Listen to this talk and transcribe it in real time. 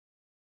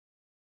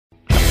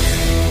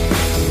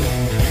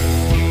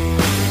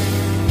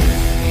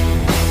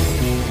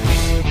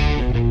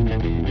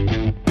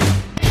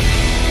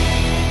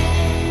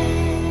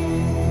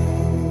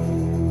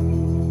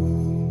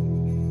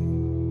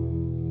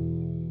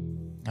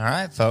All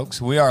right,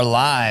 folks, we are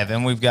live,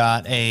 and we've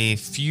got a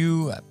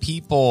few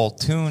people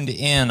tuned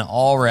in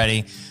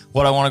already.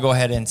 What I want to go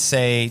ahead and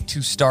say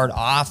to start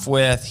off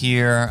with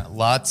here,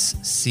 let's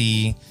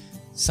see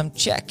some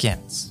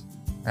check-ins,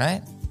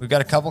 right? We've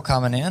got a couple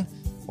coming in.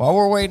 While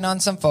we're waiting on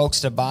some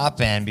folks to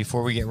bop in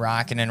before we get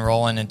rocking and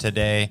rolling in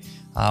today,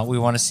 we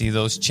want to see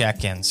those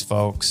check-ins,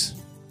 folks.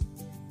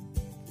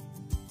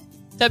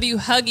 W.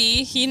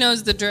 Huggy, he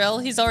knows the drill.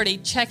 He's already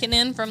checking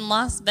in from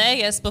Las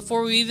Vegas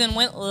before we even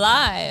went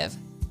live.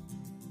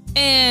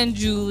 And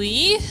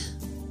Julie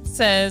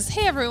says,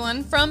 hey,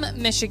 everyone from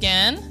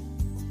Michigan.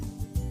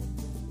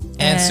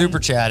 And super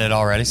chatted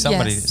already.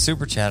 Somebody yes.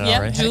 super chatted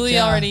yep, already. Julie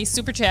already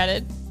super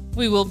chatted.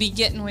 We will be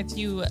getting with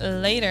you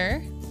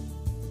later.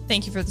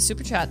 Thank you for the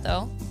super chat,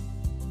 though.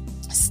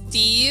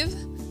 Steve,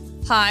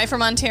 hi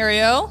from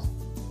Ontario.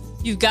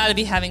 You've got to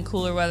be having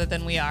cooler weather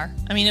than we are.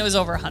 I mean, it was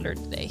over 100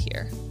 today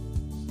here.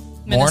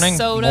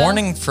 Minnesota.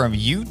 Morning from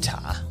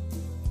Utah.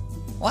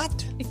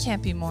 What? It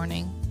can't be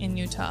morning in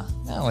Utah.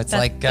 No, it's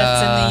that's in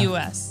the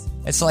U.S.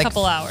 It's like a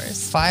couple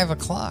hours. 5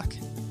 o'clock.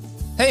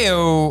 Hey,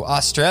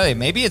 Australia.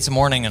 Maybe it's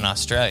morning in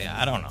Australia.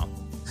 I don't know.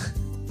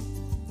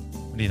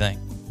 What do you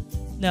think?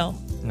 No.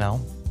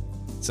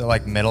 So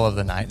like middle of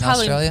the night in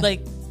Probably Australia?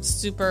 Like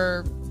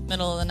super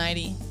middle of the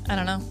nighty. I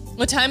don't know.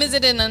 What time is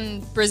it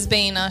in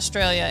Brisbane,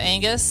 Australia?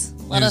 Angus?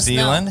 Let us know. New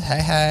Zealand?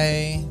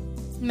 Hey.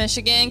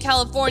 Michigan,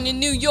 California,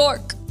 New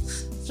York,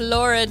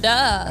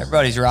 Florida.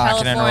 Everybody's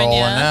rocking California, and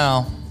rolling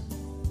now.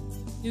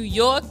 New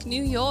York.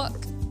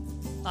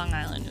 Long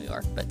Island, New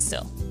York, but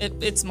still.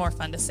 It's more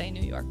fun to say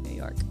New York.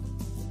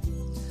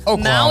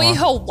 Oklahoma. Maui,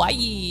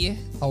 Hawaii.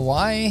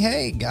 Hawaii.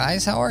 Hey,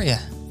 guys. How are you?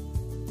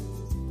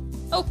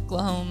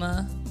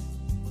 Oklahoma.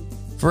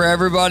 For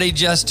everybody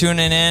just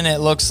tuning in, it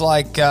looks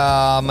like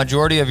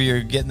majority of you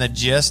are getting the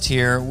gist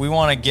here. We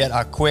want to get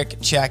a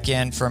quick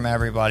check-in from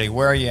everybody.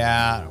 Where are you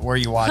at? Where are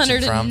you watching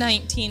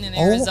 119 from? in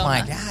Arizona. Oh,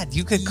 my God.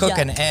 You could cook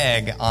an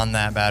egg on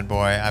that bad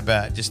boy, I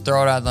bet. Just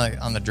throw it out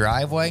on the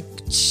driveway.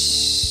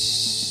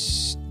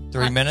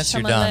 3 minutes,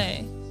 you're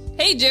done.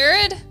 Hey,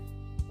 Jared.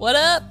 What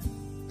up?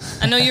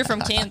 I know you're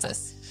from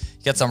Kansas.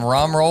 Get some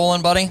rum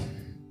rolling, buddy.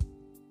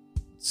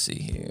 Let's see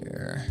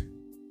here.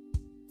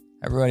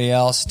 Everybody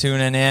else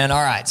tuning in.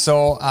 All right,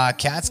 so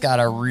Kat's got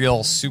a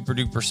real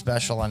super-duper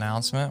special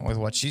announcement with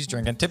what she's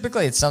drinking.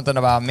 Typically, it's something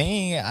about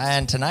me,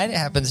 and tonight it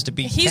happens to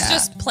be He's Kat.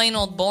 just plain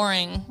old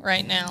boring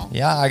right now.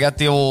 Yeah, I got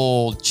the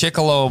old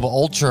Chickalobe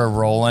Ultra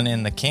rolling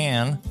in the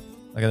can.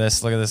 Look at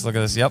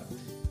this. Yep.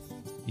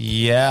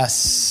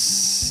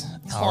 Yes.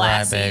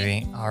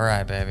 Classy. All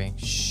right, baby.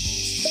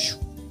 Shh.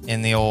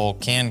 In the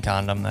old can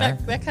condom there.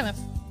 That kind of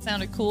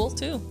sounded cool,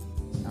 too.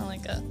 Sounded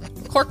like a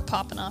cork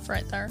popping off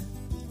right there.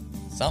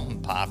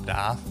 Something popped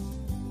off.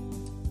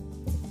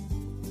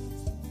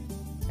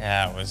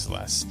 Yeah, it was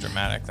less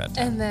dramatic that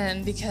time. And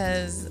then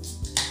because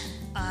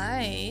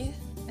I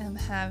am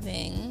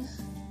having,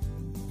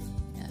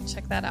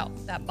 check that out.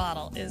 That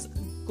bottle is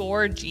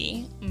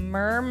Gorgie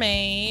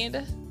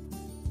Mermaid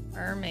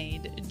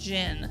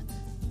Gin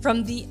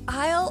from the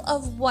Isle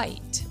of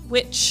Wight,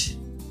 which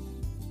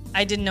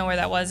I didn't know where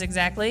that was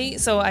exactly,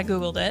 so I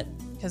Googled it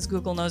because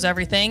Google knows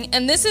everything.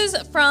 And this is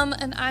from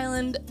an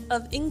island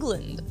of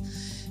England.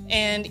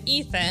 And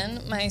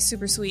Ethan, my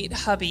super sweet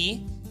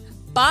hubby,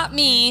 bought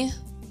me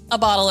a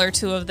bottle or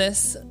two of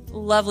this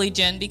lovely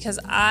gin because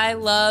I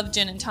love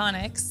gin and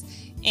tonics.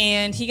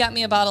 And he got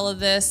me a bottle of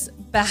this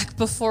back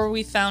before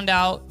we found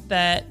out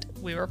that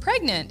we were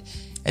pregnant.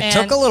 It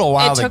took a little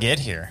while to get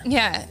here.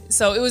 Yeah,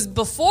 so it was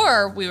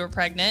before we were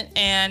pregnant,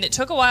 and it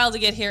took a while to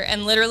get here.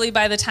 And literally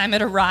by the time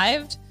it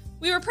arrived,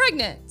 we were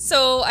pregnant.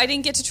 So I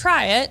didn't get to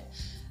try it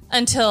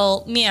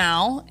until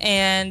meow,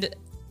 and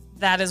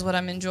that is what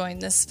I'm enjoying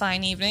this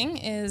fine evening,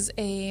 is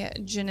a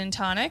gin and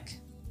tonic.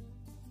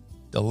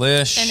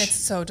 Delish. And it's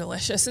so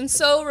delicious and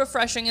so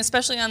refreshing,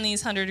 especially on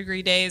these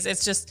 100-degree days.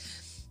 It's just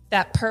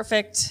that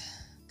perfect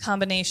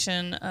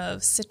combination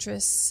of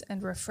citrus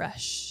and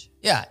refresh.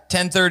 Yeah,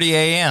 10:30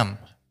 a.m.,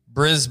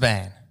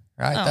 Brisbane,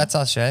 right? Oh. That's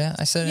Australia.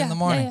 I said it in the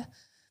morning. Yeah.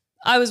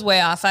 I was way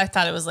off. I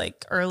thought it was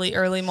like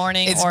early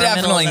morning It's or middle of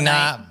definitely the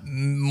not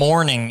night.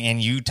 morning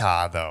in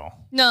Utah, though.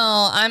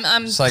 No,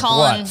 I'm It's like,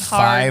 calling what,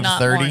 hard not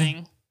 5:30?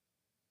 morning.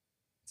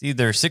 It's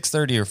either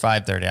 6:30 or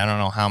 5:30. I don't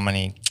know how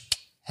many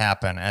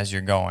happen as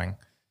you're going.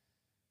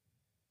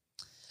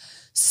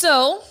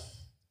 So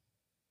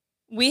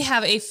we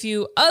have a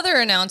few other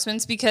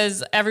announcements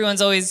because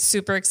everyone's always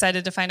super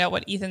excited to find out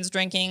what Ethan's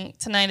drinking.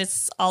 Tonight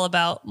it's all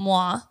about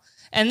moi.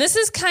 And this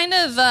is kind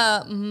of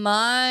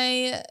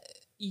my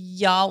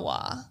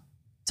Yawa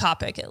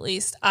topic, at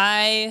least.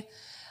 I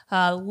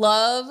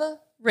love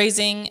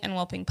raising and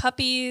whelping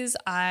puppies.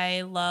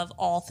 I love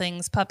all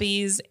things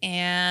puppies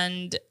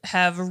and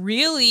have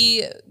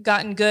really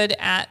gotten good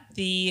at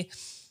the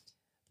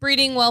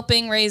breeding,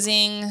 whelping,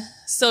 raising,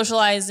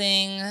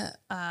 socializing,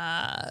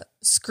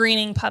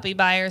 screening puppy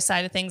buyer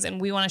side of things. And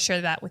we want to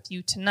share that with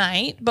you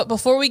tonight. But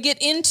before we get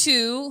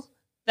into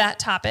that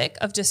topic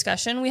of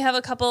discussion, we have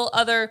a couple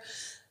other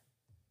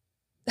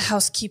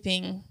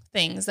housekeeping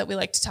things that we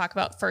like to talk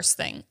about first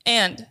thing.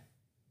 And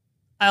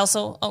I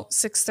also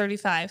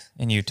 6:35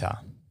 in Utah.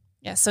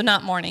 Yeah, so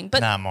not morning,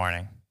 but not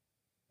morning.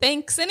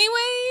 Thanks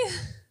anyway.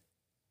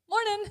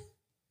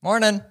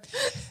 Morning.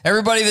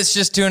 Everybody that's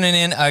just tuning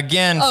in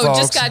again, folks.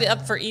 Just got it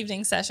up for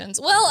evening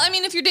sessions. Well, I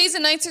mean, if your days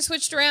and nights are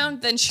switched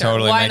around, then sure,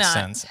 totally why makes not?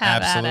 sense.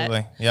 Have Absolutely.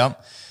 At it.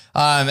 Yep.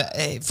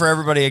 Hey, for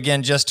everybody,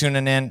 again, just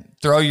tuning in,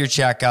 throw your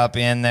checkup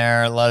in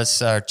there. Let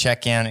us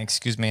check in,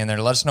 in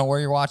there. Let us know where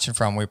you're watching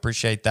from. We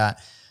appreciate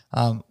that.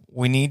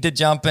 We need to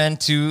jump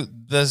into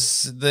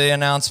the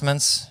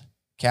announcements.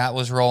 Kat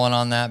was rolling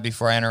on that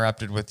before I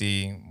interrupted with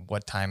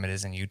what time it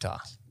is in Utah.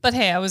 But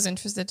hey, I was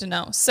interested to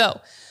know. So,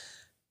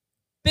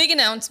 big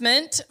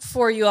announcement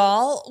for you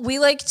all. We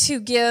like to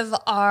give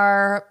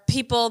our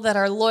people that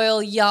are loyal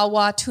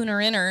Yawa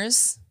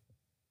tuner-inners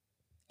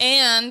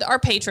and our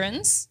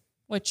patrons,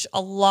 which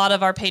a lot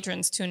of our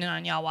patrons tune in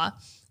on Yawa,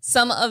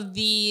 some of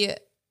the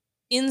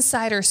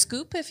insider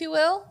scoop, if you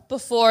will,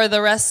 before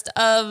the rest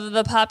of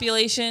the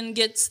population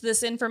gets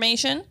this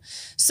information.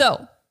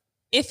 So,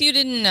 if you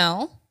didn't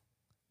know,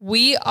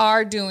 we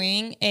are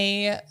doing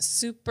a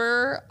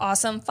super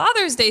awesome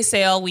Father's Day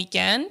sale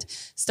weekend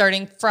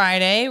starting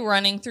Friday,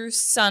 running through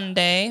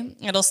Sunday.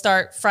 It'll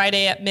start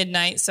Friday at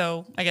midnight.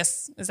 So I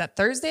guess, is that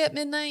Thursday at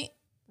midnight?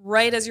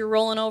 Right as you're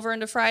rolling over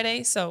into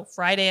Friday. So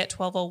Friday at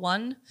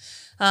 12:01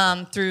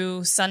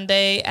 through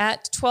Sunday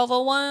at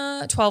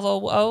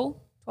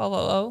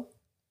 12:00.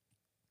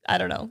 I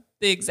don't know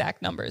the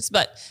exact numbers,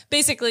 but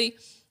basically,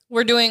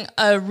 we're doing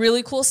a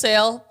really cool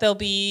sale. There'll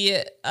be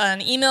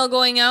an email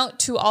going out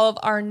to all of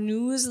our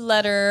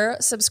newsletter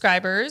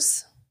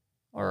subscribers.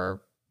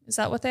 Or is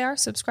that what they are?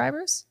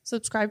 Subscribers?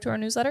 Subscribe to our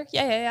newsletter?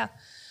 Yeah.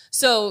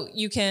 So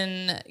you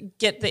can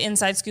get the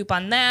inside scoop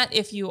on that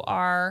if you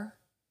are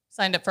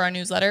signed up for our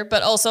newsletter.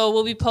 But also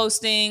we'll be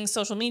posting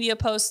social media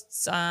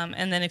posts.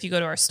 And then if you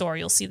go to our store,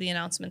 you'll see the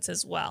announcements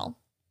as well.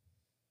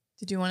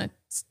 Did you want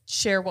to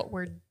share what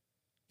we're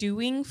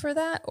doing for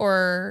that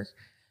or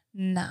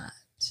not?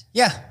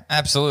 Yeah,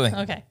 absolutely.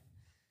 Okay.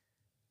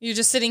 You're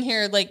just sitting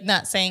here like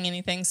not saying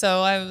anything.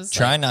 So I was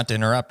trying not to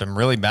interrupt. I'm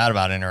really bad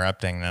about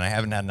interrupting, and I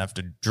haven't had enough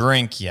to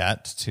drink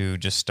yet to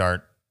just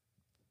start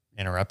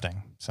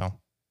interrupting. So I'm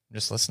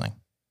just listening.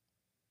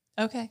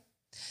 Okay.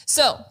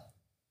 So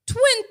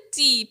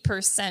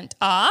 20%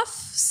 off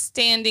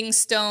Standing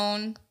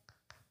Stone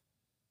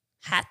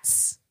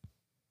hats.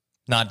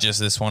 Not just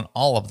this one,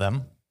 all of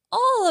them.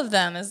 All of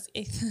them, as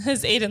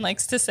Aiden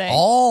likes to say.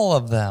 All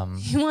of them.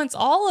 He wants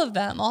all of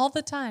them all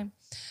the time.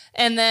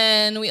 And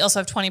then we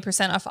also have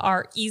 20% off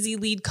our Easy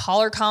Lead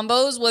collar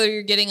combos, whether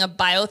you're getting a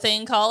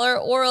Biothane collar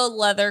or a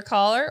leather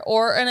collar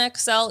or an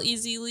XL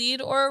Easy Lead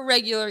or a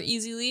regular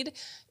Easy Lead.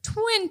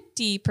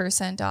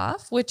 20%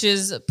 off, which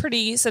is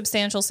pretty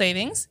substantial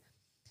savings.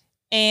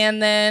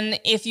 And then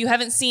if you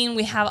haven't seen,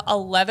 we have a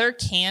leather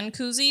can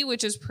koozie,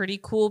 which is pretty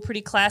cool, pretty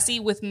classy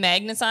with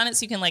magnets on it.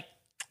 So you can like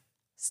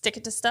stick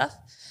it to stuff.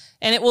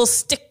 And it will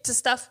stick to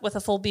stuff with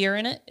a full beer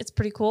in it. It's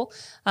pretty cool.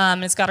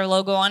 It's got our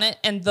logo on it.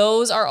 And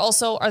those are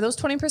those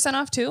 20%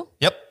 off too?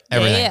 Yep.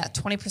 Everything. Yeah,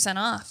 20%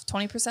 off,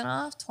 20%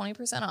 off,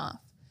 20% off.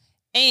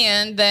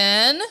 And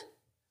then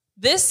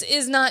this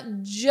is not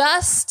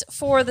just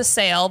for the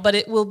sale, but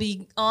it will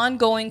be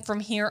ongoing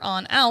from here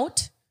on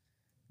out.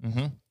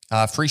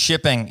 Mm-hmm. Free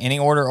shipping, any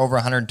order over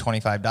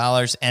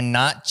 $125 and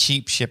not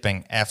cheap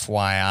shipping,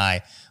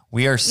 FYI.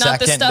 We are second day. Not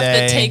the stuff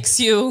that takes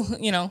you,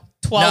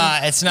 12. Nah,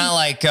 it's not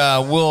like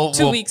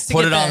we'll weeks to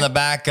put get it on there. the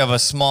back of a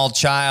small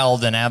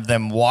child and have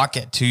them walk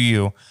it to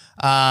you.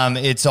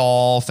 It's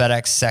all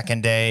FedEx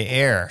second day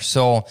air.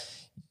 So,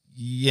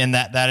 and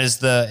that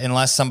is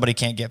unless somebody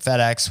can't get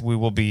FedEx, we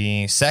will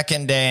be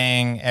second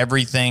daying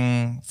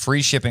everything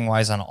free shipping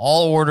wise on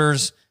all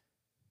orders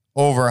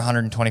over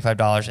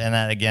 $125. And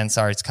that again,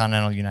 sorry, it's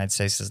continental United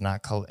States, does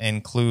not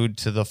include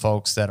to the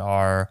folks that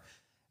are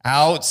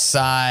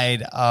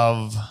outside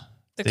of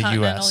the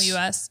continental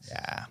US.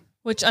 Yeah.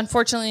 Which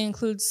unfortunately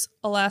includes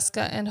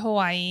Alaska and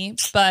Hawaii.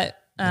 But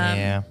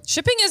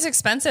shipping is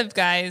expensive,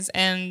 guys.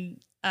 And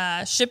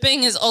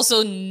shipping is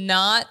also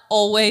not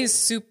always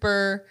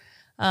super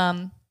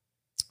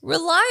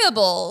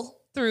reliable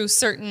through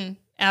certain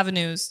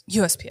avenues.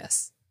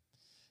 USPS.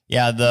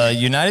 Yeah, the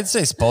United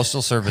States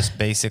Postal Service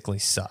basically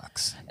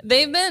sucks.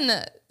 They've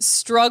been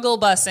struggle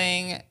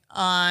busing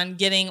on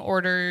getting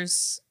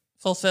orders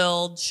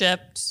fulfilled,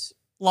 shipped,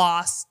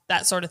 lost,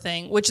 that sort of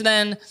thing, which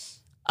then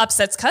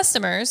upsets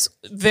customers,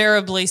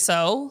 variably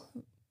so.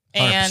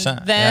 And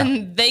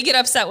then they get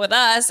upset with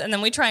us, and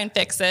then we try and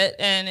fix it.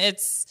 And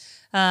it's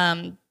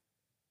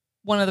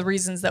one of the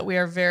reasons that we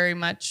are very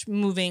much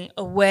moving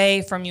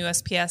away from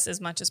USPS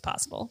as much as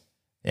possible.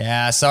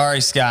 Yeah,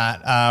 sorry,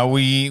 Scott.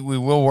 We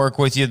will work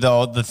with you,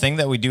 though. The thing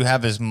that we do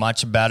have is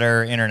much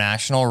better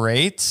international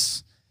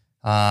rates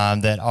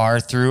that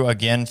are through,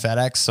 again,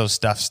 FedEx, so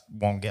stuff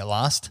won't get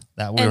lost.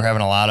 That we were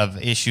having a lot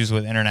of issues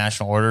with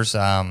international orders.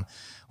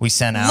 We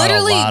sent out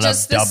a lot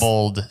of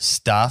doubled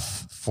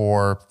stuff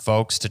for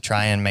folks to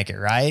try and make it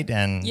right.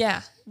 And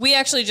yeah, we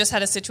actually just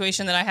had a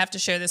situation that I have to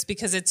share this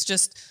because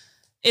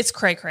it's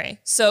cray-cray.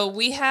 So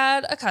we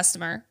had a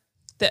customer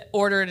that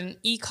ordered an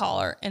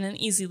e-collar and an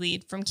Easy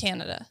Lead from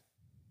Canada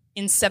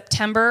in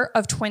September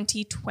of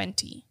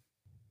 2020.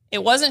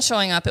 It wasn't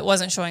showing up.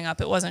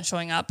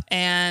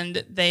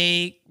 And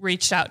they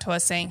reached out to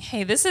us saying,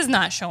 hey, this is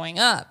not showing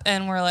up.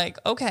 And we're like,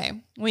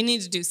 okay, we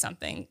need to do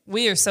something.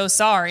 We are so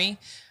sorry.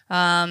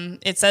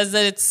 It says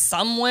that it's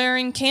somewhere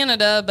in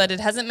Canada, but it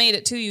hasn't made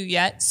it to you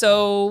yet.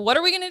 So what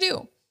are we going to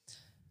do?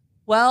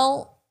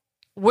 Well,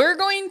 we're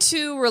going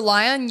to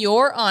rely on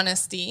your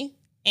honesty,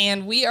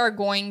 and we are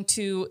going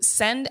to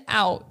send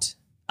out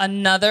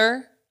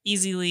another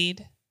Easy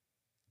Lead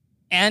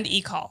and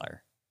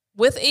e-collar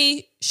with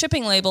a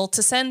shipping label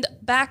to send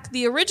back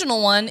the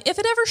original one if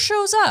it ever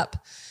shows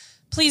up.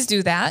 Please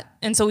do that.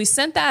 And so we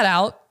sent that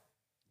out,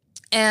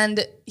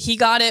 and he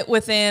got it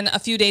within a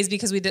few days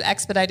because we did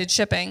expedited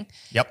shipping.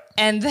 Yep.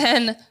 And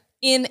then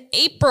in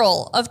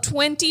April of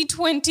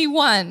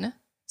 2021,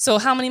 so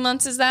how many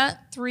months is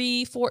that?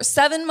 3, 4,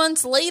 7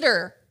 months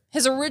later,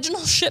 his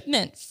original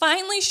shipment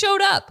finally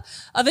showed up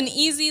of an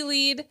Easy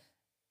Lead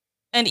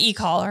and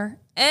e-collar.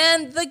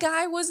 And the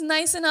guy was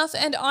nice enough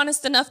and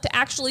honest enough to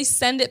actually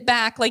send it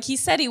back like he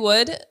said he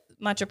would.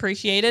 Much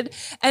appreciated.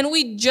 And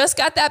we just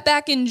got that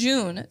back in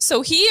June.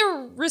 So he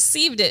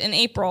received it in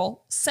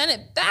April, sent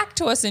it back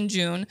to us in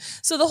June.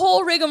 So the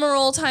whole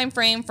rigmarole time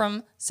frame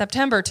from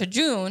September to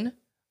June,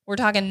 we're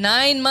talking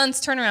 9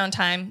 months turnaround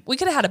time. We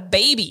could have had a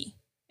baby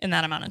in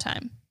that amount of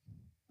time.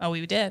 Oh,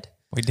 we did.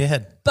 We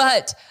did.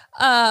 But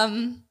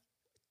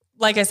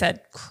like I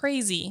said,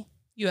 crazy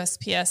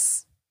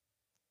USPS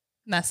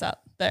mess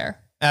up there.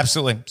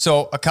 Absolutely.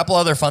 So a couple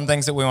other fun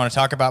things that we want to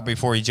talk about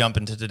before we jump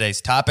into today's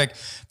topic.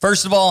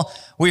 First of all,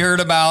 we heard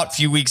about a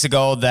few weeks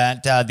ago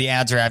that the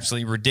ads are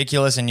absolutely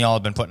ridiculous, and y'all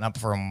have been putting up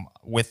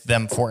with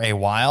them for a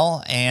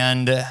while.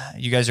 And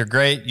you guys are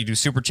great. You do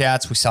super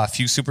chats. We saw a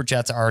few super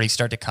chats already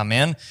start to come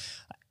in.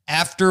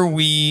 After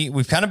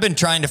we've kind of been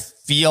trying to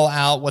feel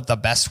out what the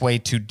best way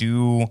to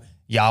do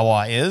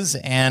Yawa is,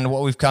 and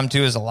what we've come to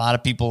is a lot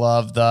of people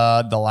love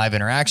the live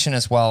interaction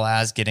as well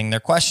as getting their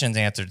questions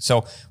answered.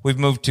 So we've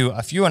moved to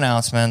a few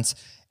announcements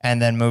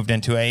and then moved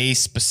into a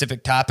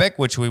specific topic,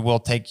 which we will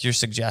take your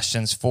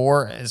suggestions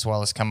for, as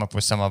well as come up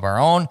with some of our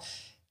own.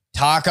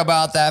 Talk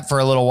about that for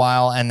a little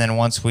while, and then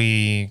once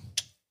we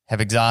have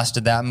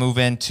exhausted that, move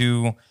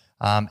into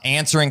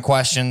answering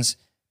questions,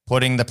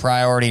 putting the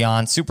priority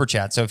on Super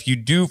Chat. So if you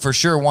do for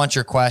sure want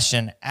your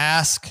question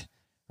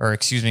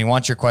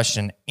want your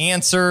question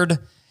answered,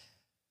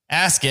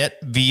 ask it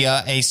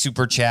via a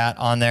Super Chat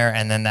on there,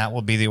 and then that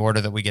will be the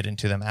order that we get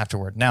into them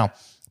afterward. Now,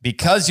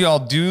 because you all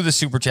do the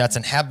Super Chats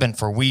and have been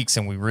for weeks,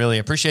 and we really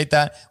appreciate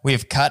that, we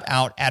have cut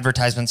out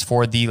advertisements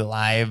for the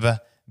live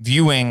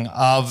viewing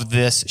of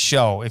this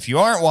show. If you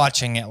aren't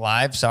watching it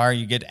live, sorry,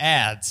 you get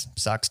ads.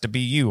 Sucks to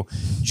be you.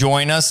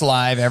 Join us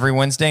live every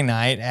Wednesday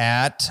night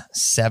at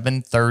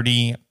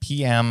 7:30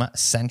 p.m.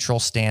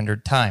 Central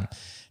Standard Time.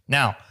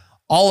 Now,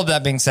 all of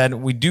that being said,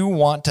 we do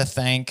want to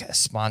thank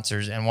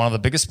sponsors, and one of the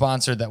biggest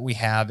sponsors that we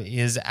have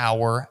is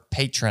our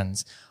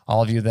patrons.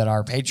 All of you that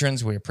are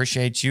patrons, we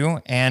appreciate you,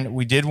 and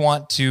we did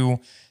want to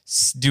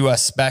do a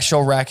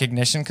special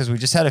recognition because we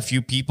just had a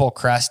few people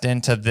crest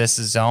into this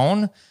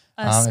zone.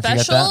 A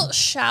special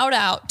shout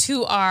out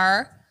to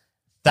our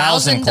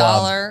 $1,000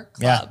 club.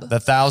 Yeah, the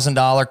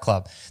 $1,000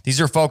 club.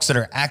 These are folks that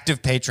are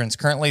active patrons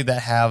currently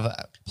that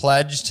have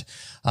pledged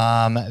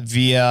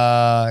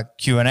via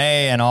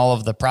Q&A and all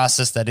of the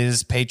process that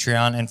is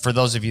Patreon. And for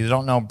those of you that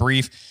don't know,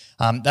 Brief,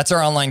 that's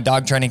our online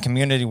dog training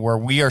community where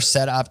we are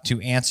set up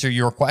to answer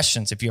your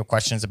questions. If you have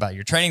questions about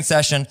your training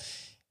session,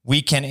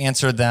 we can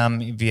answer them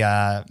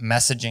via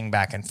messaging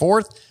back and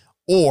forth,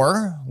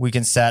 or we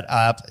can set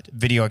up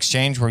video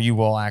exchange where you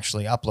will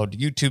actually upload to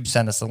YouTube,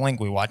 send us the link,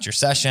 we watch your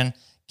session,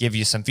 give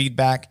you some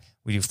feedback,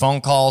 we do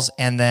phone calls,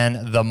 and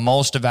then the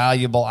most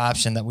valuable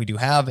option that we do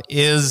have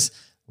is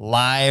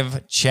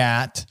live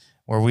chat,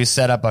 where we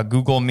set up a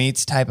Google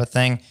Meets type of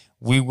thing.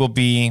 We will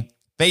be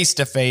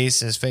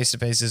face-to-face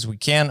as we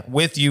can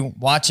with you,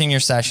 watching your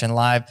session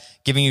live,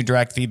 giving you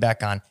direct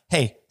feedback on,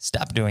 hey,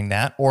 stop doing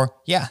that, or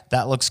yeah,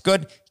 that looks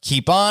good,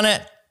 keep on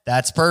it,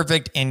 that's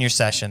perfect, in your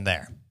session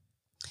there.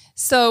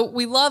 So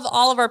we love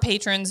all of our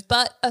patrons,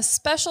 but a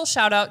special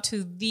shout out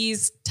to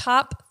these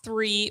top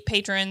 3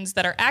 patrons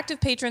that are active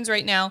patrons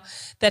right now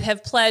that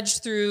have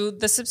pledged through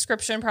the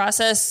subscription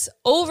process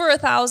over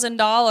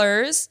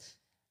 $1,000.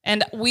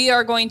 And we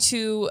are going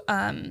to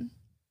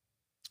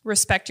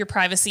respect your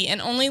privacy and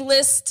only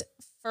list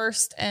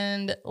first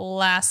name and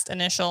last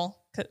initial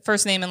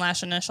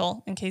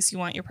in case you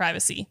want your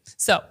privacy.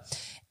 So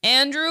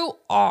Andrew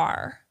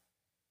R.,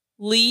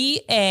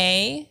 Lee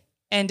A.,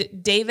 and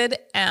David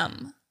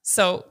M.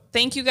 So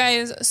thank you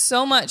guys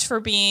so much for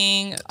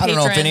being patrons. I don't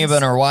know if any of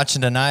them are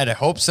watching tonight. I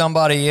hope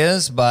somebody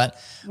is, but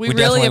we really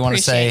definitely want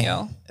to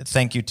say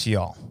thank you to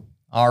y'all.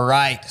 All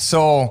right.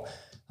 So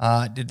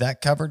did that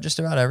cover just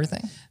about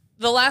everything?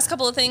 The last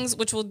couple of things,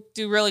 which we'll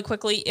do really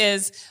quickly,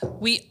 is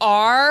we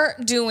are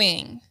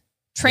doing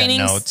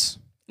trainings. Notes.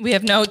 We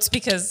have notes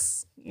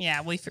because,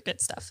 we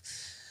forget stuff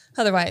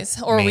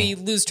otherwise, or we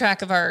lose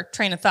track of our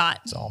train of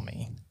thought. It's all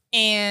me.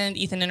 and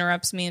Ethan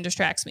interrupts me and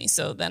distracts me.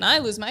 So then I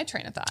lose my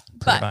train of thought.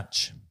 Pretty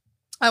much.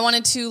 I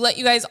wanted to let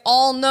you guys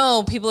all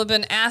know, people have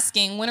been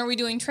asking, when are we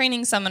doing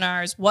training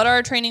seminars? What are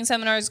our training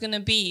seminars going to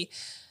be?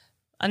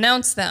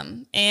 Announce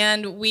them.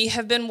 And we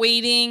have been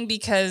waiting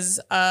because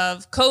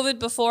of COVID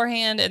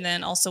beforehand. And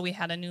then also we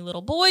had a new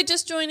little boy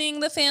just joining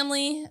the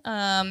family.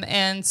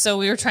 And so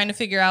we were trying to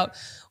figure out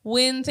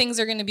when things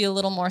are going to be a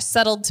little more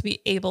settled to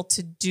be able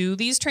to do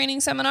these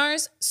training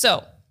seminars.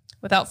 So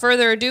without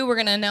further ado, we're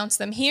going to announce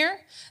them here.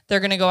 They're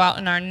going to go out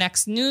in our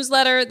next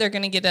newsletter. They're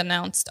going to get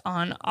announced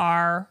on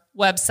our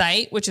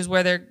website, which is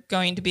where they're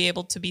going to be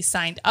able to be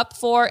signed up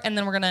for. And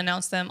then we're going to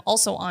announce them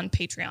also on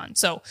Patreon.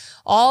 So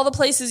all the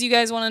places you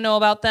guys want to know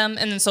about them,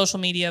 and then social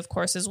media, of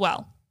course, as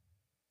well.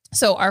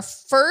 So our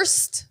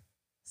first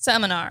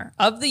seminar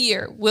of the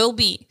year will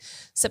be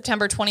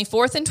September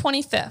 24th and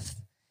 25th.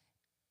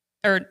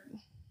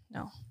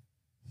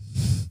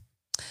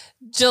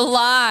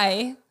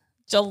 July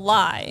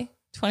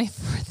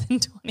 24th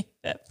and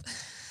 25th.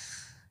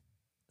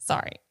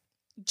 Sorry.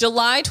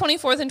 July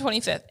 24th and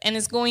 25th, and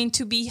it's going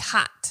to be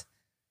hot.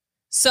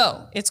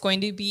 So it's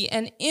going to be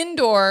an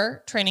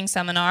indoor training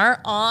seminar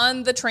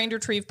on the trained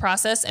retrieve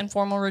process and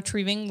formal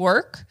retrieving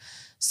work.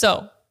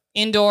 So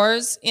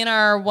indoors in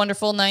our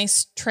wonderful,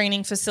 nice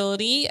training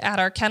facility at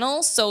our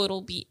kennels. So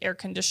it'll be air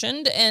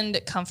conditioned and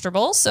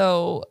comfortable.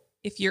 So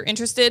if you're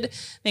interested,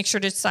 make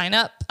sure to sign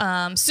up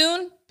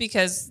soon,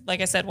 because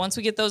like I said, once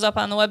we get those up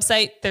on the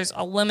website, there's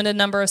a limited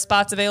number of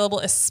spots available,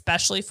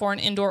 especially for an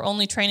indoor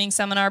only training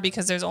seminar,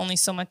 because there's only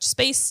so much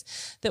space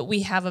that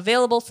we have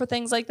available for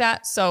things like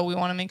that. So we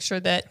want to make sure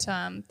that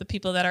the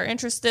people that are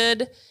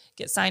interested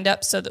get signed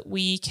up so that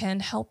we can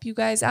help you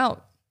guys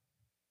out.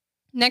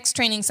 Next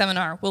training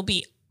seminar will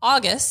be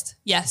August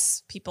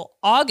 21st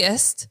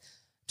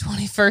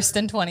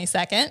and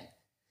 22nd.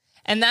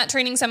 And that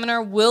training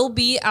seminar will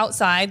be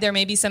outside. There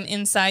may be some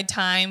inside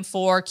time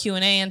for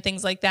Q&A and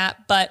things like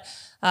that, but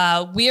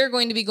we are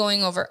going to be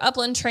going over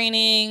upland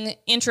training,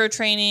 intro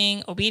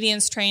training,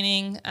 obedience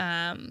training,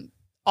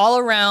 all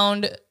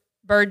around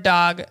bird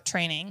dog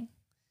training.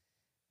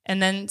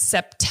 And then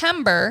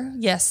September,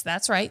 yes,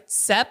 that's right,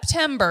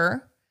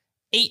 September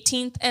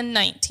 18th and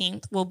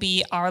 19th will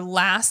be our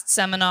last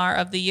seminar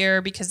of the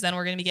year, because then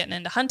we're going to be getting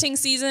into hunting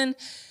season.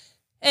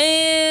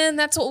 And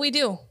that's what we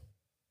do.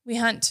 We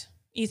hunt.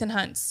 Ethan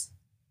hunts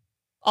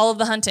all of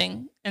the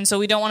hunting. And so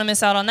we don't want to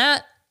miss out on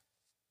that.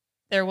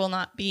 There will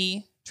not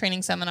be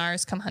training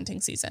seminars come hunting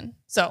season.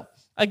 So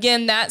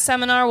again, that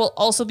seminar will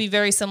also be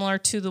very similar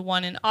to the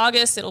one in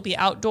August. It'll be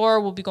outdoor.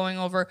 We'll be going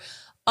over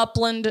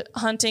upland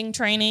hunting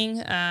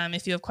training.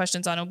 If you have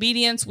questions on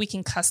obedience, we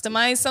can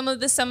customize some of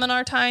the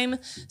seminar time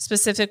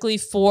specifically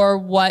for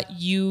what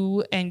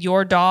you and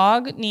your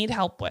dog need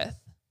help with.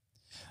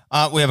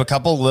 We have a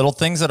couple little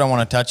things that I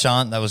want to touch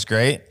on. That was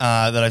great.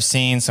 That I've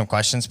seen some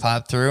questions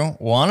pop through.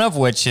 One of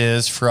which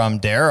is from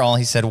Daryl.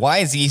 He said, why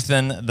is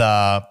Ethan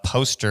the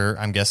poster,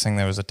 I'm guessing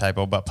there was a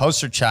typo, but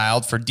poster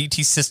child for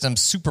DT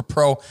Systems Super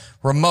Pro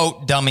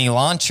remote dummy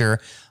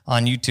launcher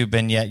on YouTube,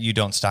 and yet you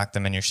don't stock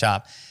them in your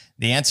shop?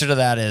 The answer to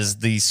that is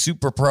the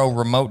Super Pro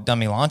remote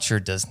dummy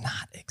launcher does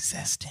not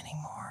exist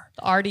anymore.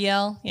 The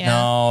RDL? Yeah.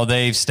 No,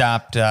 they've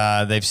stopped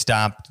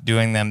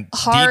doing them.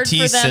 Hard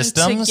DT for them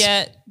Systems to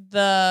get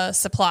the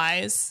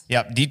supplies.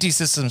 Yep. DT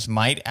Systems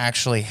might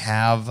actually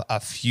have a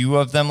few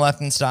of them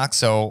left in stock.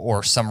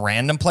 Or some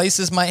random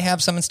places might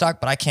have some in stock,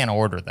 but I can't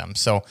order them.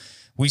 So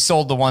we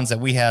sold the ones that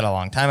we had a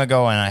long time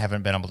ago, and I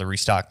haven't been able to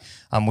restock.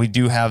 We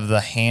do have the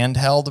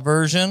handheld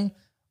version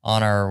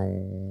on our,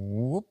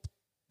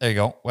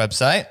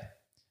 website,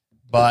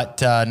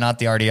 but not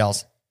the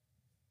RDLs.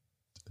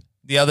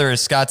 The other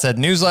is, Scott said,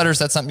 newsletters.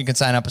 That's something you can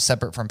sign up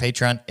separate from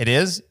Patreon. It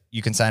is.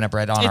 You can sign up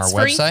right on our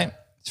website.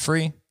 It's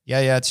free.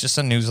 Yeah, it's just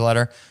a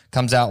newsletter.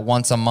 Comes out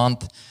once a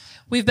month.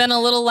 We've been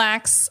a little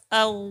lax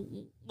the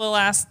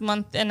last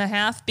month and a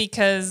half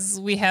because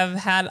we have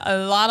had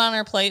a lot on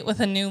our plate with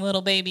a new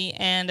little baby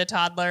and a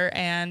toddler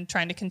and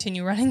trying to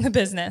continue running the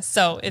business.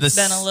 So it's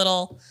been a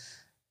little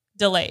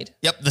delayed.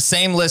 Yep. The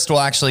same list will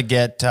actually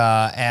get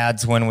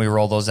ads when we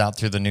roll those out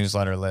through the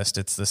newsletter list.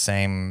 It's the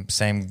same.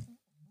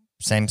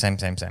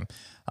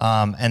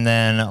 And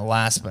then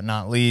last but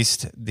not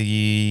least,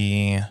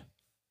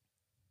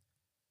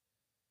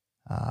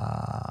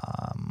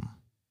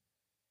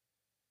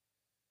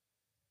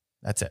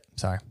 that's it.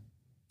 Sorry.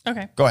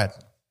 Okay. Go ahead.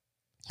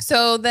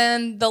 So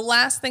then the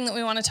last thing that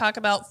we want to talk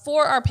about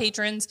for our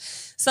patrons,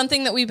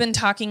 something that we've been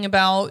talking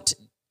about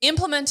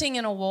implementing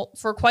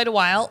for quite a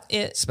while.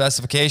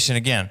 Specification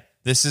again.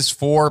 This is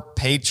for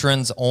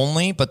patrons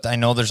only, but I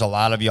know there's a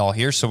lot of y'all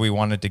here, so we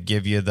wanted to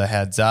give you the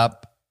heads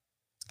up.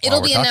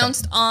 It'll be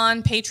announced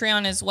on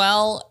Patreon as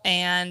well,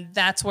 and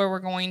that's where we're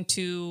going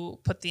to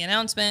put the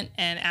announcement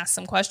and ask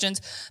some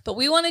questions. But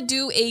we want to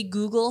do a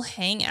Google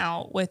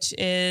Hangout, which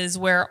is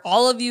where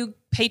all of you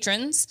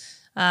patrons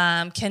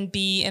can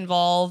be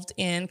involved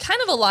in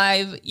kind of a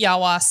live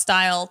Yawa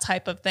style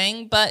type of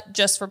thing, but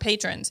just for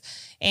patrons.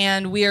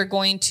 And we are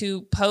going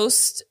to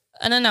post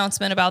an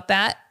announcement about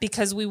that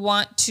because we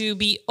want to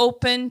be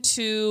open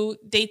to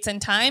dates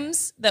and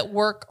times that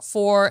work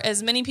for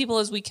as many people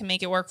as we can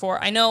make it work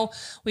for. I know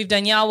we've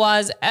done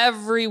Yawas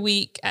every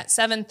week at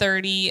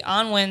 7:30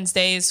 on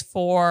Wednesdays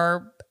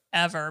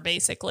forever,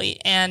 basically,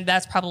 and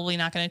that's probably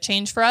not going to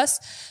change for us.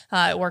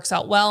 It works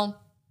out well.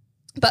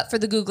 But for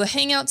the Google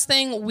Hangouts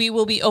thing, we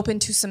will be open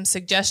to some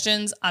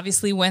suggestions.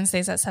 Obviously,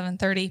 Wednesdays at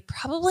 7:30,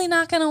 probably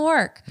not going to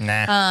work.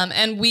 Nah.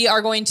 And we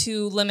are going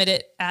to limit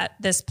it at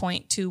this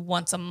point to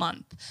once a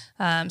month.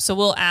 So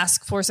we'll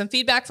ask for some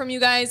feedback from you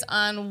guys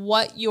on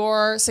what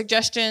your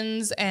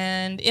suggestions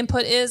and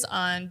input is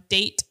on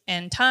date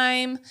and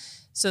time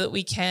so that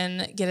we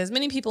can get as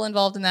many people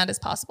involved in that as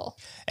possible.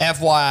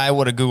 FYI,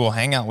 what a Google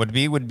Hangout would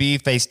be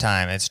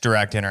FaceTime. It's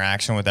direct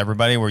interaction with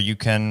everybody where you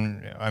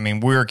can,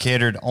 we're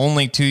catered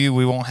only to you.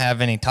 We won't have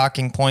any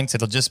talking points.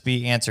 It'll just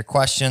be answer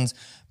questions,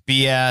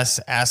 BS,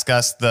 ask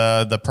us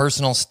the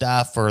personal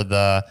stuff or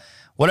the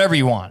whatever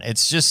you want.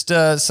 It's just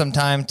some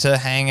time to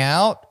hang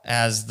out,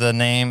 as the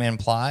name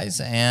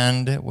implies,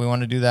 and we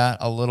want to do that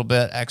a little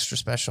bit extra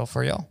special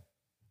for y'all.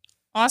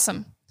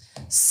 Awesome.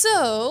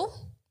 So,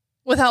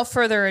 without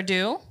further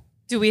ado,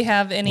 do we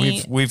have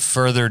any? We've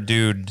further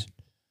doed.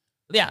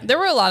 Yeah, there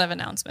were a lot of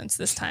announcements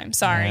this time.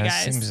 Sorry,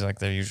 guys. It seems like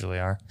there usually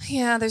are.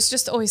 Yeah, there's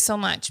just always so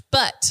much.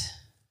 But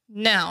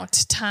now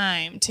it's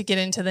time to get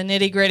into the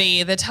nitty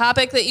gritty, the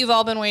topic that you've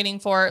all been waiting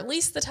for, at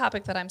least the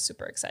topic that I'm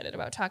super excited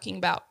about talking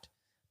about.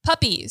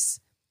 Puppies.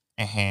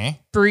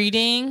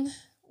 Breeding,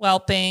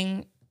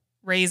 whelping,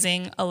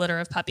 raising a litter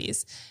of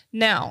puppies.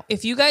 Now,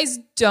 if you guys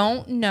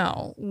don't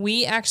know,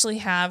 we actually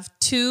have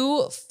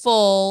 2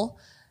 full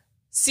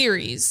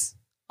series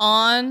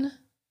on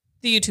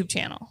the YouTube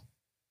channel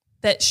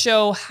that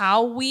show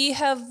how we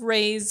have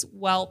raised,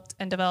 whelped,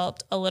 and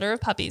developed a litter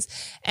of puppies.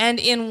 And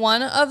in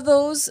one of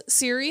those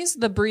series,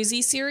 the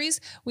Breezy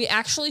series, we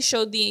actually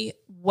showed the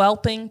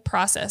whelping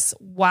process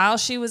while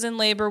she was in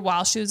labor,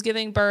 while she was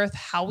giving birth,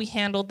 how we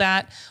handled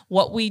that,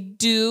 what we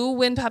do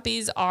when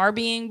puppies are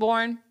being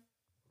born.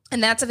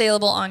 And that's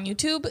available on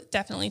YouTube.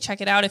 Definitely check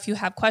it out if you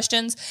have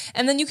questions.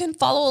 And then you can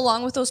follow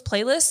along with those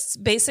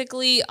playlists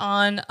basically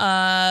on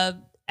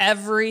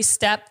every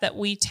step that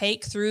we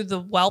take through the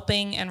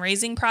whelping and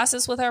raising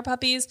process with our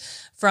puppies,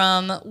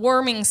 from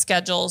worming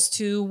schedules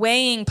to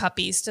weighing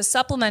puppies to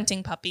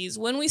supplementing puppies,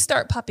 when we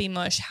start puppy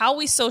mush, how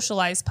we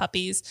socialize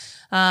puppies,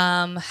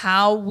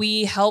 how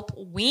we help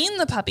wean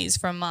the puppies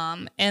from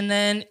mom, and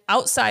then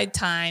outside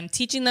time,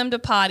 teaching them to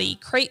potty,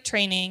 crate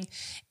training.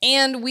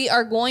 And we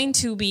are going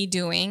to be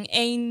doing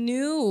a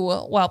new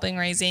whelping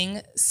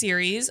raising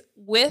series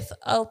with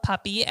a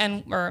puppy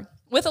or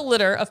with a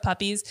litter of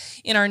puppies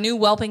in our new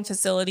whelping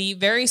facility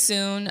very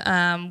soon.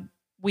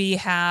 We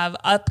have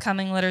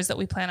upcoming litters that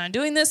we plan on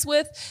doing this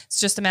with. It's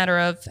just a matter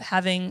of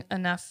having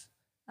enough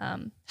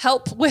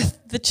help with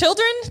the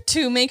children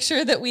to make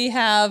sure that we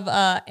have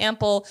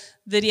ample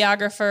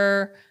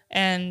videographer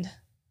and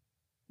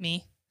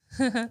me.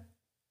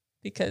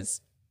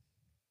 Because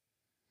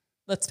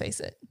let's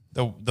face it,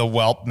 the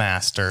whelp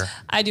master.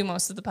 I do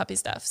most of the puppy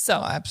stuff. So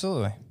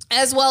absolutely.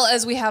 As well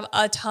as we have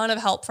a ton of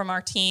help from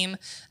our team,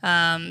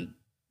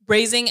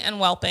 raising and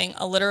whelping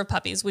a litter of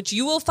puppies, which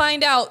you will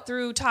find out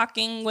through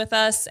talking with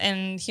us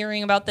and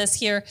hearing about this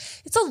here.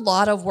 It's a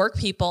lot of work,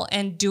 people,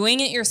 and doing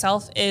it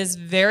yourself is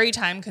very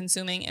time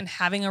consuming, and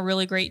having a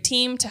really great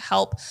team to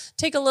help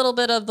take a little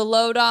bit of the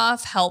load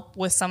off, help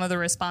with some of the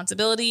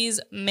responsibilities,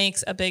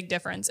 makes a big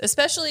difference,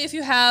 especially if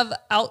you have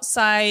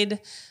outside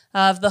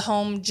of the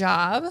home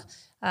job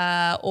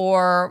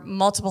or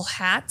multiple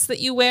hats that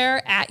you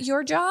wear at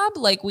your job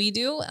like we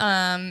do.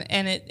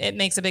 And it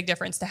makes a big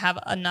difference to have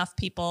enough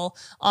people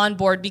on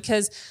board,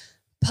 because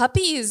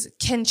puppies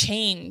can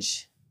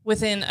change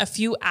within a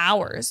few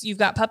hours. You've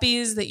got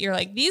puppies that you're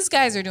like, these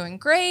guys are doing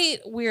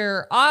great,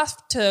 we're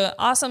off to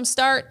awesome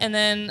start. And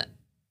then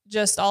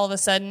just all of a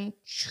sudden,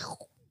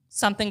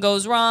 something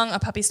goes wrong, a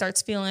puppy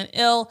starts feeling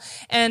ill,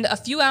 and a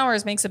few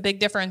hours makes a big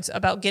difference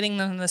about getting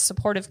them the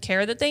supportive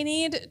care that they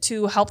need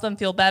to help them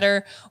feel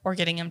better, or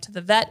getting them to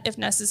the vet if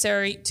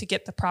necessary to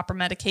get the proper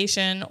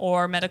medication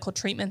or medical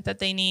treatment that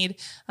they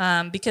need.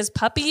 Because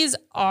puppies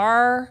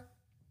are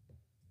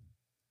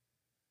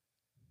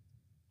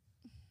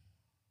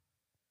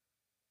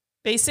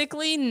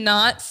basically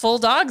not full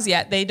dogs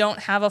yet. They don't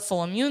have a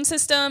full immune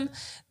system.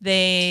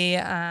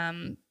 They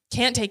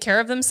can't take care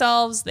of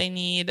themselves. They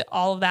need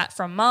all of that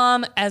from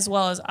mom as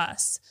well as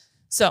us.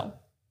 So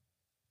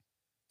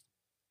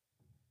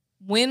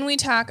when we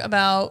talk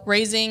about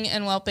raising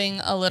and whelping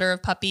a litter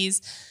of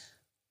puppies,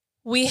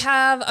 we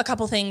have a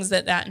couple things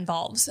that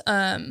involves.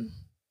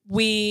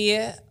 We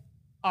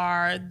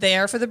are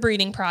there for the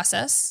breeding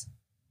process.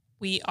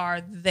 We are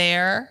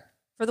there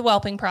for the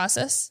whelping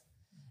process.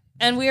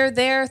 And we are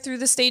there through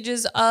the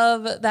stages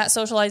of that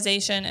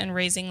socialization and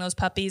raising those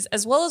puppies,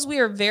 as well as we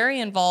are very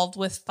involved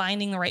with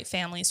finding the right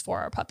families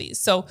for our puppies.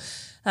 So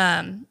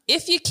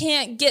if you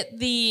can't get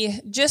the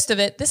gist of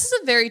it, this is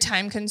a very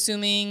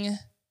time-consuming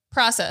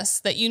process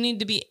that you need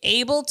to be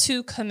able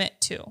to commit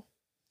to.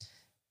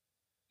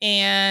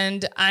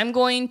 And I'm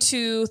going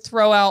to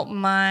throw out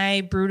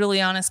my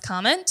brutally honest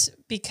comment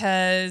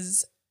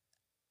because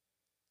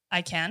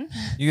I can.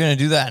 You're going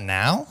to do that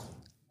now?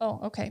 Oh,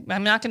 okay.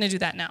 I'm not going to do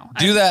that now.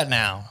 Do that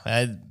now.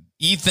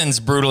 Ethan's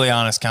brutally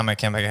honest comment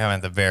can come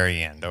at the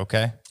very end,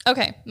 okay?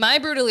 Okay. My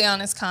brutally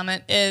honest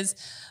comment is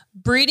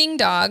breeding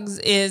dogs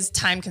is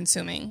time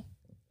consuming,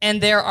 and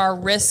there are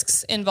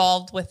risks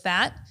involved with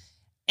that.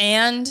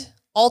 And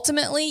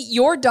ultimately,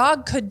 your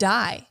dog could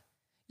die.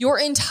 Your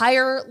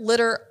entire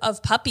litter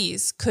of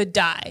puppies could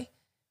die.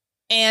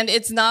 And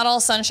it's not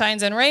all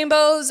sunshines and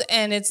rainbows,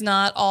 and it's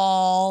not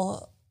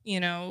all,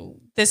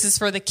 this is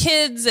for the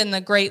kids and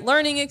the great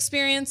learning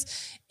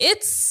experience.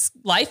 It's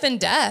life and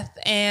death.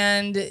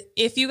 And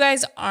if you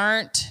guys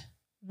aren't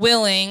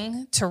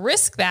willing to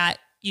risk that,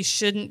 you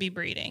shouldn't be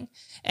breeding.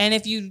 And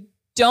if you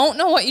don't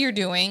know what you're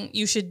doing,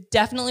 you should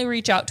definitely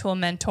reach out to a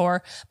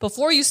mentor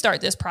before you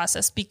start this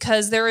process,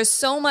 because there is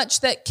so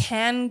much that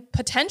can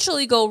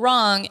potentially go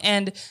wrong,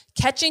 and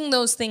catching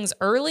those things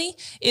early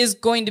is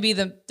going to be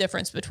the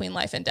difference between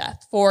life and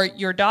death for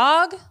your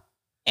dog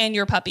and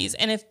your puppies.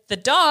 And if the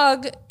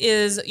dog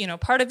is,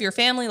 part of your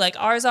family like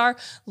ours are,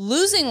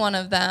 losing one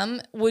of them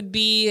would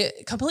be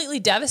completely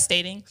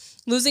devastating.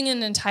 Losing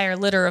an entire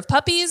litter of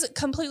puppies,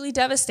 completely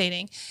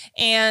devastating.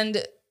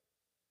 And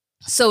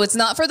so it's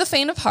not for the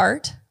faint of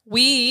heart.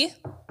 We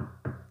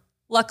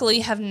luckily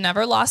have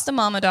never lost a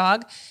mama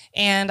dog,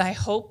 and I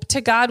hope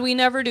to God we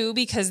never do,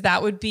 because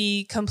that would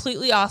be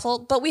completely awful.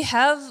 But we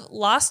have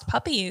lost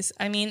puppies.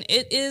 I mean,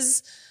 it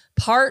is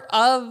part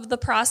of the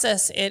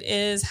process. It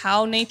is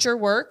how nature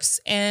works,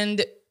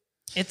 and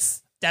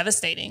it's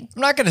devastating.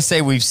 I'm not going to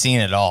say we've seen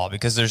it all,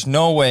 because there's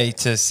no way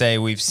to say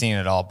we've seen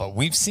it all, but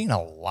we've seen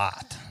a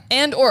lot.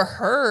 And or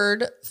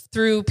heard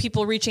through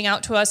people reaching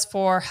out to us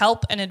for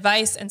help and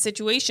advice and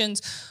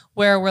situations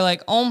where we're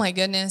like, oh my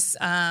goodness,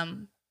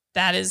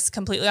 that is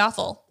completely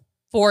awful.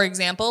 For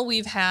example,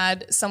 we've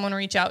had someone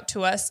reach out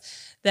to us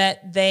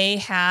that they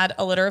had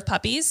a litter of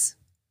puppies.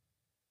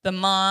 The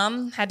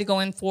mom had to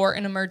go in for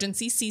an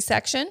emergency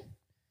C-section,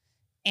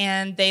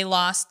 and they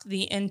lost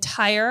the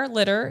entire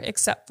litter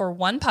except for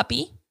one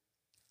puppy,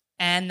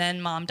 and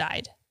then mom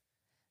died.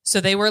 So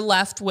they were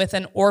left with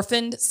an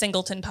orphaned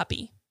singleton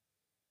puppy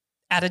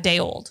at a day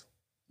old.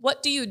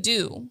 What do you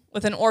do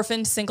with an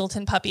orphaned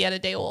singleton puppy at a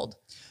day old?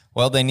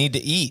 Well, they need to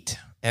eat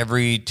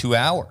every 2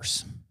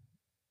 hours.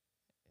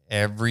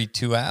 Every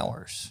 2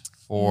 hours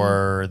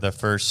for the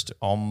first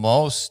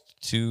almost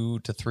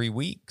 2 to 3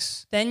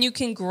 weeks. Then you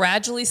can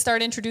gradually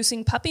start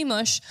introducing puppy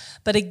mush.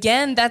 But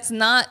again, that's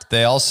not...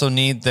 They also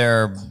need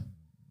their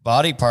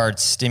body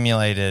parts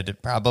stimulated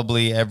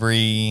probably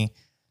every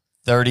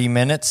 30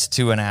 minutes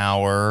to an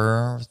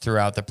hour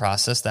throughout the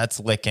process.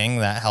 That's licking.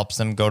 That helps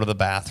them go to the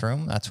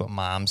bathroom. That's what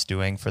mom's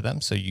doing for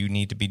them. So you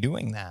need to be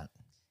doing that.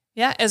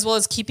 Yeah, as well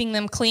as keeping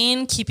them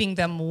clean, keeping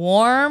them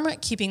warm,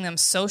 keeping them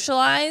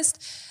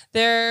socialized.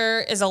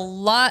 There is a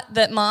lot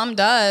that mom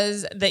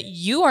does that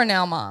you are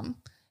now mom.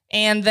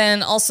 And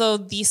then also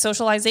the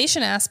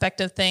socialization aspect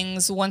of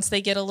things once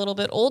they get a little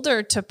bit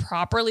older to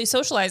properly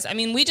socialize. I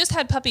mean, we just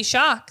had Puppy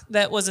Shock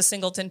that was a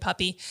singleton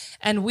puppy,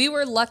 and we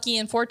were lucky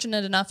and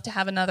fortunate enough to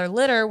have another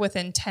litter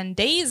within 10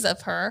 days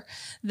of her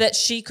that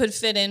she could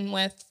fit in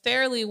with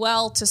fairly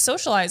well to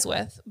socialize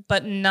with.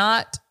 But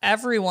not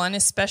everyone,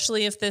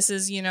 especially if this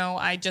is,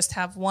 I just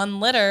have one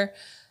litter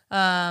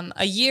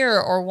a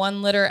year or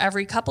one litter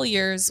every couple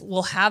years,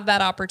 will have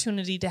that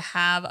opportunity to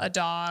have a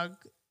dog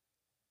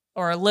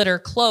or a litter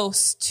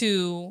close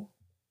to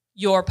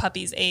your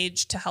puppy's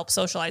age to help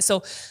socialize.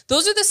 So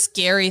those are the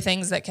scary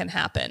things that can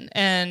happen.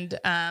 And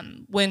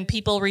when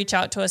people reach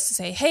out to us to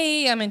say,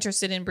 hey, I'm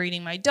interested in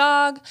breeding my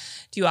dog.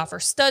 Do you offer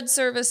stud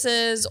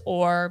services?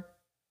 Or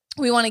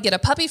we want to get a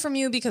puppy from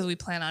you because we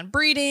plan on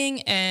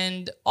breeding,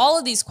 and all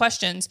of these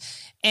questions.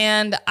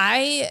 And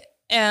I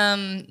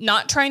am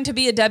not trying to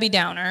be a Debbie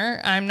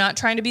Downer. I'm not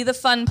trying to be the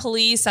fun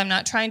police. I'm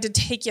not trying to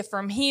take you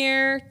from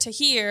here to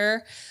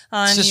here.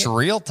 It's just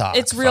real talk.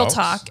 It's real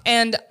talk.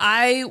 And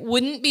I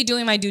wouldn't be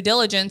doing my due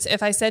diligence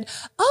if I said,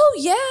 oh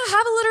yeah,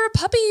 have a litter of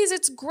puppies.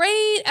 It's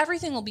great.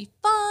 Everything will be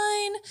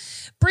fine.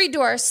 Breed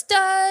to our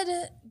stud.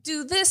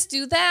 Do this,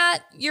 do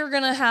that. You're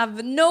going to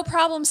have no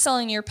problem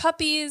selling your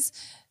puppies.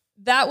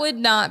 That would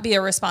not be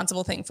a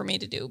responsible thing for me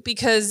to do,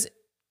 because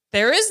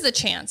there is the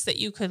chance that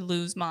you could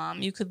lose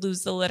mom, you could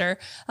lose the litter,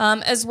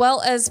 as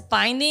well as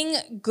finding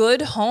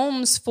good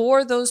homes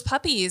for those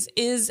puppies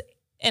is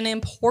an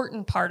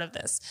important part of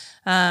this.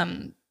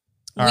 All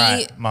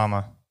right,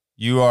 Mama,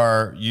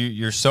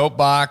 your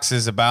soapbox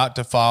is about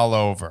to fall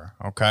over.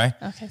 Okay.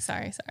 Okay.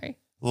 Sorry.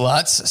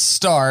 Let's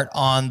start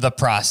on the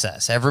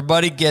process.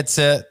 Everybody gets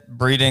it.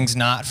 Breeding's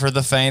not for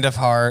the faint of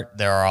heart.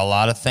 There are a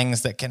lot of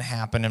things that can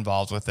happen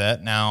involved with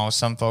it. Now,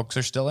 some folks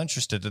are still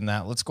interested in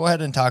that. Let's go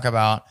ahead and talk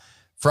about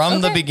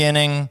from the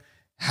beginning,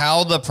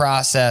 how the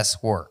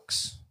process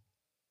works.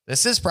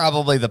 This is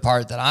probably the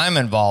part that I'm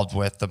involved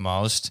with the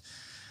most.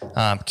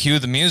 Cue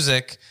the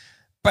music.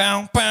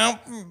 bow, bow.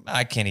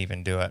 I can't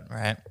even do it,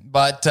 right?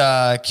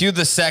 But cue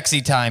the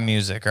sexy time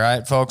music, all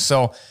right, folks?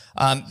 So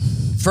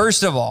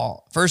first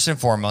and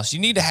foremost, you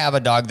need to have a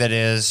dog that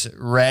is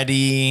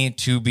ready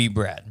to be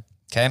bred,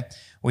 okay?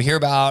 We hear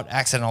about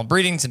accidental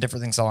breedings and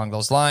different things along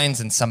those lines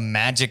and some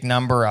magic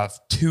number of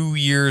 2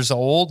 years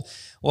old.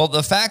 Well,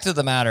 the fact of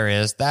the matter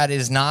is that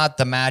is not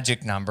the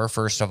magic number,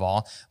 first of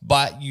all,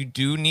 but you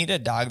do need a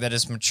dog that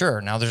is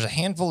mature. Now, there's a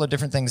handful of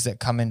different things that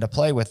come into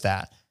play with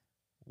that.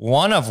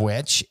 One of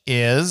which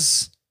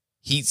is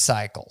heat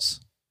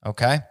cycles,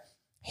 okay?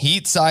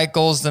 Heat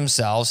cycles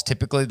themselves,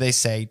 typically they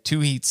say 2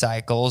 heat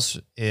cycles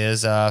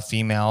is a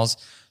female's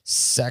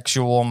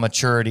sexual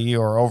maturity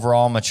or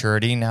overall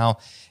maturity. Now,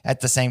 at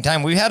the same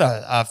time, we had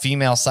a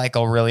female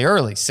cycle really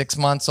early, 6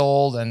 months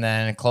old, and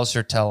then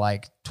closer to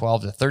like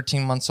 12 to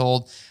 13 months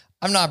old.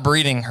 I'm not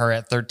breeding her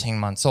at 13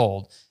 months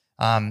old.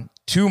 2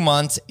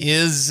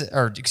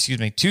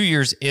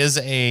 years is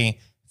a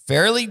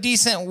fairly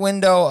decent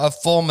window of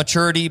full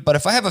maturity. But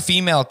if I have a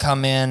female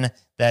come in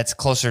that's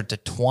closer to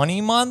 20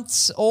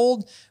 months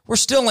old, we're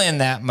still in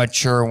that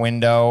mature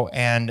window.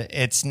 And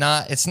it's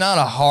not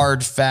a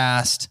hard,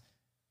 fast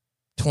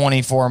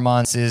 24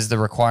 months is the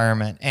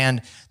requirement.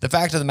 And the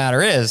fact of the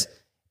matter is,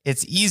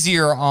 it's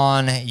easier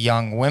on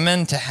young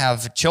women to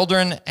have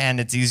children, and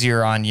it's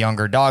easier on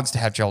younger dogs to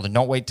have children.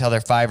 Don't wait till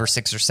they're 5 or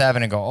 6 or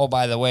 7 and go, oh,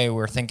 by the way,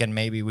 we're thinking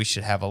maybe we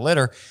should have a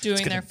litter.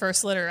 Doing their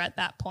first litter at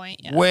that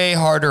point. Yeah. Way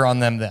harder on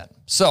them then.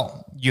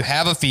 So you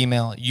have a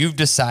female, you've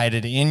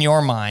decided in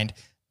your mind,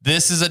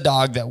 this is a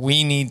dog that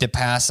we need to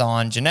pass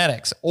on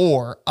genetics,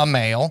 or a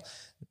male,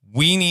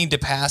 we need to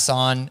pass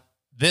on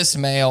this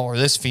male or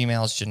this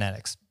female's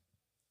genetics.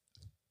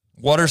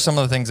 What are some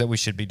of the things that we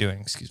should be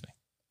doing? Excuse me.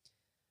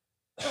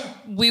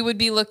 We would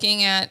be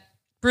looking at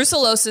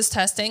brucellosis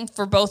testing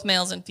for both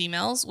males and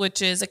females,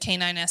 which is a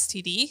canine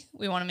STD.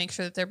 We want to make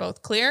sure that they're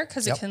both clear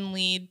because it can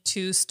lead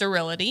to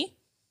sterility.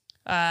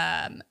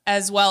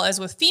 As well as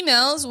with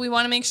females, we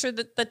want to make sure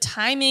that the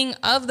timing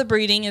of the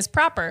breeding is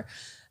proper.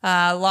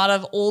 A lot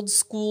of old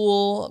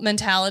school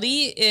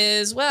mentality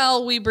is,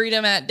 well, we breed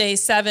them at day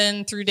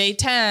 7 through day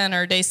 10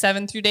 or day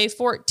 7 through day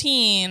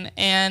 14.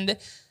 And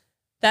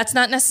that's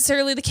not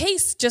necessarily the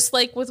case. Just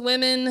like with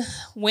women,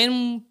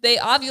 when they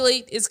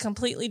ovulate is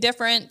completely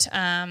different.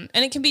 And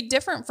it can be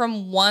different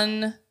from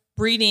one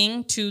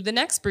breeding to the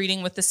next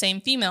breeding with the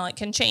same female. It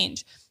can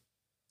change.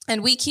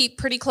 And we keep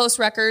pretty close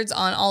records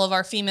on all of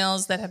our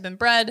females that have been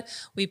bred.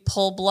 We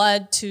pull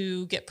blood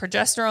to get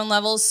progesterone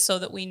levels so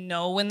that we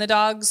know when the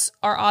dogs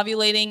are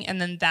ovulating. And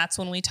then that's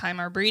when we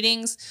time our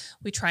breedings.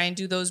 We try and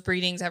do those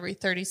breedings every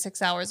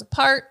 36 hours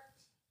apart.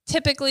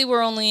 Typically,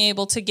 we're only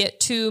able to get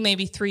 2,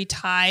 maybe 3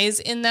 ties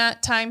in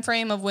that time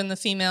frame of when the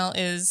female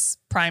is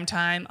prime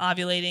time,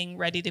 ovulating,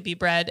 ready to be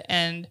bred,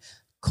 and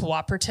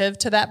cooperative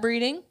to that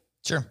breeding.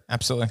 Sure,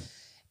 absolutely.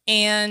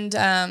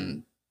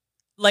 And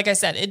like I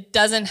said, it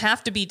doesn't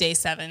have to be day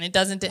 7. It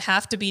doesn't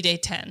have to be day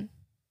 10.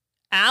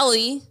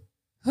 Allie,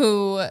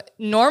 who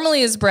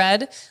normally is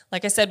bred,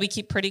 like I said, we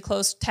keep pretty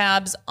close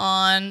tabs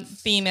on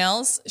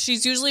females.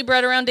 She's usually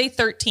bred around day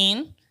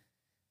 13,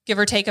 give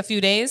or take a few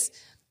days.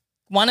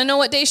 Want to know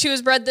what day she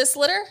was bred this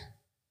litter?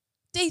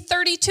 Day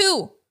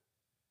 32.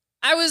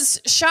 I was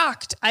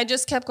shocked. I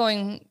just kept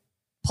going,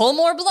 pull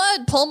more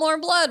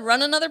blood,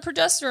 run another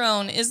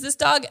progesterone. Is this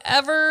dog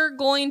ever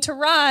going to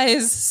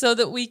rise so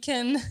that we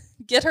can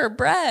get her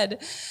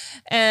bred?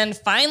 And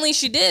finally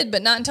she did,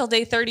 but not until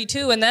day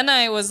 32. And then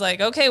I was like,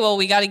 okay, well,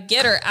 we got to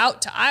get her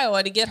out to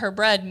Iowa to get her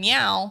bred.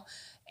 Meow.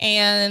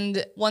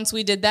 And once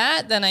we did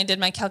that, then I did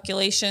my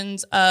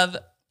calculations of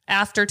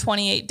after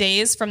 28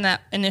 days from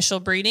that initial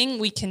breeding,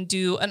 we can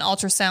do an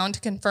ultrasound to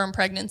confirm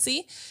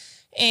pregnancy.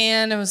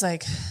 And it was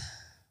like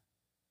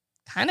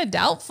kind of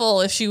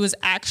doubtful if she was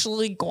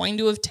actually going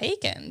to have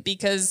taken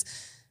because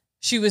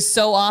she was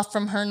so off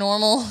from her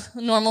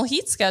normal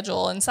heat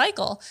schedule and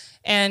cycle.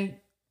 And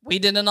we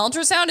did an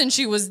ultrasound and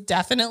she was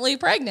definitely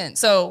pregnant.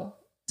 So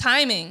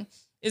timing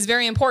is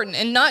very important,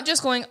 and not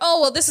just going,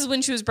 oh, well, this is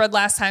when she was bred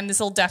last time. This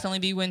will definitely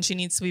be when she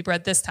needs to be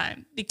bred this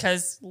time,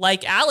 because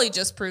like Allie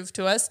just proved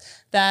to us,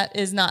 that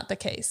is not the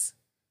case.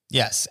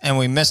 Yes. And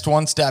we missed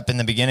one step in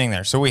the beginning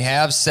there. So we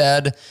have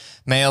said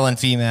male and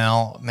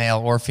female, male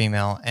or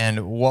female.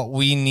 And what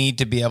we need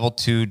to be able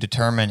to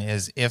determine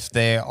is if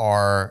they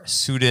are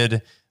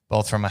suited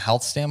both from a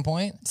health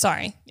standpoint,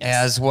 yes,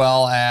 as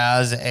well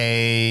as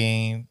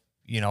a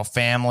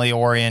family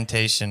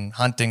orientation,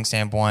 hunting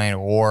standpoint,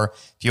 or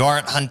if you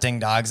aren't hunting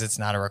dogs, it's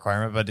not a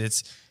requirement, but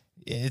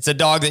it's a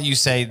dog that you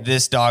say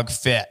this dog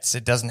fits.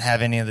 It doesn't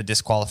have any of the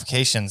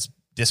disqualifications.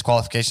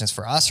 Disqualifications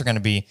for us are going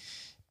to be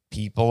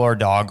people or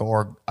dog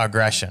or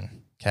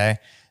aggression. Okay.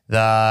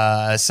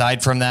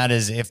 Aside from that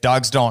is if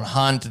dogs don't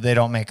hunt, they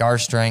don't make our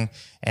string.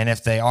 And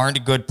if they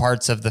aren't good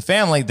parts of the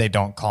family, they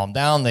don't calm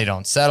down. They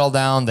don't settle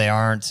down. They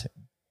aren't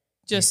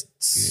just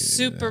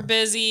super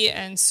busy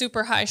and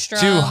super high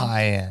strung. Too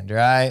high end,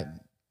 right?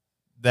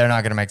 They're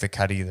not going to make the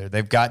cut either.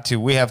 They've got to.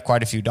 We have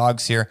quite a few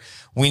dogs here.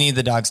 We need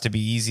the dogs to be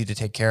easy to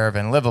take care of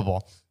and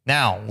livable.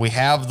 Now, we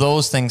have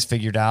those things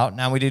figured out.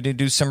 Now we need to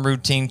do some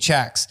routine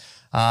checks.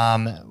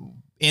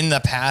 In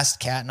the past,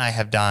 Kat and I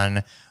have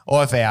done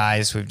OFA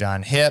eyes, we've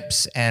done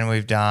hips, and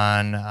we've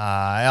done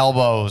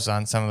elbows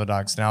on some of the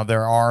dogs. Now,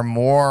 there are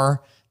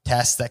more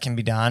tests that can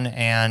be done,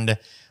 and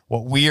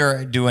what we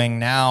are doing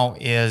now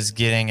is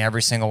getting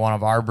every single one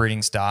of our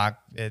breeding stock.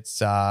 It's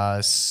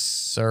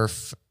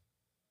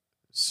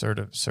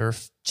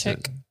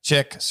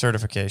Chick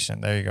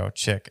certification. There you go.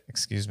 Chick,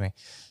 excuse me.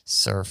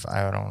 Surf.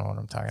 I don't know what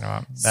I'm talking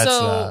about.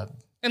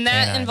 And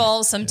that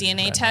involves some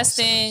DNA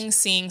testing,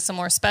 seeing some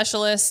more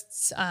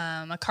specialists,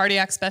 a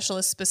cardiac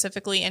specialist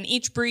specifically, and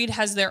each breed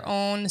has their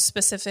own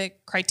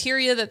specific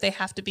criteria that they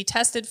have to be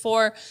tested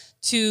for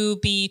to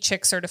be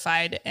Chick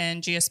certified.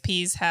 And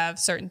GSPs have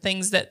certain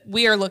things that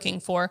we are looking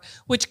for,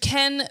 which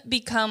can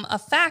become a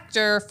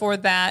factor for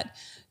that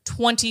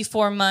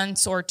 24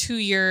 months or 2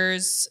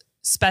 years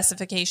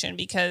specification,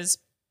 because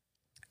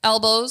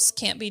elbows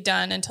can't be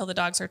done until the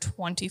dogs are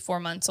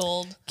 24 months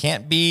old.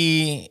 Can't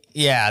be,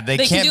 they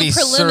can't be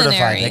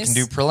certified. They can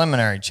do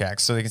preliminary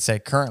checks. So they can say,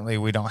 currently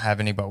we don't have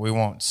any, but we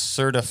won't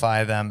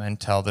certify them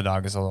until the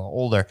dog is a little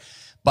older.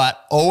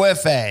 But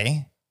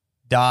OFA.org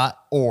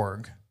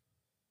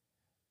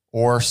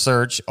or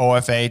search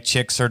OFA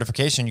Chick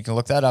certification. You can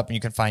look that up and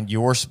you can find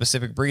your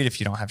specific breed. If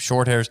you don't have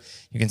short hairs,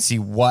 you can see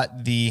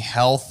what the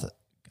health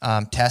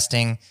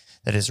testing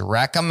that is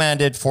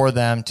recommended for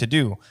them to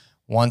do.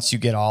 Once you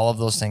get all of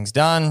those things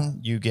done,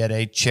 you get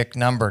a Chick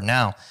number.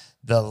 Now,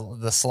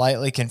 the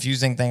slightly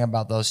confusing thing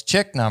about those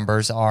Chick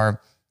numbers are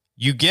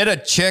you get a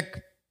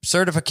Chick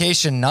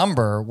certification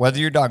number whether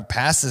your dog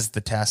passes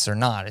the test or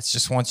not. It's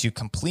just once you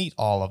complete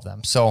all of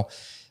them. So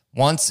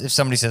if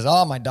somebody says,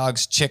 oh, my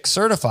dog's Chick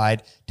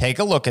certified, take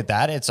a look at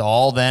that. It's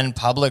all then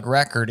public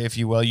record, if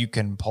you will. You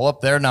can pull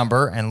up their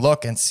number and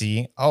look and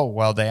see, oh,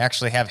 well, they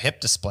actually have hip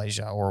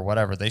dysplasia or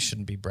whatever. They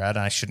shouldn't be bred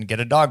and I shouldn't get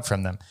a dog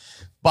from them.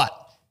 But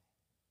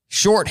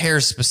short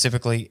hairs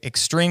specifically,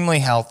 extremely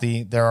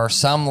healthy. There are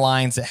some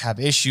lines that have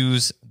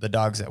issues. The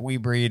dogs that we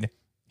breed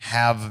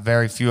have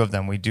very few of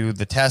them. We do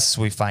the tests.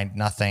 We find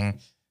nothing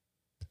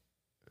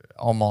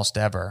almost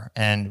ever.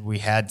 And we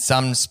had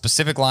some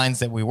specific lines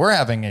that we were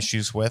having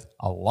issues with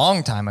a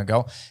long time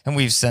ago, and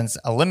we've since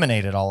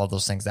eliminated all of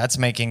those things. That's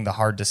making the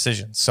hard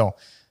decisions. So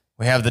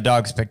we have the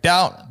dogs picked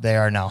out. They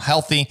are now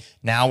healthy.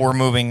 Now we're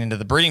moving into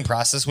the breeding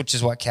process, which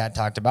is what Kat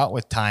talked about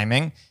with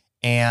timing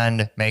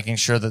and making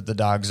sure that the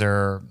dogs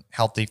are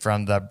healthy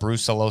from the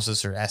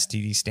brucellosis or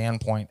STD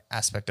standpoint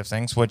aspect of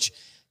things, which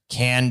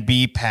can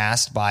be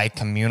passed by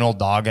communal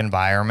dog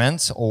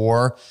environments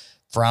or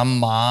from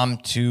mom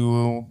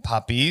to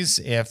puppies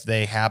if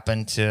they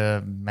happen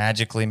to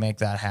magically make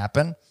that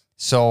happen.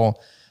 So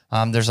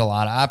there's a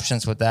lot of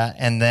options with that.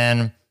 And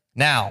then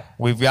now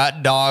we've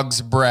got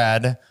dogs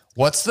bred.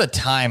 What's the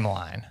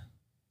timeline?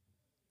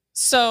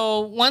 So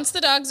once the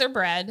dogs are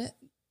bred,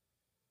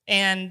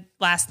 and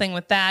last thing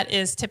with that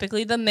is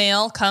typically the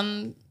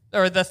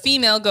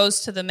female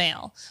goes to the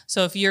male.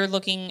 So if you're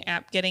looking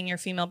at getting your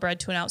female bred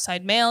to an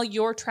outside male,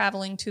 you're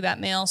traveling to that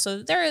male so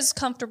that they're as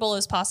comfortable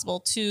as possible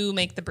to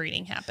make the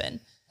breeding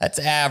happen. That's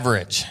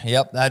average.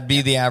 Yep, that'd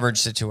be the average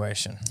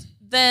situation.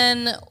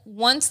 Then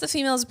once the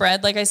female's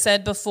bred, like I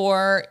said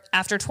before,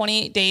 after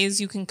 28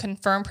 days, you can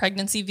confirm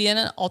pregnancy via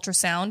an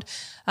ultrasound.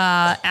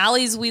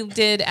 Allie's we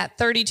did at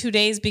 32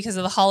 days because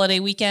of the holiday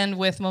weekend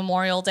with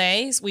Memorial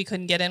Day. So we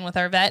couldn't get in with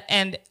our vet.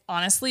 And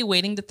honestly,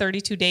 waiting to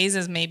 32 days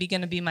is maybe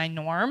going to be my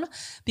norm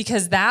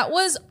because that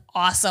was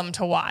awesome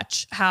to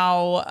watch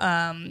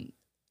how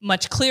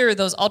much clearer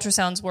those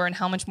ultrasounds were and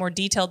how much more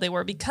detailed they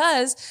were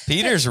because...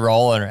 Peter's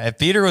rolling. If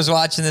Peter was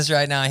watching this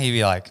right now, he'd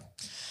be like...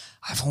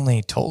 I've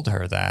only told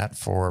her that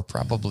for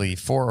probably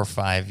 4 or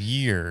 5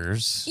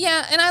 years.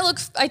 Yeah, and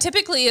I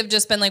typically have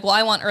just been like, well,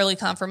 I want early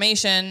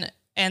confirmation,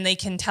 and they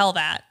can tell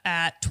that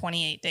at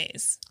 28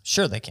 days.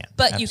 Sure, they can.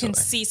 But absolutely. You can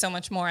see so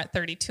much more at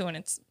 32, and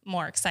it's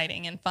more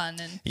exciting and fun.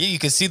 And yeah, you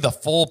can see the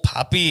full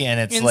puppy, and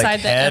it's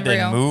like head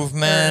and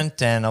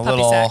movement and a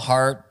little sack.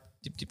 Heart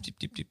dip, dip, dip,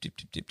 dip, dip, dip,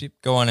 dip, dip,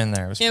 dip, going in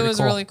there. It was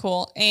cool. Really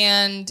cool.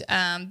 And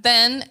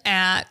then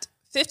at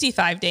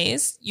 55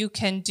 days, you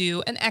can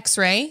do an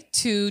x-ray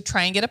to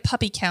try and get a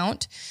puppy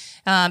count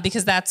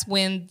because that's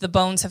when the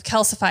bones have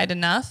calcified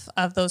enough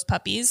of those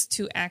puppies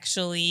to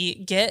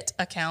actually get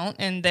a count.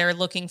 And they're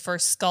looking for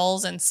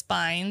skulls and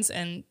spines,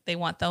 and they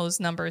want those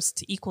numbers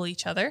to equal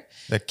each other.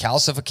 The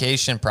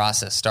calcification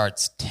process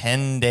starts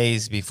 10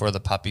 days before the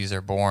puppies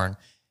are born.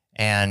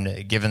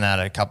 And given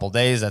that a couple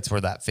days, that's where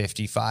that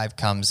 55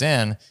 comes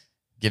in,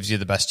 gives you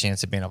the best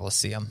chance of being able to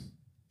see them.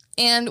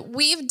 And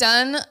we've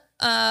done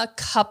a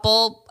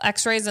couple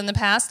x-rays in the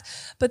past,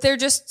 but they're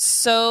just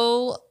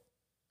so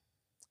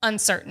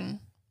uncertain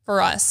for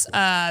us.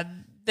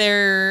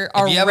 There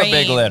are if you have a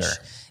big litter.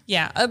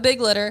 Yeah, a big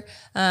litter.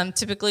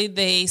 Typically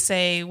they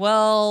say,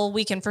 well,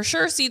 we can for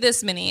sure see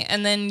this many.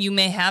 And then you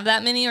may have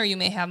that many or you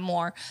may have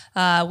more.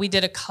 We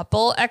did a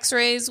couple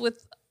x-rays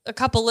with a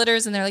couple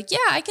litters and they're like, yeah,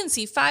 I can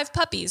see 5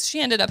 puppies.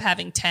 She ended up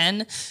having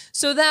 10.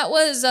 So that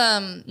was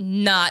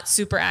not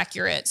super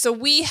accurate. So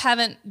we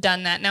haven't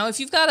done that. Now, if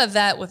you've got a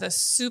vet with a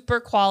super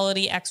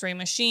quality x-ray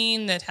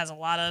machine that has a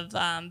lot of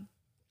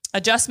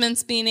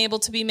adjustments being able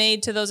to be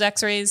made to those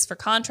x-rays for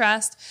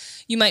contrast,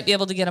 you might be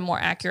able to get a more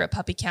accurate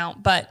puppy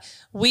count. But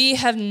we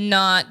have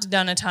not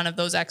done a ton of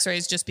those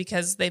x-rays just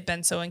because they've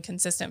been so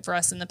inconsistent for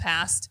us in the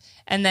past.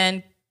 And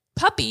then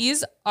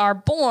puppies are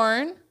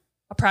born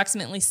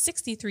approximately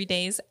 63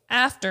 days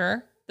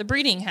after the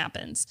breeding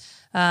happens.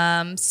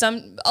 A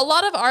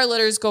lot of our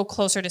litters go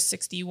closer to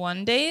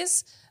 61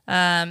 days.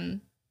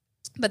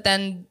 But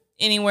then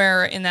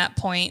anywhere in that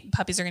point,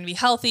 puppies are going to be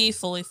healthy,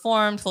 fully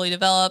formed, fully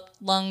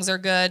developed, lungs are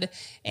good,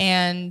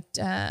 and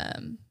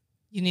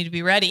you need to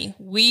be ready.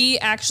 We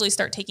actually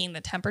start taking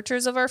the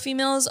temperatures of our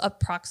females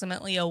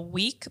approximately a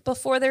week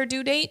before their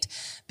due date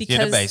because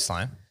get a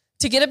baseline.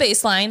 To get a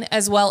baseline,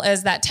 as well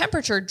as that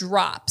temperature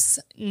drops.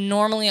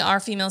 Normally, our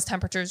females'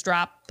 temperatures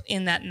drop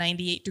in that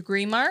 98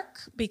 degree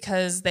mark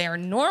because they are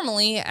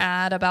normally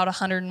at about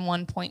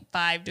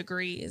 101.5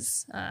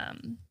 degrees.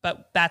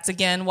 But that's,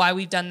 again, why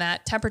we've done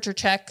that temperature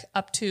check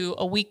up to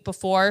a week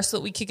before so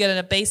that we could get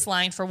a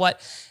baseline for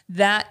what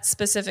that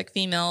specific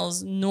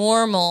female's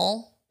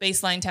normal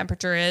baseline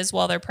temperature is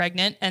while they're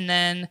pregnant. And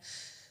then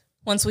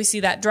once we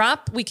see that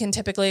drop, we can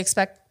typically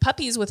expect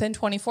puppies within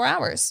 24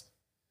 hours.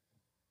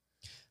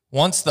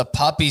 Once the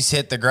puppies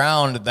hit the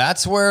ground,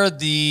 that's where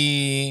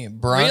the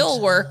real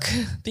work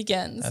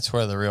begins. That's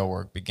where the real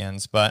work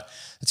begins. But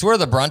it's where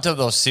the brunt of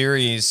those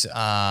series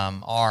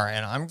are.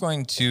 And I'm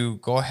going to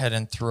go ahead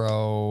and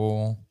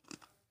throw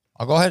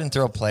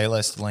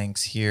playlist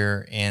links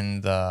here in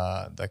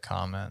the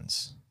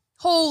comments.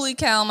 Holy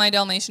cow, my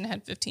Dalmatian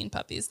had 15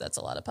 puppies. That's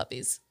a lot of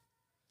puppies.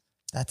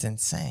 That's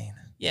insane.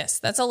 Yes,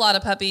 that's a lot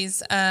of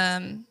puppies.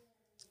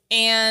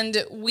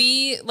 And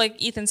we,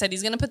 like Ethan said,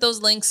 he's going to put those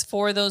links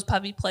for those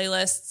puppy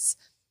playlists,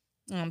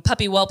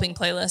 puppy whelping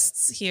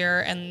playlists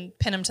here and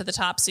pin them to the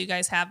top so you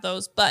guys have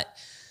those. But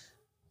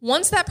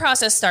once that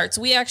process starts,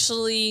 we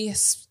actually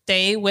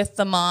stay with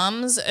the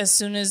moms as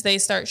soon as they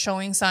start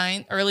showing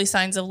early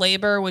signs of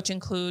labor, which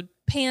include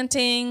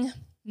panting,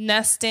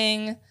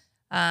 nesting,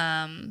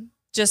 those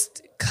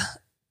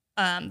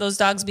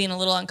dogs being a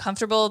little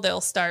uncomfortable.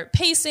 They'll start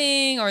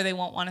pacing or they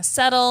won't want to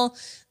settle.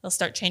 They'll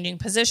start changing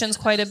positions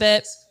quite a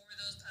bit.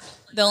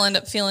 They'll end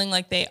up feeling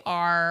like they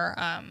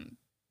are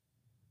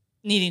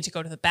needing to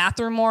go to the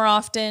bathroom more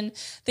often,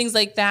 things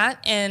like that.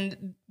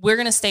 And we're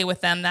going to stay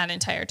with them that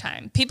entire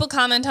time. People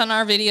comment on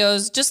our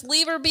videos, just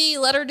leave her be,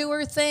 let her do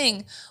her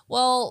thing.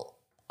 Well,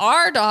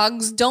 our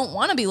dogs don't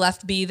want to be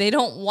left be. They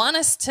don't want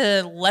us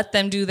to let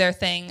them do their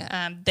thing.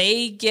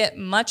 They get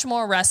much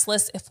more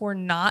restless if we're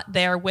not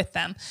there with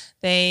them.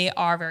 They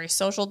are very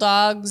social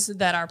dogs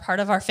that are part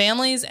of our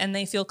families, and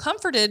they feel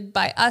comforted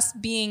by us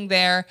being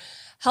there,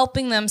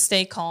 helping them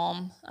stay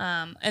calm.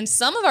 And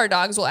some of our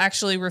dogs will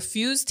actually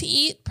refuse to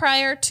eat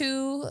prior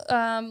to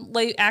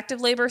active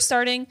labor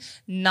starting.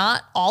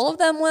 Not all of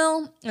them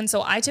will. And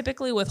so I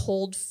typically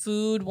withhold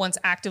food once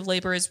active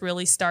labor is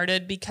really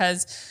started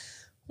because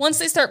once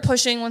they start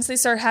pushing, once they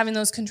start having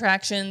those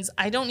contractions,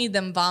 I don't need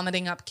them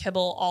vomiting up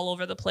kibble all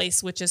over the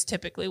place, which is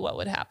typically what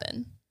would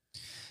happen.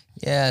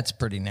 Yeah, it's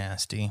pretty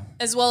nasty.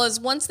 As well as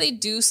once they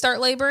do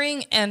start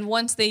laboring and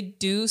once they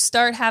do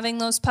start having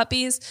those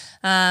puppies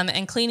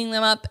and cleaning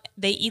them up,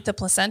 they eat the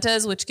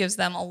placentas, which gives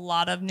them a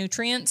lot of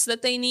nutrients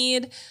that they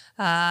need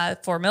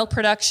for milk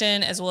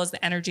production, as well as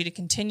the energy to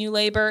continue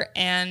labor.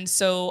 And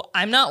so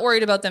I'm not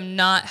worried about them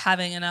not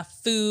having enough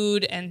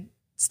food and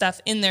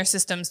stuff in their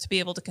systems to be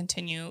able to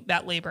continue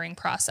that laboring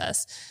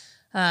process.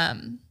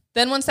 Then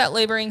once that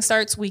laboring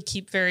starts, we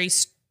keep very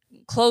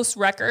close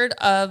record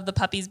of the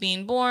puppies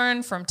being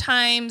born from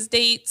times,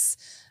 dates,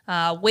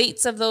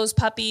 weights of those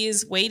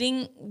puppies.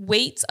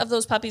 Weights of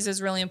those puppies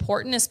is really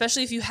important,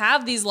 especially if you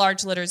have these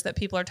large litters that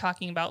people are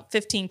talking about,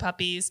 15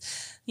 puppies,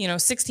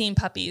 16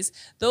 puppies.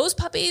 Those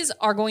puppies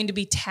are going to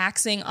be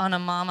taxing on a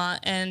mama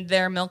and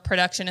their milk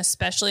production,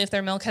 especially if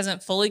their milk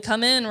hasn't fully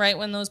come in right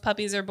when those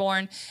puppies are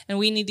born. And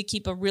we need to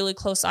keep a really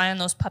close eye on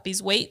those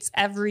puppies' weights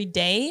every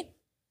day,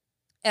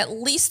 at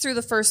least through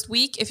the first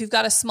week. If you've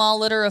got a small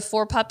litter of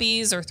 4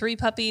 puppies or 3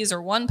 puppies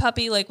or 1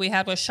 puppy like we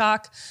had with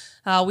Shock,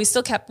 we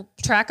still kept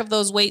track of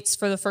those weights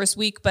for the first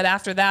week. But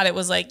after that, it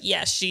was like,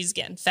 yes, she's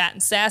getting fat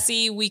and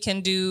sassy. We can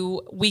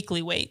do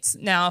weekly weights.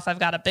 Now, if I've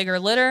got a bigger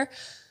litter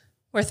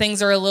where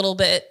things are a little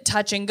bit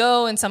touch and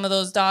go and some of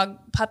those dog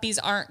puppies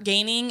aren't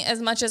gaining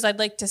as much as I'd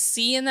like to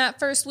see in that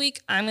first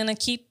week, I'm going to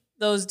keep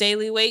those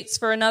daily weights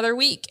for another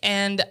week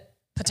and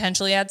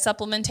potentially add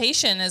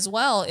supplementation as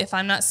well if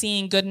I'm not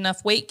seeing good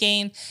enough weight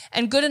gain.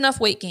 And good enough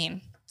weight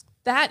gain,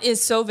 that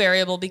is so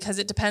variable because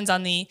it depends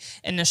on the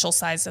initial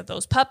size of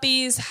those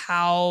puppies,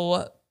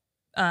 how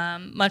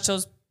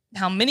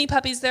many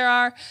puppies there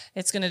are.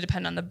 It's going to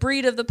depend on the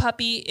breed of the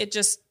puppy.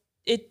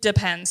 It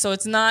depends. So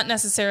it's not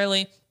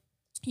necessarily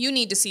you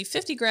need to see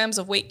 50 grams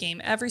of weight gain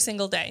every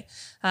single day.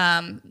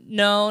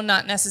 No,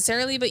 not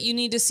necessarily, but you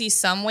need to see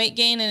some weight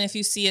gain. And if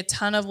you see a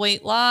ton of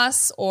weight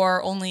loss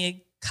or only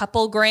a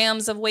couple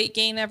grams of weight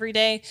gain every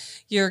day,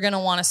 you're going to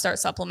want to start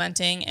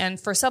supplementing. And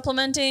for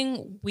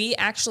supplementing, we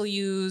actually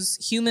use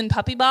human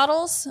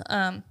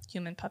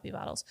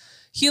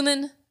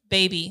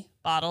baby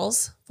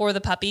bottles for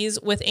the puppies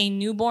with a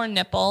newborn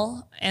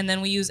nipple. And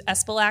then we use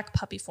Espalac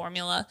puppy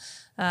formula.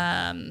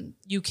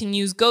 You can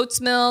use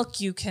goat's milk.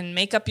 You can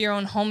make up your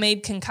own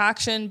homemade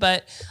concoction.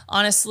 But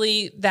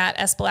honestly, that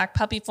Espalac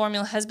puppy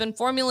formula has been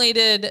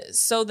formulated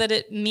so that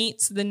it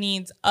meets the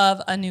needs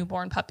of a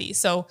newborn puppy.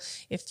 So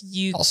if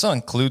you also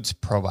includes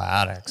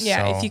probiotics.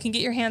 Yeah, if you can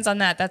get your hands on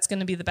that, that's going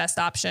to be the best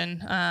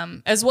option,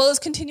 as well as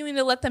continuing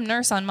to let them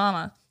nurse on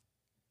mama.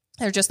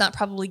 They're just not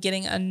probably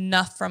getting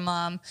enough from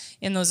mom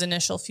in those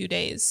initial few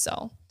days.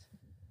 So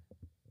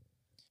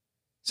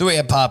we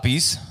have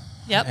puppies.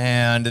 Yep.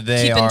 And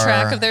they keeping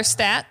track of their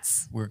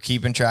stats. We're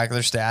keeping track of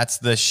their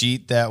stats. The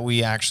sheet that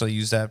we actually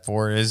use that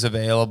for is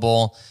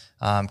available.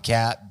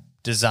 Kat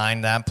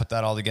designed that, put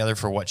that all together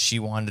for what she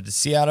wanted to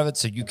see out of it.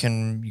 So you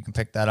can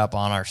pick that up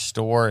on our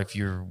store if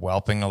you're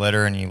whelping a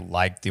litter and you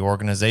like the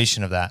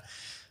organization of that.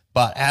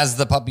 But as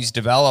the puppies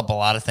develop, a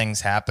lot of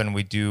things happen.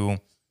 We do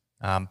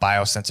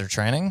biosensor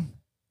training,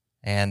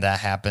 and that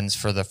happens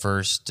for the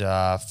first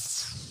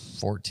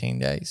 14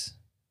 days.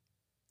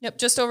 Yep,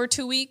 just over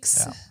 2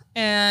 weeks. Yeah.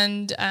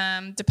 And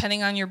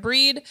depending on your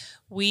breed,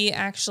 we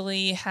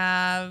actually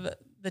have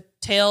the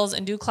tails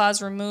and dew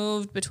claws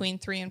removed between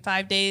 3 and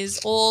 5 days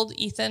old.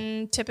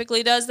 Ethan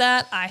typically does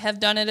that. I have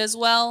done it as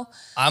well.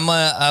 I'm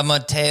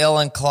a tail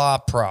and claw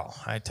pro.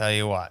 I tell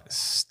you what,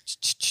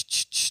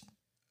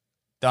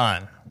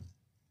 done.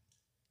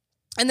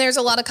 And there's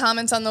a lot of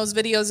comments on those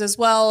videos as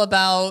well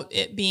about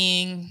it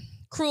being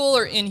cruel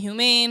or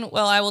inhumane.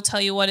 Well, I will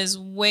tell you what is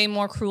way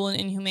more cruel and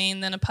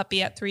inhumane than a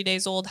puppy at 3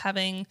 days old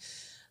having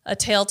a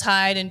tail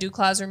tied and dew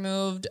claws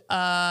removed,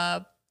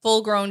 a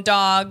full-grown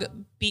dog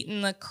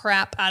beating the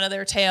crap out of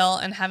their tail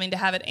and having to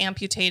have it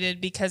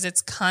amputated because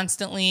it's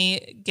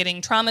constantly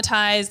getting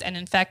traumatized and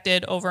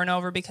infected over and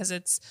over because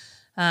it's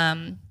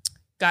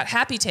got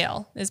happy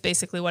tail is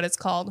basically what it's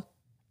called.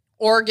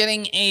 Or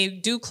getting a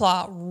dew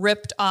claw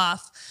ripped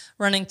off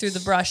running through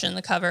the brush in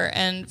the cover.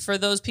 And for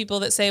those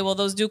people that say, well,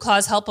 those dew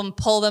claws help them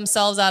pull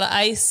themselves out of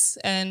ice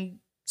and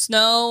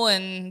snow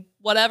and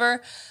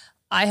whatever,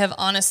 I have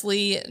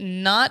honestly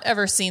not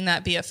ever seen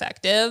that be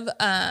effective.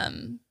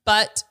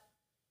 But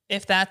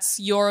if that's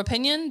your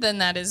opinion, then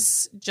that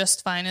is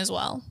just fine as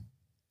well.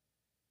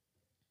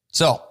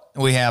 So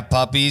we have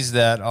puppies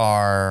that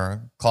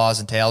are claws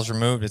and tails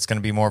removed. It's going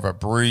to be more of a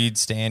breed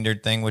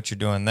standard thing, what you're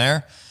doing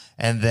there.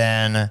 And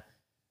then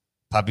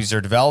puppies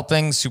are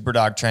developing, super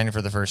dog training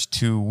for the first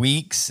 2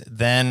 weeks.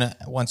 Then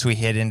once we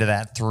hit into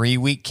that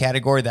 3-week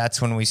category,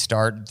 that's when we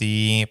start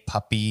the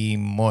puppy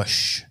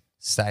mush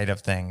side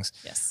of things.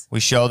 Yes. We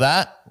show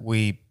that.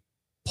 We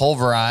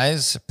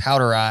pulverize,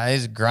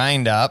 powderize,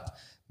 grind up,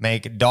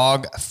 make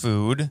dog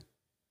food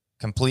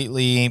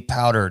completely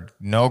powdered.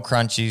 No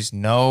crunchies,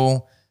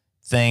 no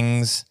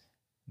things.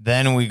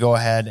 Then we go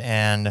ahead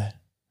and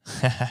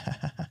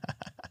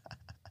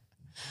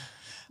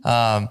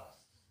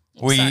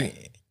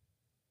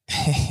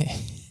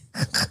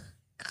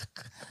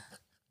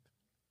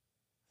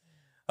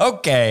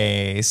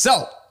Okay,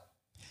 so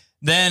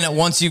then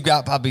once you've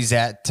got puppies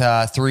at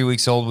 3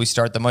 weeks old, we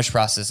start the mush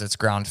process. It's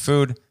ground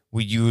food.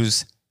 We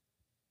use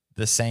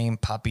the same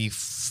puppy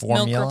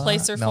formula. Milk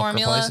replacer,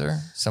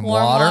 some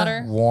warm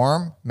water,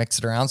 warm, mix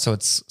it around so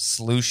it's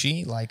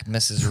slushy like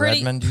Mrs.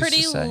 Redmond used to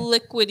say. Pretty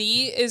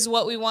liquidy is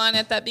what we want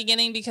at that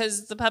beginning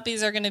because the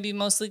puppies are going to be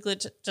mostly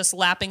just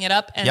lapping it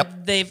up and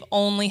they've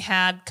only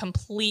had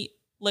complete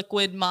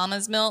liquid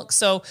mama's milk.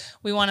 So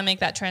we want to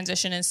make that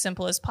transition as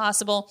simple as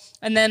possible.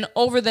 And then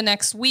over the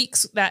next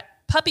weeks, that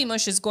puppy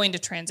mush is going to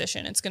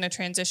transition. It's going to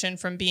transition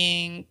from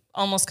being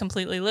almost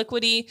completely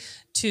liquidy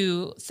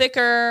to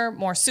thicker,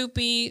 more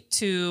soupy,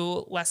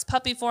 to less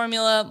puppy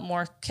formula,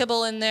 more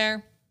kibble in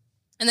there.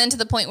 And then to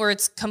the point where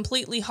it's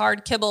completely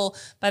hard kibble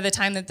by the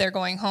time that they're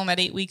going home at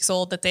 8 weeks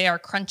old, that they are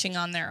crunching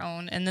on their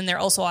own. And then they're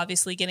also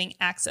obviously getting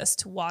access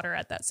to water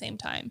at that same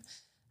time.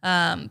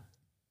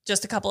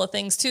 Just a couple of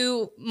things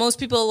too. Most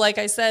people, like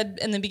I said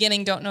in the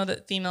beginning, don't know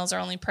that females are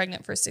only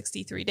pregnant for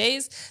 63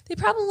 days. They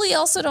probably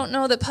also don't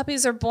know that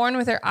puppies are born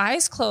with their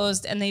eyes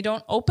closed and they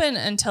don't open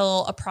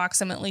until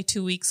approximately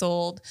 2 weeks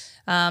old.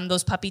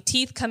 Those puppy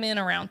teeth come in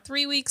around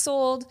 3 weeks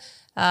old.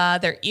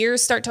 Their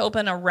ears start to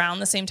open around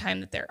the same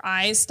time that their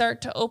eyes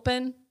start to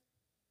open.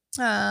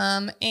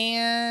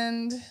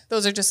 And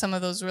those are just some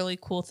of those really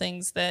cool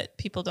things that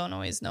people don't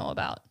always know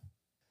about.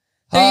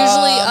 They're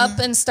usually up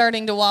and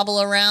starting to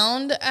wobble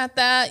around at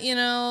that,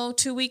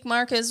 2 week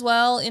mark as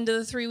well, into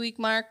the 3 week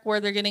mark where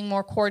they're getting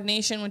more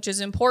coordination, which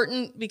is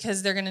important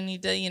because they're going to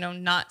need to,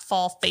 not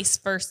fall face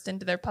first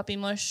into their puppy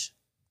mush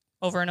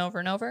over and over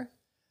and over.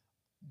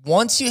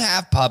 Once you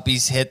have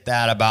puppies hit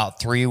that about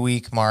 3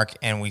 week mark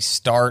and we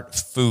start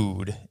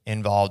food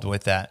involved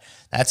with that,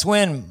 that's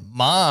when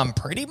mom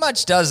pretty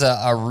much does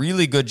a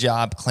really good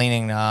job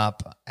cleaning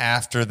up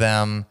after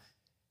them.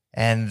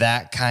 And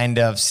that kind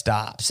of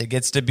stops. It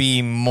gets to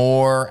be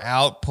more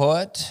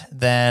output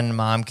than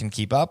mom can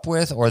keep up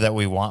with or that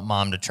we want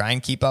mom to try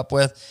and keep up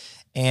with.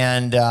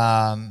 And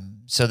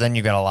so then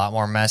you've got a lot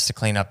more mess to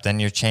clean up. Then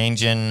you're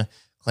changing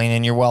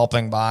cleaning your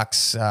whelping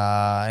box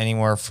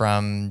anywhere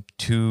from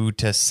 2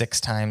 to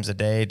 6 times a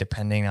day,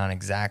 depending on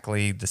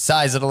exactly the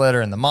size of the litter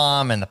and the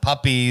mom and the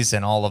puppies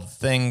and all of the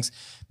things,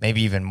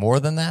 maybe even more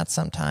than that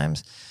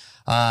sometimes.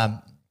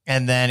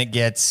 And then it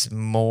gets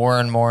more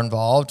and more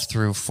involved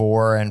through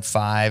 4 and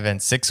 5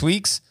 and 6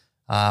 weeks.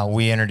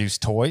 We introduce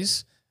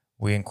toys.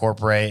 We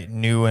incorporate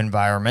new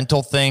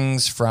environmental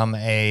things from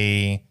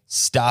a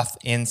stuff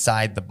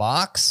inside the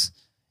box.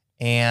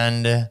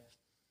 And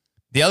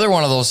the other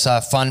one of those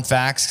fun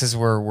facts, because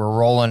we're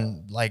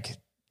rolling like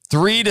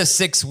 3 to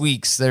 6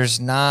 weeks, there's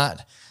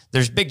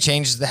big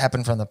changes that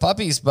happen from the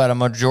puppies, but a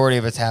majority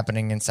of it's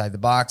happening inside the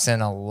box,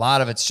 and a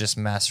lot of it's just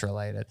mess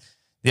related.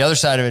 The other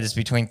side of it is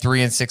between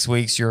 3 and 6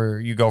 weeks,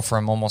 you go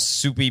from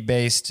almost soupy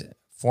based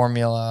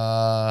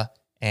formula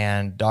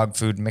and dog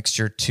food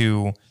mixture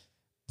to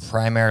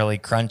primarily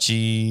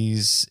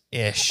crunchies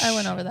ish. I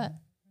went over that.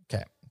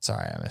 Okay,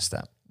 sorry, I missed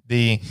that.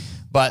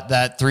 But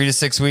that 3 to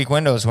 6 week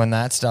window is when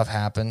that stuff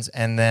happens.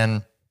 And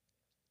then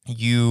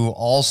you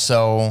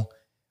also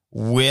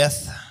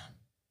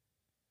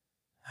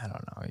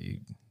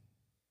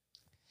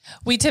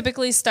we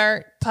typically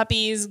start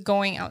puppies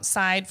going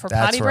outside for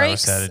potty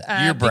breaks.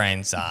 Your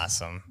brain's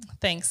awesome.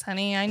 Thanks,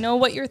 honey. I know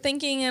what you're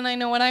thinking and I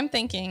know what I'm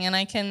thinking, and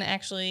I can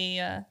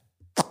actually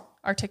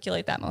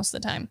articulate that most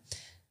of the time.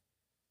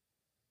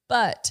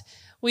 But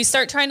we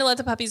start trying to let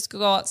the puppies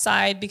go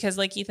outside because,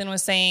 like Ethan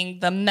was saying,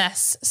 the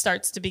mess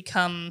starts to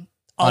become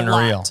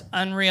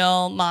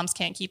unreal. Moms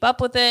can't keep up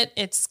with it.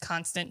 It's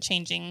constant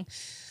changing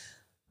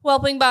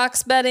whelping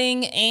box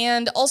bedding.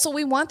 And also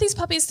we want these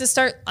puppies to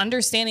start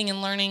understanding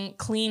and learning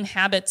clean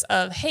habits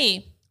of,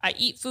 hey, I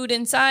eat food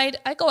inside,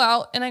 I go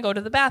out and I go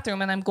to the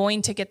bathroom, and I'm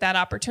going to get that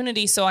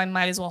opportunity. So I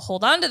might as well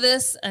hold on to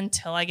this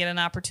until I get an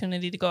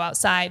opportunity to go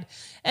outside.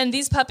 And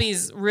these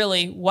puppies,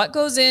 really, what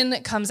goes in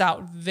comes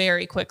out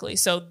very quickly.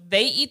 So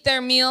they eat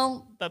their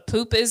meal, the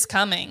poop is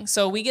coming.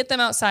 So we get them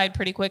outside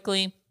pretty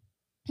quickly.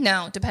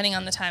 Now, depending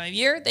on the time of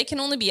year, they can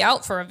only be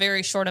out for a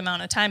very short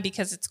amount of time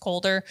because it's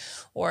colder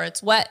or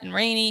it's wet and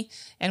rainy,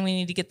 and we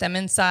need to get them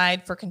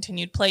inside for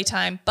continued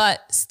playtime, but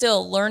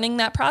still learning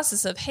that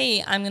process of,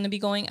 hey, I'm going to be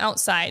going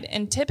outside.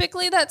 And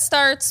typically that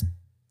starts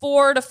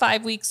 4 to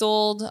 5 weeks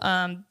old.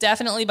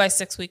 Definitely by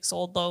 6 weeks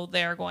old, though,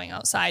 they're going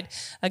outside.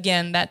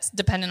 Again, that's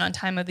dependent on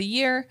time of the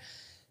year.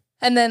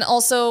 And then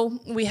also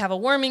we have a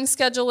worming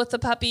schedule with the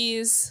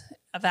puppies,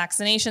 a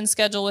vaccination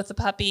schedule with the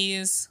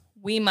puppies.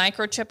 We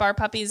microchip our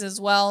puppies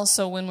as well.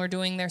 So when we're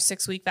doing their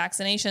 6-week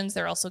vaccinations,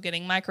 they're also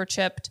getting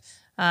microchipped.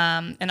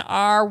 And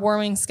our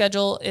worming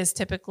schedule is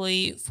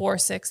typically 4,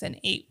 6, and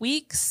 8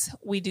 weeks.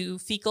 We do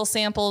fecal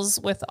samples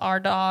with our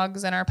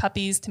dogs and our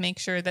puppies to make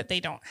sure that they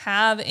don't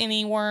have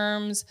any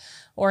worms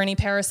or any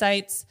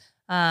parasites.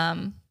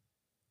 Ethan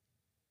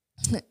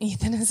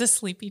is a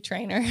sleepy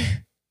trainer.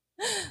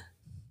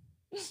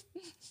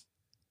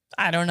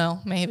 I don't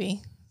know,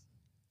 maybe.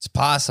 It's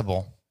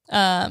possible.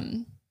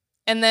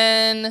 And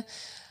then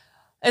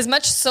as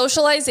much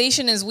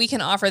socialization as we can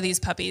offer these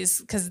puppies,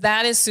 because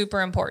that is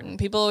super important.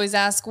 People always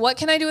ask, what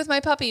can I do with my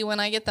puppy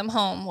when I get them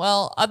home?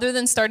 Well, other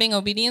than starting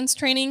obedience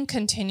training,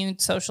 continued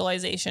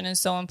socialization is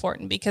so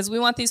important because we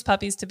want these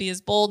puppies to be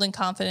as bold and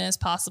confident as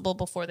possible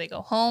before they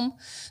go home,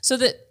 so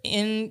that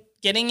in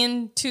getting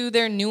into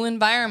their new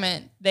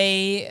environment,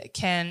 they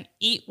can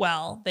eat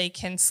well, they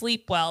can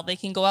sleep well, they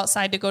can go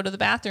outside to go to the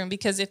bathroom.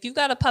 Because if you've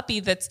got a puppy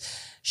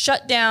that's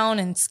shut down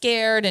and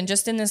scared and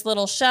just in this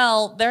little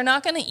shell, they're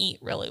not going to eat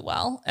really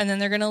well. And then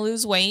they're going to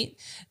lose weight.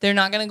 They're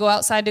not going to go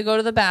outside to go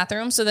to the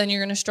bathroom. So then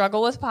you're going to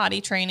struggle with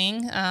potty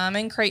training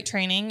and crate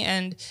training.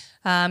 And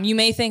you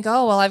may think,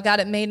 oh, well, I've got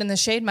it made in the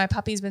shade. My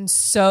puppy's been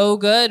so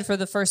good for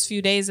the first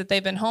few days that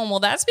they've been home. Well,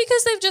 that's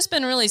because they've just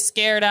been really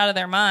scared out of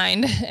their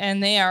mind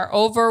and they are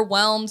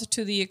overwhelmed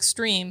to the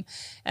extreme.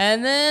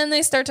 And then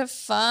they start to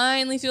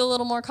finally feel a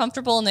little more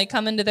comfortable and they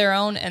come into their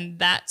own. And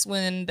that's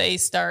when they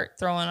start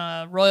throwing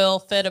a royal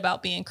fit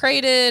about being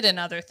crated and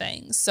other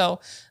things. So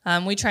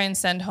we try and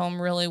send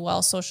home really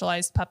well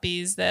socialized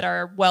puppies that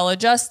are well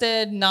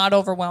adjusted, not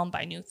overwhelmed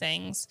by new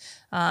things.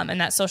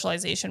 And that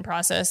socialization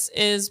process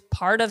is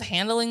part of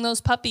handling those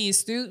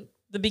puppies through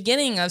the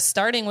beginning of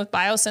starting with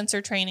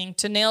biosensor training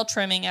to nail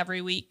trimming every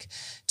week,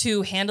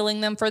 to handling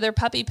them for their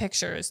puppy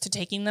pictures, to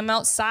taking them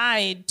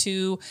outside,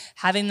 to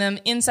having them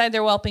inside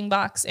their whelping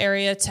box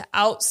area, to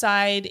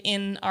outside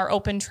in our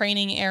open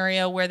training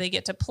area where they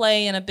get to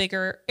play in a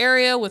bigger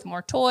area with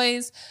more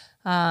toys.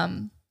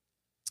 And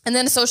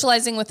then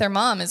socializing with their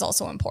mom is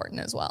also important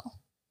as well.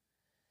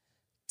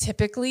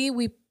 Typically,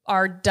 we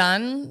are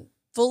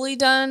fully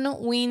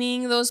done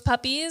weaning those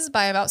puppies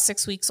by about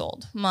 6 weeks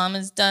old. Mom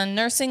is done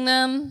nursing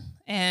them,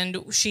 and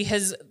she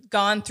has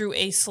gone through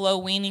a slow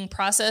weaning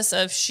process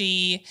of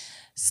she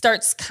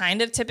starts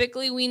kind of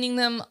typically weaning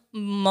them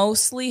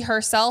mostly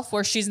herself,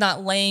 where she's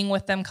not laying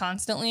with them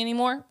constantly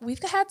anymore.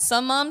 We've had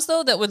some moms,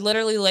 though, that would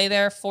literally lay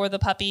there for the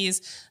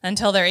puppies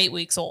until they're 8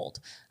 weeks old.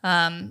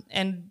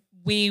 And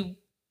we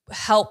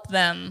help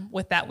them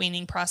with that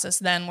weaning process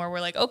then, where we're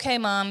like, okay,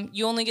 mom,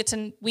 you only get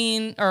to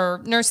wean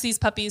or nurse these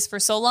puppies for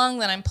so long,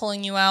 then I'm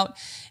pulling you out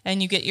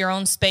and you get your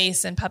own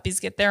space, and puppies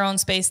get their own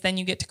space. Then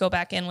you get to go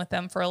back in with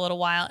them for a little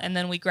while. And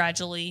then we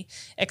gradually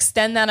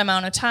extend that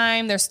amount of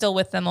time. They're still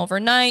with them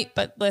overnight,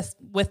 but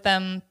with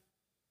them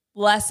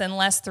less and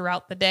less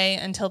throughout the day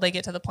until they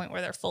get to the point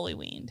where they're fully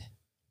weaned.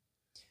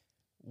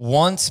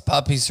 Once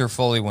puppies are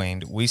fully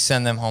weaned, we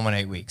send them home in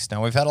 8 weeks.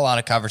 Now, we've had a lot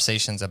of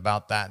conversations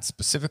about that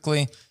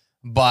specifically,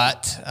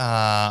 but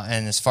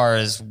and as far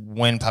as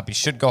when puppies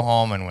should go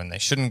home and when they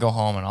shouldn't go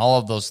home and all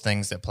of those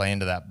things that play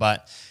into that.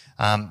 But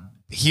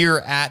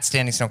here at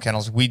Standing Snow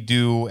Kennels, we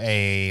do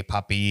a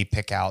puppy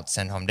pick out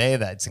send home day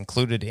that's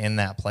included in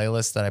that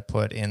playlist that I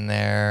put in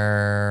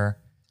there.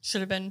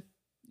 Should have been,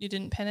 you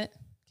didn't pin it?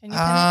 Can you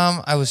pin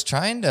it? I was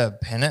trying to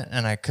pin it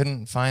and I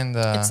couldn't find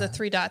the... It's the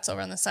 3 dots over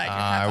on the side. You're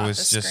half off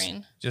the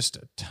screen. Just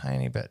a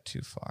tiny bit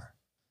too far.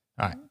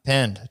 All right,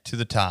 pinned to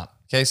the top.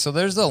 Okay, so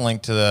there's the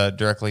link to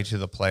directly to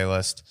the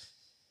playlist.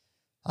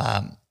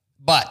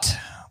 But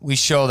we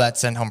show that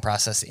send home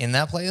process in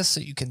that playlist so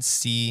you can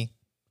see,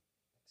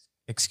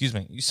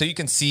 so you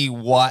can see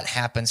what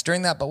happens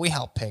during that. But we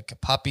help pick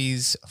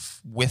puppies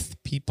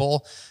with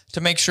people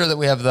to make sure that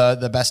we have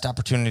the best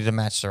opportunity to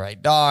match the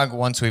right dog.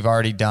 Once we've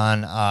already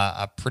done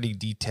a pretty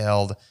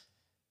detailed,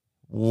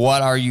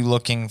 what are you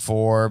looking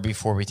for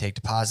before we take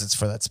deposits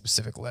for that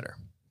specific litter.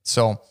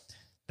 So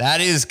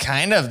that is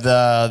kind of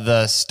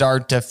the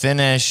start to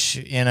finish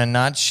in a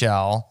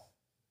nutshell.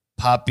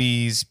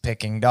 Puppies,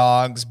 picking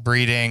dogs,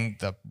 breeding,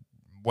 the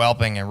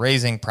whelping and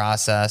raising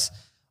process,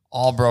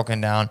 all broken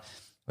down.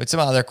 With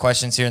some other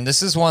questions here, and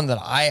this is one that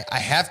I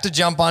have to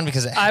jump on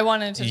because I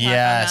wanted to talk on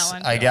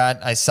that one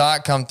too. I saw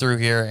it come through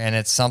here, and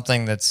it's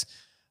something that's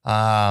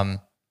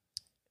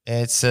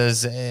it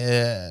says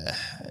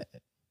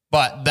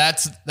but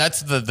that's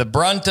the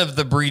brunt of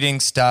the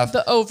breeding stuff.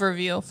 The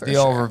overview for the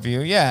sure.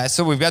 overview. Yeah.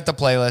 So we've got the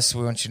playlist.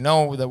 We want you to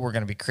know that we're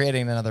going to be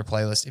creating another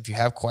playlist. If you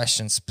have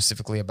questions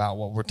specifically about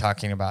what we're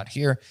talking about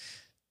here,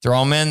 throw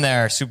them in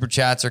there. Super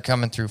chats are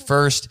coming through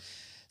first.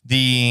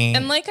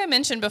 And like I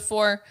mentioned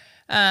before,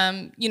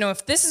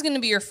 if this is going to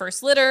be your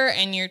first litter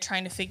and you're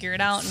trying to figure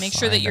it out and make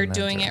sure that you're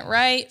doing it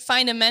right,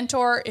 find a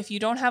mentor. If you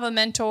don't have a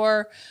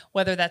mentor,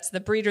 whether that's the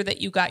breeder that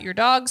you got your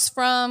dogs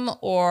from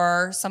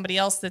or somebody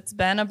else that's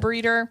been a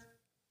breeder,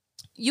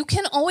 you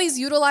can always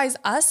utilize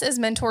us as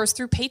mentors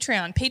through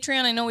Patreon.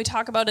 Patreon, I know we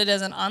talk about it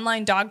as an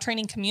online dog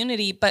training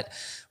community, but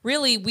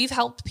really we've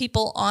helped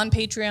people on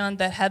Patreon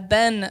that have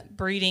been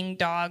breeding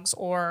dogs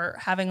or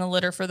having a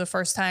litter for the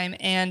first time,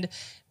 and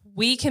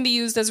we can be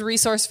used as a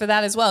resource for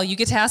that as well. You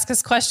get to ask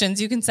us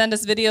questions. You can send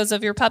us videos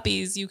of your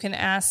puppies. You can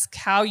ask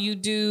how you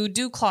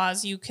do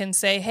claws. You can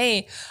say,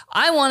 hey,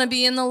 I want to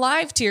be in the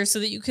live tier so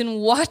that you can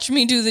watch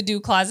me do the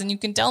claws, and you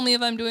can tell me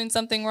if I'm doing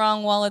something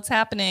wrong while it's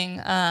happening.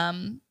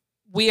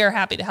 We are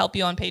happy to help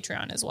you on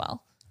Patreon as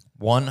well.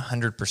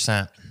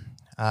 100%.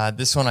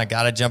 This one I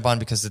got to jump on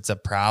because it's a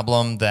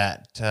problem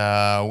that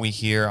we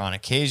hear on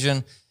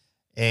occasion.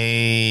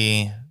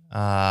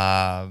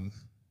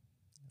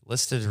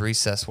 Listed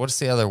recess. What's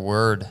the other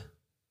word?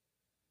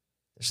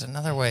 There's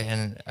another way,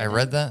 and I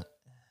read that.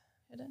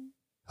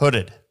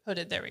 Hooded.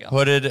 There we go.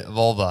 Hooded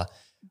vulva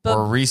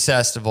or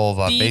recessed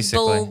vulva,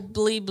 basically.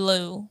 Blee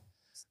blue.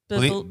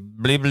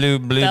 Blee blue.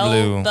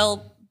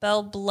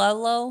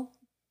 Bellello.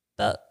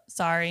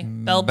 Sorry.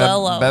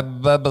 Bellello.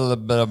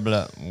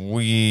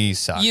 We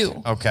suck.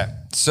 You. Okay.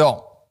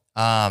 So,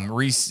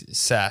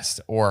 recessed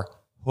or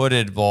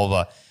hooded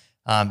vulva.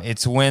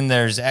 It's when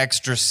there's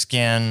extra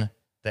skin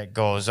that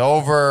goes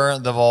over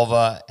the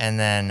vulva and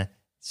then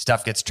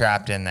stuff gets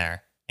trapped in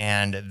there.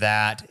 And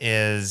that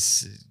can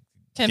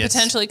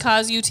potentially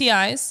cause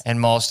UTIs.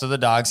 And most of the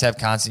dogs have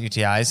constant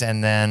UTIs.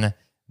 And then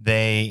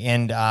they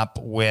end up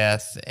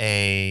with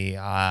a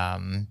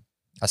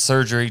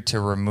surgery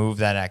to remove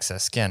that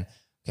excess skin.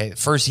 Okay. The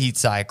first heat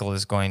cycle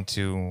is going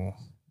to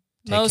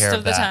take care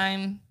of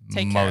that.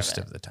 Most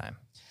of the time.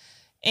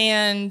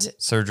 And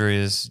surgery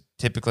is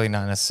typically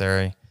not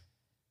necessary.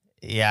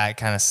 Yeah, it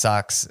kind of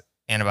sucks.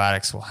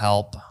 Antibiotics will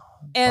help.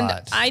 And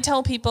I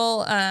tell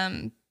people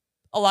a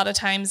lot of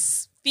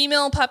times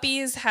female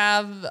puppies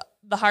have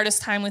the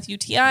hardest time with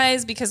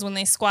UTIs because when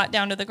they squat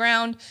down to the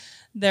ground,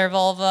 their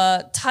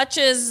vulva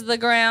touches the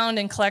ground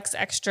and collects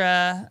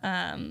extra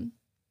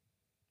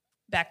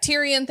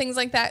bacteria and things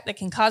like that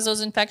can cause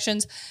those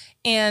infections.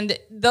 And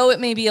though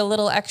it may be a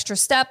little extra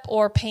step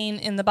or pain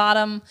in the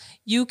bottom,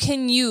 you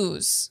can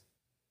use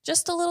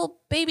just a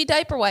little baby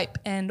diaper wipe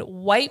and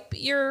wipe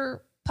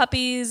your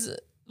puppy's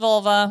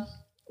vulva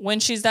when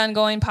she's done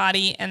going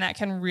potty, and that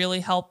can really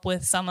help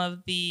with some of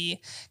the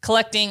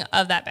collecting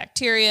of that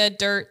bacteria,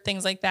 dirt,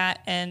 things like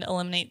that, and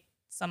eliminate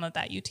some of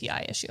that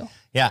UTI issue.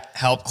 Yeah,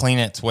 help clean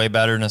it. It's way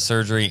better than a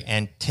surgery,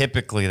 and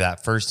typically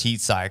that first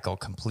heat cycle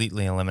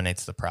completely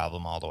eliminates the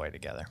problem all the way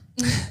together,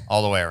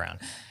 all the way around.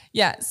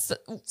 Yeah,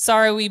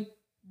 sorry we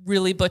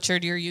really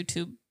butchered your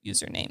YouTube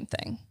username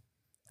thing.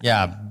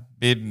 Yeah,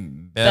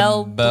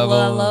 Bellello.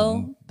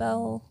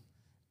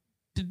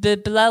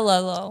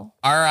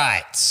 All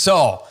right,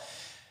 so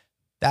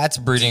That's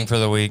breeding for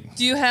the week.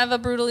 Do you have a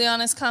brutally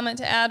honest comment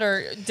to add,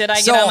 or did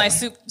I get on my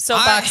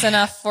soapbox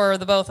enough for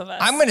the both of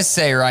us? I'm going to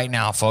say right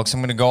now, folks,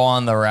 I'm going to go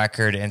on the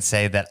record and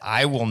say that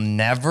I will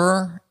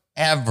never,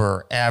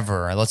 ever,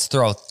 ever, let's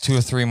throw 2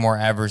 or 3 more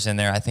evers in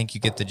there. I think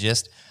you get the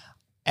gist.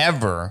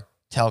 Ever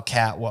tell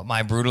Kat what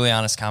my brutally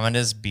honest comment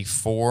is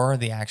before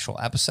the actual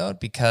episode,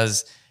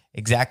 because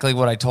exactly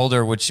what I told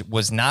her, which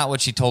was not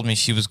what she told me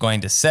she was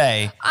going to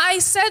say. I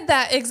said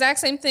that exact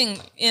same thing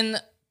in...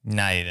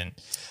 No, you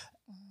didn't.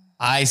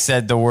 I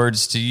said the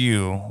words to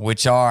you,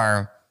 which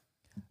are,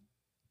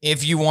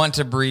 if you want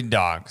to breed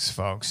dogs,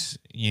 folks,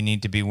 you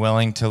need to be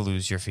willing to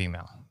lose your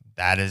female.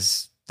 That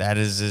is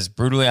as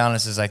brutally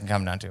honest as I can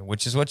come down to,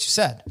 which is what you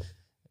said.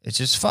 It's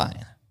just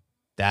fine.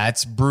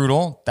 That's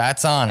brutal.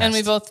 That's honest. And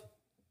we both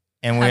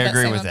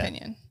agree with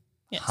opinion.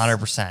 It. Yes.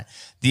 100%.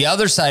 The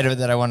other side of it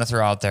that I want to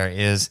throw out there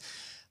is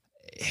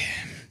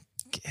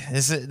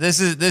this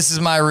is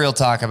my real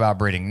talk about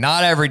breeding.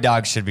 Not every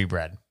dog should be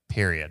bred,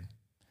 period.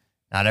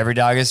 Not every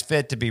dog is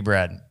fit to be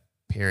bred,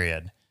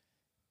 period.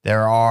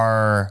 There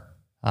are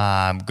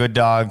good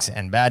dogs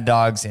and bad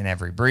dogs in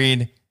every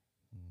breed.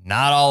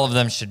 Not all of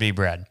them should be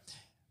bred.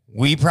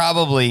 We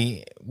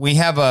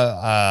have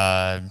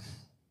a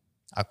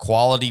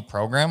quality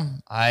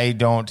program. I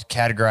don't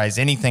categorize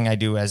anything I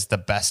do as the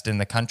best in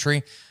the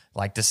country. I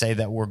like to say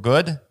that we're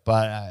good,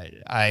 but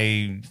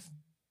I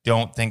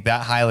don't think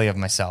that highly of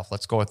myself.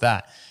 Let's go with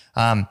that.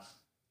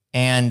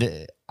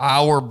 And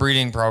our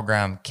breeding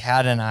program,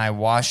 Kat and I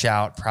wash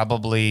out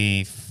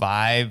probably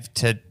 5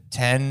 to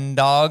 10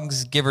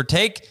 dogs, give or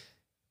take,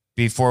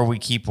 before we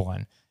keep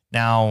one.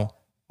 Now,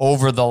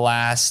 over the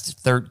last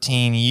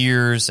 13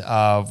 years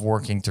of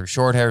working through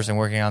short hairs and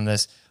working on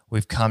this,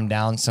 we've come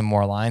down some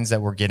more lines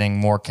that we're getting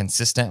more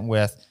consistent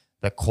with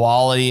the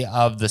quality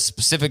of the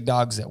specific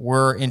dogs that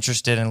we're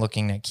interested in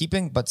looking at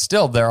keeping. But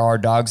still, there are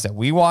dogs that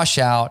we wash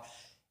out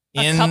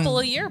a couple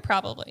a year,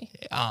 probably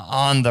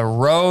on the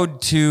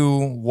road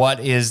to what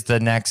is the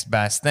next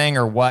best thing,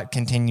 or what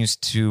continues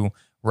to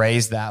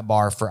raise that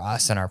bar for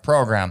us in our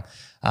program.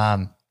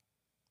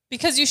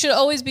 Because you should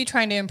always be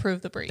trying to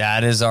improve the breed.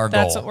 That is our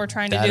goal. That's what we're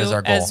trying to do,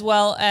 as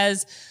well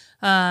as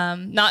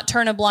not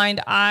turn a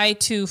blind eye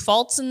to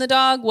faults in the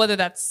dog, whether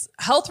that's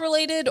health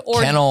related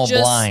or kennel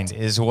blind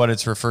is what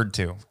it's referred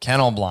to.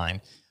 Kennel blind.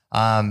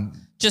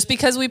 Just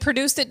because we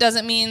produced it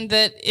doesn't mean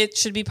that it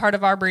should be part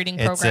of our breeding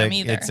program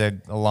either. It's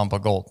a lump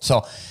of gold.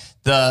 So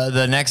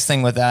the next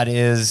thing with that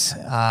is,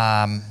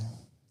 and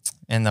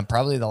then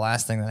probably the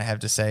last thing that I have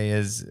to say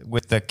is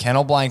with the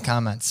kennel blind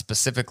comments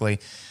specifically,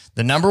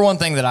 the number one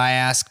thing that I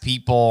ask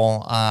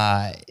people,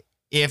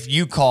 if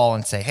you call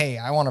and say, hey,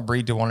 I want to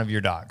breed to one of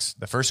your dogs,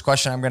 the first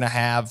question I'm going to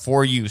have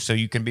for you so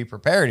you can be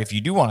prepared if you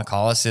do want to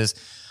call us is,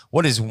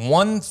 what is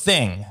one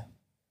thing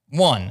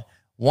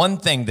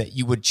that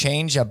you would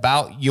change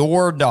about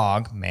your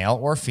dog, male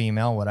or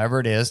female, whatever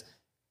it is?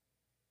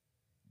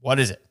 What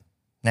is it?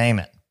 Name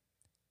it.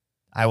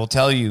 I will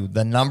tell you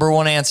the number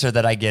one answer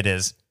that I get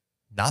is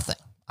nothing.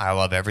 I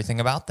love everything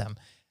about them.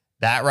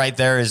 That right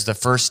there is the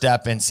first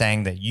step in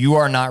saying that you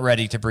are not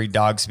ready to breed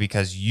dogs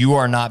because you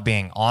are not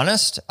being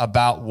honest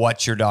about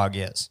what your dog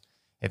is.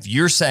 If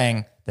you're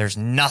saying there's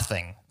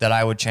nothing that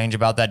I would change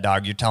about that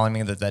dog, you're telling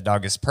me that that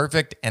dog is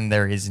perfect, and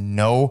there is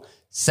no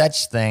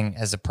such thing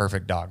as a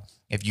perfect dog.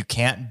 If you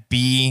can't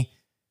be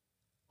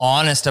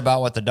honest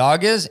about what the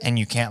dog is, and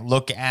you can't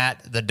look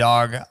at the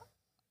dog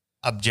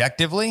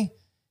objectively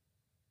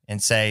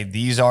and say,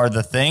 these are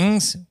the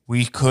things,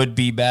 we could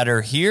be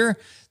better here,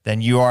 then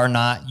you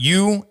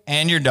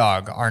and your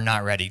dog are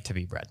not ready to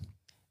be bred.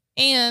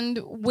 And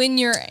when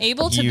you're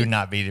able to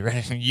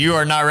you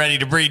are not ready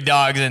to breed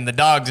dogs, and the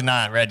dog's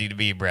not ready to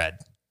be bred.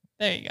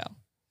 There you go.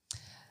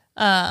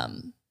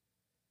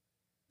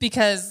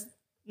 Because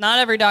not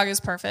every dog is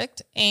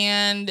perfect,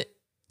 and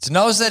it's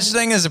no such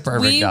thing as a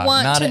perfect dog. We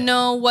want to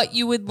know what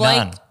you would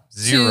like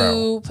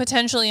to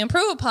potentially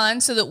improve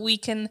upon so that we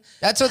can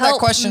That's what that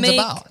question's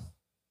about.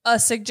 A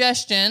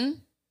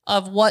suggestion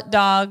of what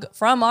dog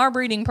from our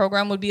breeding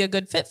program would be a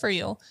good fit for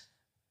you,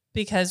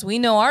 because we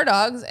know our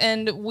dogs,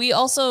 and we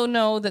also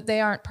know that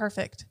they aren't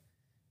perfect,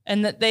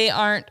 and that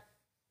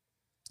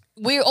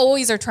we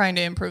always are trying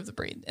to improve the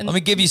breed. And let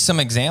me give you some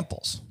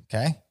examples.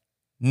 Okay.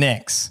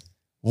 Nix,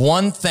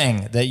 one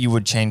thing that you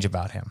would change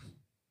about him.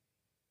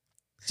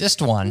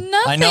 Just one.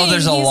 Nothing. I know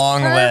there's a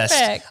long list.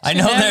 I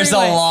know there's a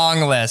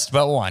long list,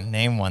 but one.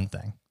 Name one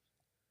thing.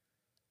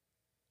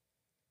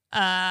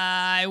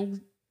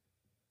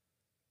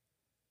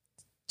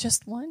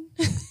 Just one.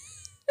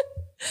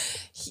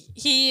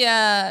 He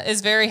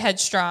is very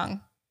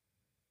headstrong.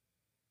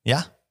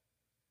 Yeah.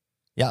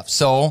 Yeah.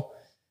 So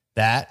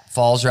that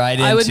falls right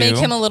into... I would make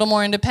him a little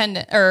more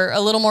independent, or a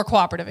little more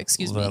cooperative,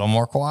 excuse me. A little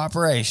more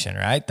cooperation,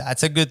 right?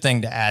 That's a good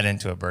thing to add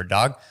into a bird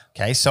dog.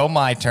 Okay, so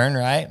my turn,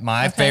 right?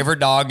 My favorite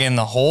dog in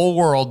the whole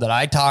world that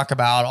I talk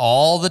about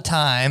all the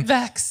time.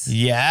 Vex.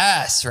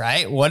 Yes,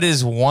 right? What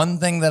is one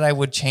thing that I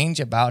would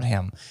change about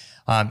him?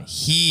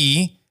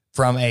 He,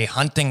 from a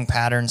hunting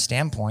pattern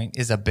standpoint,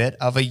 is a bit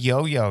of a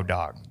yo-yo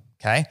dog,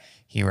 okay?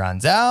 He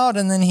runs out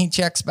and then he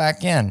checks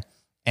back in.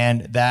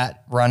 And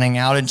that running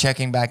out and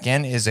checking back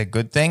in is a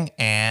good thing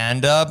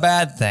and a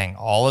bad thing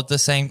all at the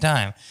same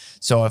time.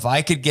 So if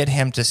I could get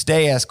him to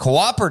stay as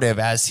cooperative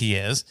as he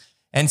is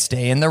and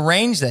stay in the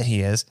range that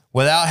he is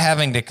without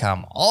having to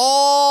come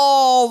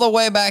all the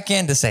way back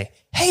in to say,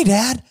 hey,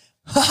 Dad,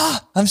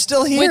 I'm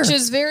still here. Which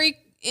is very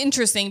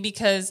interesting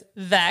because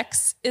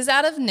Vex is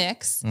out of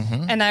Nix.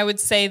 And I would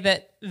say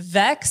that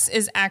Vex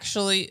is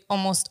actually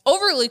almost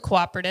overly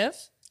cooperative.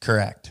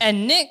 Correct.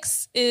 And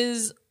Nix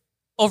is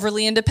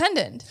overly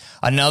independent.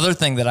 Another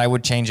thing that I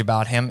would change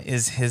about him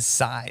is his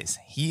size.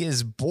 He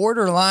is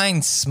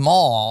borderline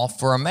small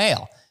for a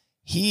male.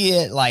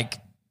 He, like,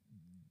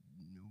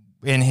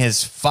 in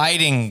his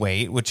fighting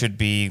weight, which would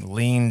be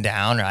lean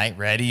down, right,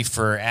 ready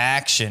for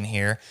action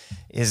here,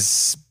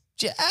 is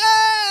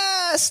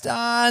just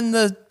on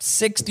the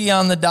 60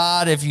 on the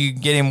dot if you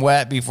get him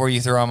wet before you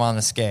throw him on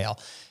the scale.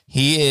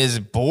 He is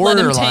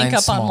borderline Let him tank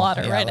up small. on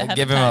water right ahead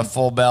give of him time. a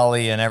full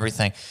belly and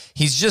everything.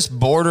 He's just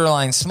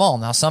borderline small.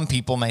 Now, some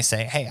people may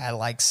say, hey, I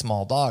like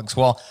small dogs.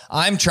 Well,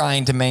 I'm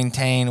trying to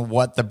maintain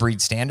what the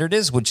breed standard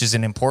is, which is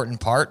an important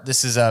part.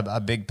 This is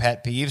a big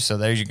pet peeve. So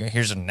there you go.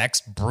 Here's a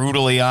next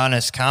brutally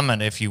honest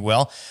comment, if you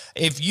will.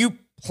 If you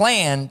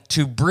plan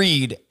to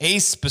breed a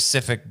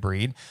specific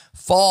breed,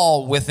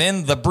 fall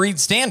within the breed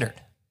standard.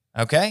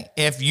 Okay?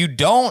 If you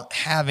don't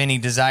have any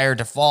desire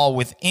to fall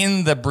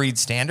within the breed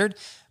standard,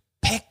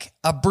 pick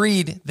a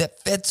breed that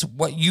fits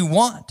what you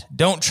want.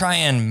 Don't try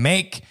and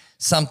make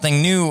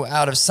something new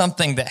out of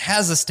something that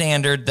has a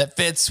standard that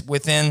fits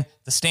within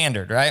the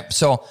standard, right?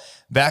 So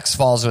Vex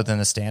falls within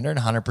the standard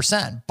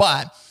 100%,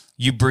 but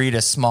you breed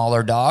a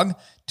smaller dog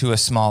to a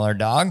smaller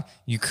dog,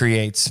 you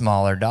create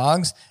smaller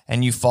dogs,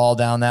 and you fall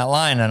down that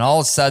line. And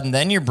all of a sudden,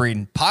 then you're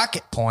breeding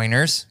pocket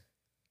pointers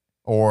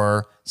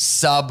or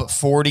sub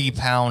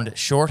 40-pound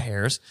short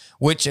hairs,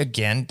 which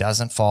again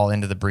doesn't fall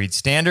into the breed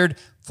standard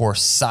for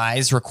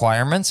size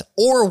requirements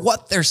or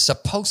what they're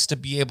supposed to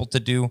be able to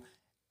do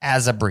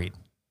as a breed.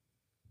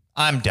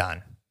 I'm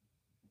done.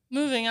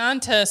 Moving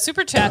on to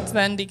super chats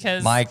then,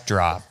 because Mic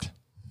dropped.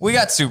 We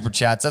got super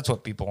chats. That's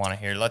what people want to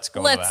hear. Let's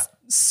go to that.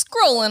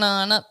 Scrolling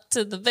on up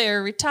to the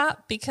very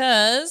top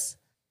because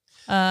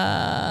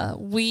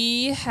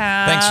we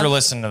have... Thanks for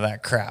listening to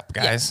that crap,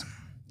 guys.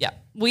 Yeah.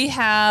 We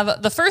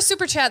have the first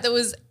super chat that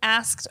was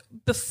asked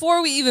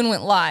before we even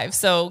went live.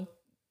 So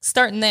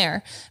starting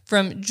there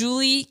from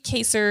Julie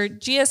Kaser,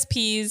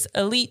 GSP's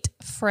Elite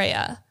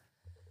Freya.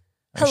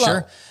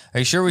 Hello. Are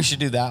you sure we should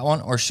do that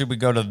one, or should we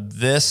go to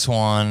this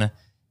one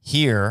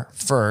here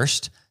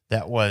first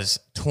that was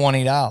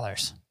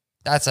 $20?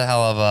 That's a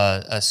hell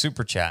of a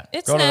super chat.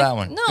 Go to that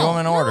one. No, do them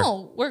in order.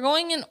 No, we're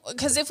going in,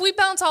 because if we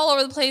bounce all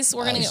over the place,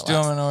 we're going to get do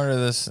lost. them in order.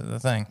 The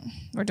thing.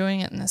 We're doing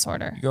it in this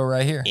order. You go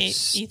right here.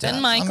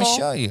 Ethan Michael.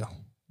 Let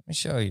me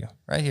show you.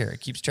 Right here.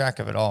 It keeps track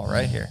of it all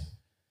right here.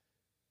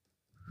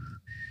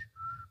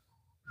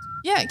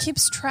 Yeah, it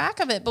keeps track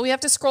of it, but we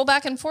have to scroll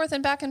back and forth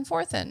and back and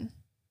forth. Okay,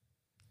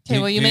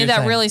 well, you do made your that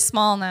thing. really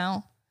small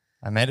now.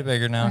 I made it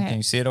bigger now. Okay. Can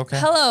you see it okay?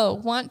 Hello,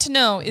 want to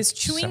know, is Some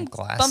chewing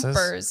glasses.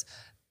 bumpers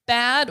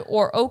bad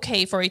or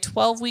okay for a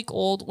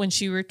 12-week-old when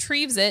she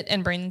retrieves it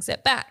and brings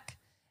it back?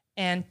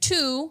 And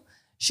 2,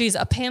 she's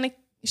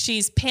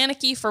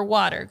panicky for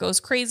water, goes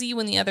crazy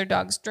when the other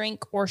dogs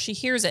drink or she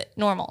hears it.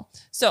 Normal.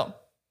 So,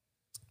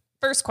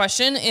 first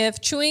question, is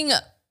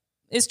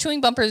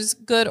chewing bumpers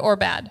good or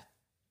bad?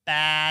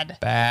 Bad.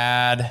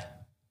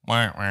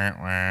 Wah, wah,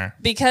 wah.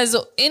 Because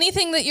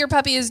anything that your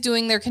puppy is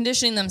doing, they're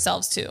conditioning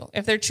themselves to.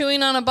 If they're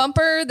chewing on a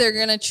bumper, they're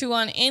going to chew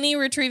on any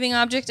retrieving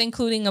object,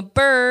 including a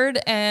bird.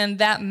 And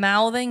that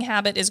mouthing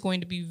habit is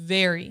going to be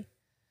very,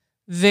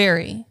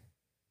 very,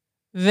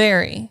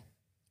 very,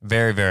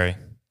 Very, very.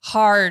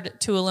 hard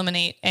to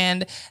eliminate.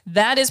 And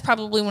that is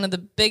probably one of the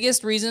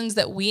biggest reasons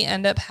that we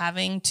end up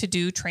having to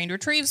do trained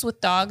retrieves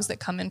with dogs that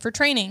come in for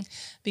training,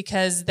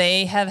 because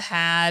they have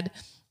had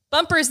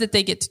bumpers that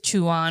they get to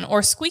chew on,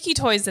 or squeaky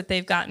toys that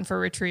they've gotten for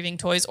retrieving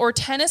toys, or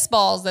tennis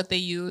balls that they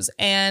use.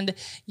 And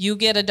you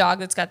get a dog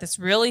that's got this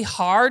really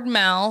hard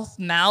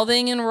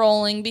mouthing and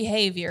rolling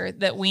behavior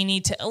that we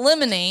need to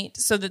eliminate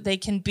so that they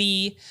can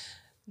be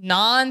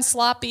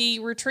non-sloppy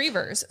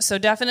retrievers. So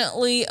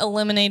definitely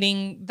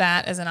eliminating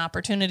that as an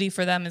opportunity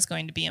for them is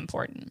going to be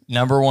important.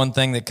 Number one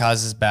thing that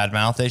causes bad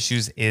mouth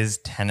issues is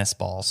tennis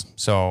balls.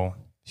 So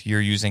if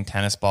you're using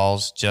tennis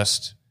balls,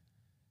 just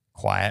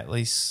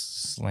quietly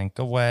slink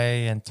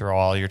away and throw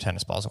all your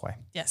tennis balls away.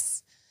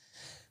 Yes.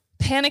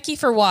 Panicky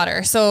for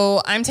water.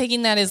 So I'm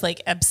taking that as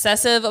like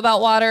obsessive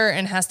about water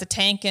and has to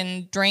tank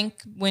and drink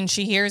when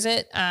she hears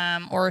it,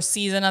 or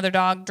sees another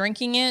dog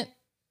drinking it.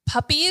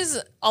 Puppies,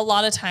 a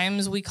lot of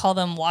times we call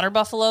them water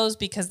buffaloes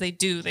because they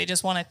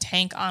just want to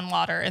tank on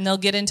water, and they'll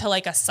get into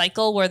like a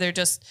cycle where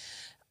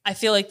I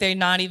feel like they're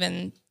not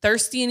even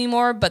thirsty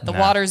anymore, but the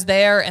water's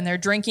there and they're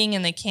drinking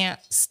and they can't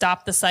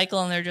stop the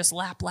cycle and they're just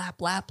lap,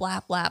 lap, lap,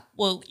 lap, lap.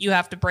 Well, you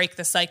have to break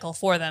the cycle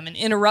for them and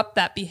interrupt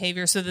that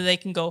behavior so that they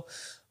can go,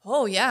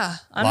 Oh, yeah.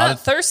 I'm not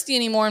thirsty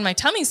anymore and my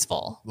tummy's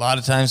full. A lot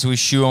of times we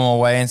shoo them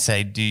away and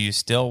say, do you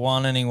still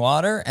want any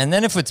water? And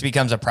then if it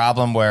becomes a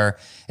problem where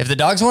if the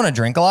dogs want to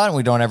drink a lot and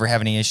we don't ever have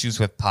any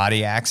issues with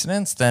potty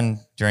accidents, then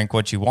drink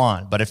what you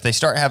want. But if they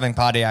start having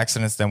potty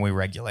accidents, then we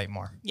regulate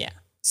more. Yeah.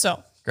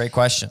 So great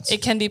questions.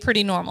 It can be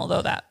pretty normal,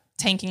 though, that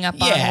tanking up on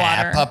water.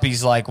 Yeah,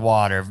 puppies like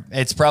water.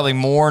 It's probably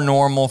more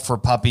normal for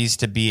puppies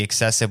to be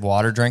excessive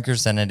water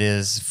drinkers than it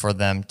is for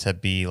them to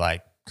be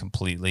like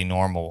completely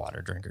normal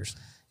water drinkers.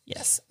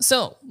 Yes.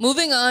 So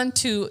moving on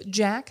to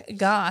Jack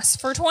Goss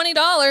for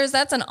 $20.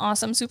 That's an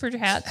awesome super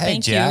chat. Hey,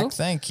 Thank Jack, you.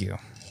 thank you.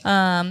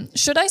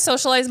 Should I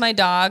socialize my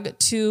dog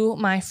to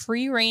my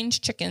free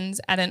range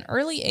chickens at an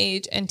early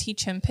age and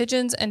teach him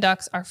pigeons and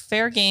ducks are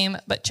fair game,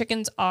 but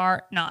chickens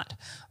are not?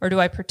 Or do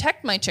I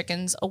protect my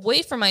chickens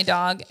away from my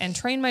dog and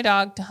train my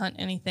dog to hunt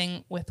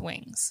anything with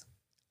wings?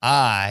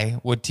 I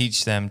would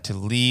teach them to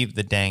leave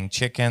the dang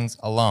chickens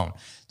alone.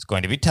 It's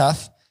going to be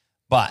tough,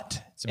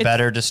 but it's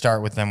better to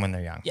start with them when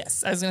they're young.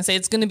 Yes, I was going to say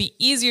it's going to be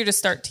easier to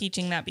start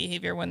teaching that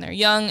behavior when they're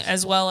young,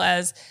 as well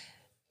as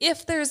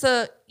if there's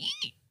a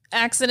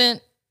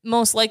accident,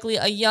 most likely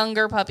a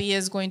younger puppy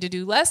is going to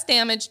do less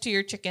damage to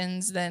your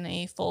chickens than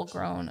a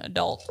full-grown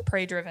adult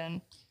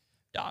prey-driven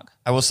dog.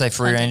 I will say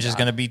free range is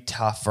going to be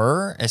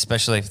tougher,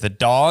 especially if the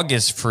dog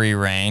is free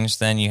range,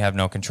 then you have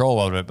no control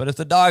over it. But if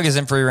the dog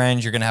isn't free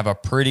range, you're going to have a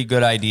pretty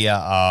good idea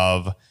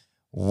of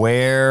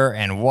where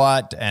and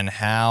what and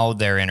how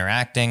they're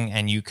interacting.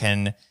 And you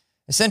can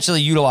essentially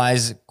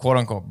utilize quote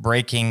unquote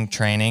breaking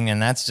training. And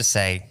that's to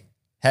say,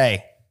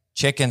 hey,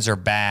 chickens are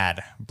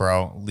bad,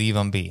 bro. Leave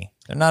them be.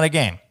 They're not a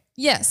game.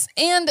 Yes.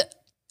 And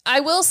I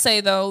will say,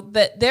 though,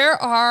 that there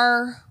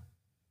are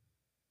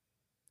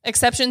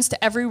exceptions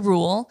to every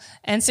rule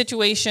and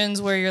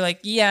situations where you're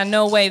like, yeah,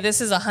 no way,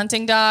 this is a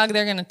hunting dog.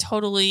 They're going to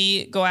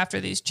totally go after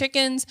these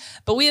chickens.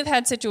 But we have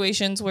had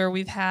situations where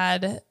we've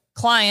had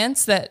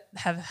clients that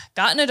have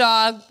gotten a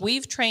dog,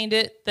 we've trained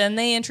it, then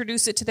they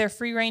introduce it to their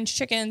free range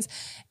chickens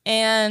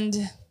and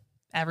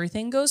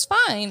everything goes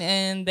fine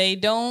and they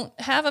don't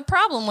have a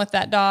problem with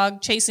that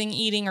dog chasing,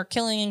 eating, or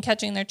killing and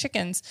catching their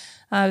chickens.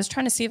 I was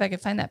trying to see if I could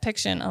find that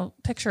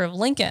picture of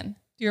Lincoln.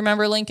 Do you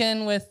remember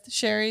Lincoln with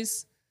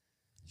Sherry's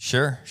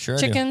Sure.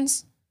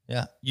 chickens?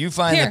 Yeah. You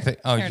find Here. the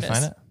Oh, Here you it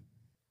find is. it?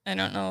 I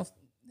don't know if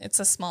it's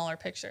a smaller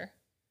picture.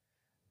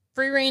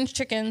 Free range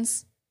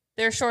chickens,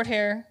 they're short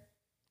hair,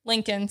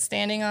 Lincoln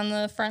standing on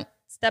the front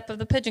step of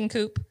the pigeon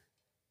coop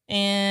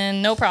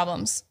and no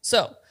problems.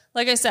 So,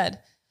 like I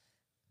said,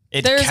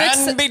 It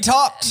can be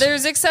taught.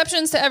 There's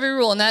exceptions to every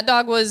rule, and that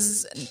dog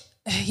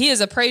he is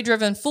a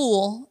prey-driven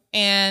fool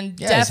and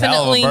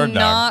definitely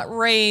not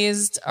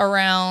raised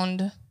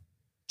around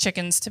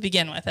chickens to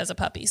begin with as a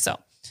puppy. So,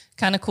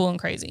 kind of cool and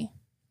crazy.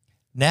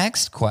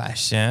 Next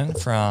question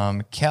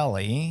from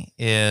Kelly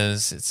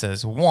is, it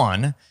says,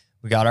 1,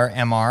 we got our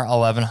MR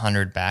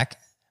 1100 back.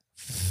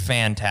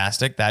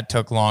 Fantastic. That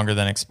took longer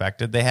than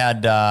expected. They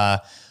had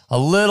a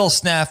little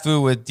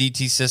snafu with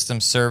DT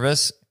System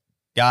service.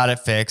 Got it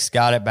fixed,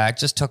 got it back.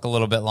 Just took a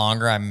little bit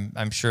longer.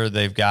 I'm sure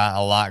they've got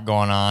a lot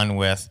going on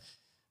with,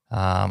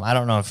 I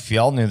don't know if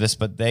y'all knew this,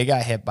 but they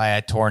got hit by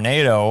a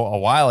tornado a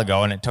while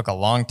ago, and it took a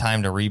long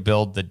time to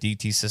rebuild the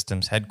DT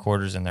Systems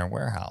headquarters in their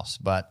warehouse.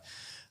 But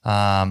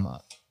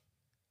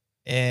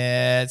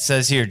it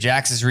says here,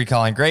 Jax is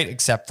recalling great,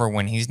 except for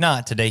when he's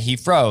not. Today he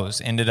froze.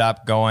 Ended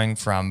up going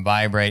from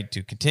vibrate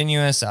to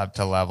continuous up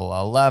to level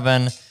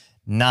 11.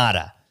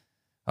 Nada.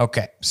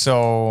 Okay,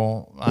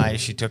 so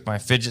she took my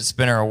fidget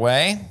spinner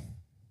away.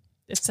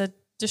 It's a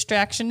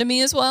distraction to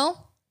me as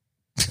well.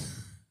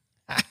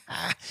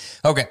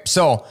 Okay,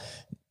 so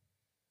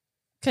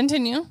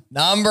continue.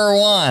 Number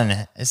 1,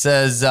 it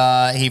says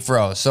he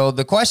froze. So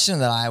the question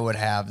that I would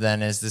have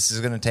then is, this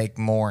is going to take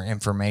more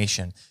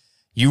information.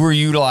 You were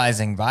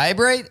utilizing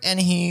vibrate and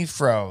he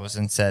froze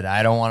and said,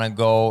 I don't want to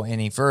go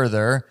any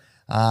further.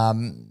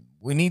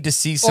 We need to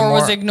see some more.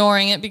 Or was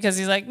ignoring it because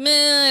he's like,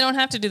 I don't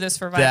have to do this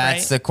for vibrate.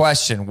 That's the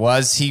question.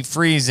 Was he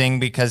freezing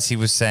because he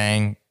was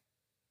saying,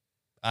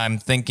 I'm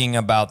thinking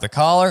about the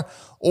collar,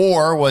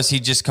 or was he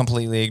just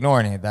completely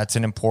ignoring it? That's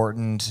an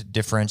important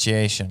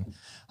differentiation.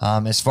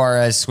 As far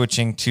as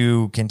switching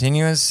to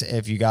continuous,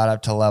 if you got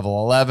up to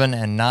level 11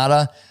 and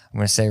nada, I'm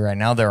going to say right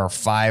now there are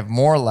 5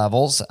 more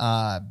levels,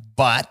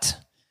 but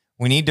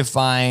we need to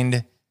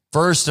find,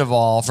 first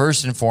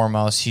and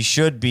foremost, he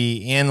should be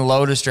in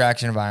low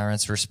distraction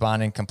environments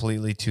responding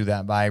completely to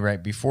that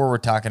vibrate before we're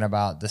talking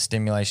about the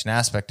stimulation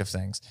aspect of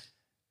things.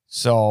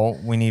 So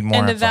we need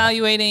more info.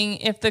 Evaluating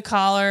if the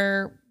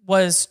collar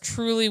was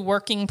truly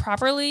working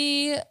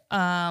properly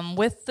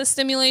with the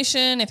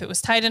stimulation, if it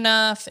was tight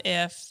enough,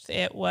 if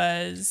it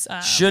was...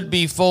 should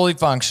be fully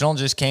functional,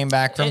 just came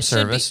back from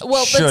service.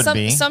 Well,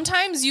 but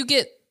sometimes you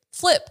get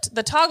flipped,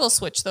 the toggle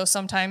switch, though,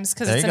 sometimes,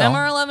 because it's an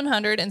MR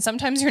 1100, and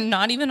sometimes you're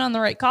not even on the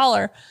right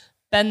collar.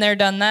 Been there,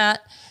 done that.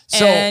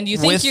 So and you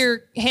think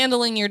you're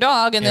handling your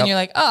dog, and then you're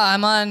like,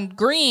 I'm on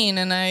green,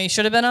 and I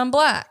should have been on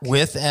black.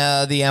 With the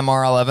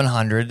MR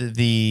 1100,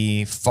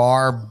 the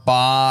far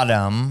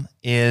bottom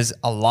is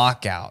a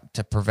lockout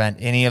to prevent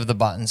any of the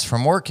buttons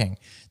from working.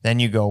 Then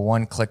you go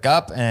one click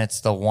up and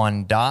it's the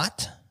one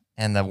dot.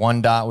 And the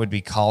one dot would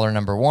be collar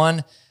number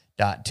 1.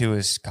 Dot 2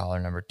 is collar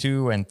number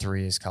 2, and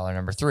 3 is collar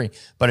number 3.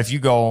 But if you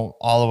go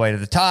all the way to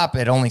the top,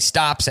 it only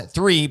stops at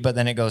 3, but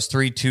then it goes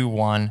 3, 2,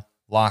 1,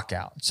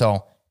 lockout.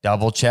 So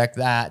double check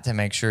that to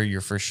make sure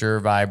you're for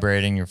sure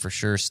vibrating, you're for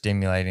sure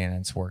stimulating, and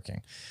it's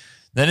working.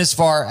 Then as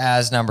far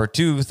as number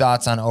 2,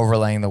 thoughts on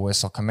overlaying the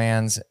whistle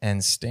commands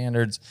and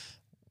standards.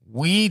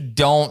 We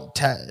don't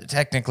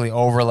technically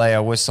overlay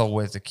a whistle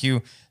with a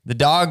cue. The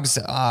dogs,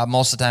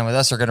 most of the time with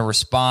us, are going to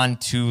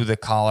respond to the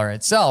collar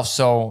itself.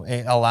 So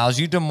it allows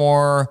you to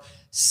more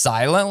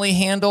silently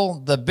handle.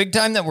 The big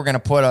time that we're going to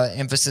put an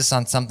emphasis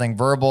on something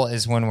verbal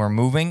is when we're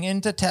moving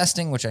into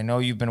testing, which I know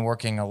you've been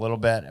working a little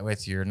bit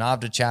with your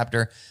NAVHDA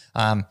chapter.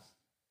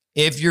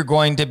 If you're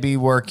going to be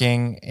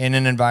working in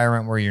an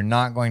environment where you're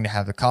not going to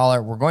have the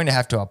collar, we're going to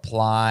have to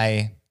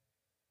apply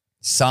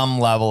some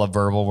level of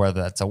verbal,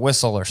 whether that's a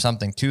whistle or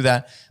something to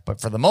that.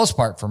 But for the most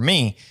part, for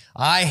me,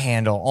 I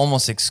handle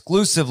almost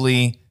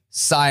exclusively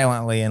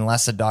silently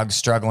unless a dog's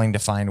struggling to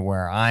find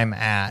where I'm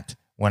at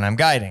when I'm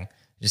guiding.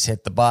 Just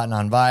hit the button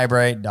on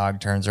vibrate, dog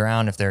turns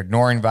around. If they're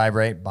ignoring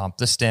vibrate, bump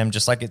the stem,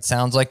 just like it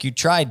sounds like you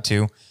tried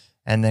to,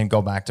 and then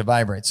go back to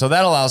vibrate. So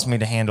that allows me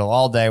to handle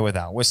all day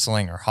without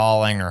whistling or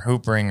hauling or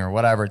hoopering or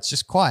whatever. It's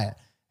just quiet.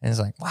 And it's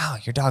like, wow,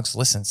 your dogs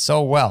listen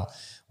so well.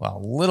 Well,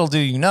 little do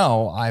you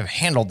know, I've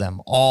handled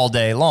them all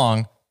day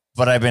long,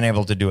 but I've been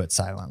able to do it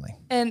silently.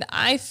 And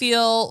I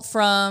feel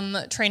from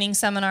training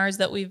seminars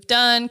that we've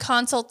done,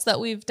 consults that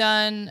we've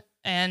done,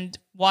 and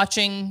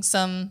watching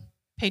some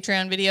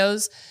Patreon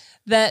videos,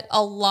 that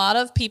a lot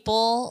of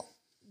people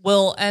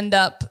will end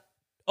up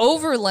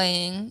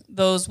overlaying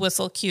those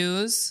whistle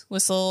cues,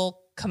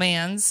 whistle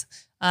commands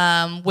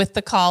with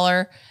the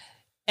collar,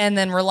 and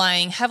then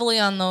relying heavily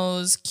on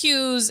those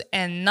cues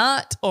and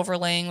not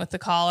overlaying with the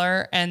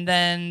collar. And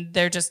then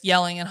they're just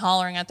yelling and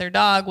hollering at their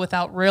dog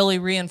without really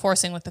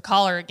reinforcing with the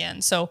collar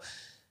again. So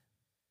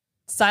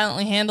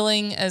silently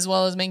handling, as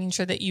well as making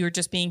sure that you're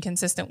just being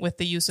consistent with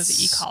the use of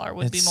the e-collar,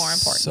 would be more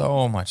important.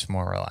 So much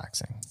more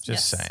relaxing.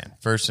 Just saying.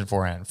 First and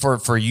foremost,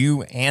 for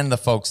you and the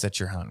folks that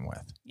you're hunting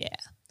with. Yeah.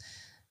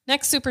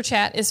 Next super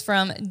chat is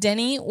from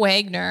Denny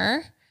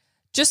Wagner.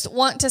 Just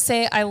want to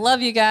say I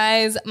love you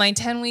guys. My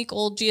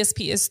 10-week-old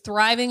GSP is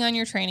thriving on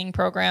your training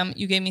program.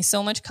 You gave me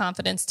so much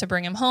confidence to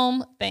bring him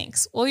home.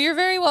 Thanks. Well, you're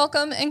very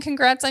welcome, and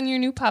congrats on your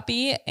new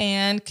puppy,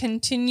 and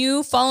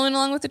continue following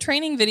along with the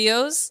training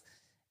videos,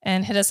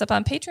 and hit us up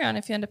on Patreon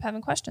if you end up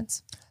having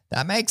questions.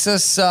 That makes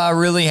us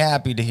really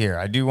happy to hear.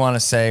 I do want to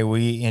say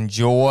we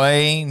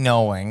enjoy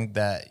knowing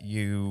that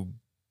you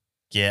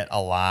get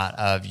a lot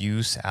of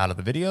use out of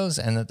the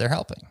videos and that they're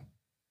helping.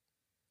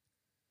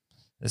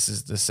 This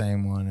is the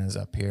same one as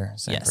up here.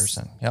 Same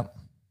person. Yep.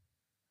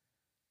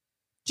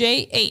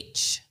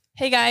 JH.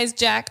 Hey guys,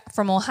 Jack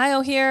from Ohio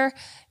here.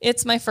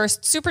 It's my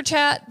first super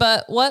chat,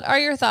 but what are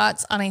your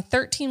thoughts on a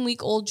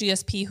 13-week-old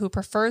GSP who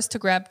prefers to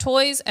grab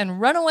toys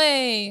and run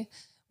away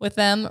with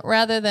them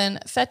rather than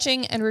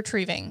fetching and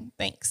retrieving?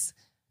 Thanks.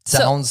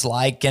 Sounds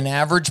like an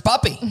average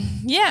puppy.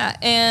 Yeah.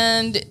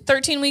 And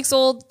 13 weeks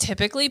old,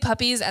 typically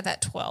puppies at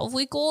that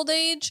 12-week-old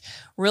age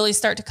really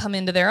start to come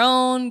into their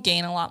own,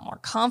 gain a lot more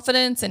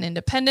confidence and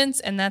independence.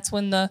 And that's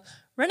when the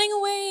running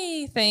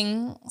away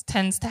thing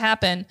tends to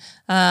happen.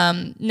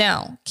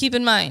 Now, keep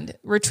in mind,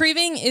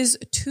 retrieving is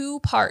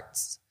 2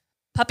 parts.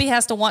 Puppy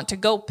has to want to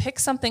go pick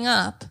something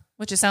up,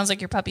 which it sounds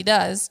like your puppy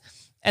does.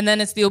 And then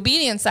it's the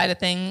obedience side of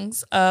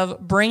things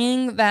of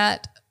bringing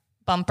that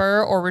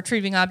bumper or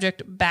retrieving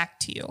object back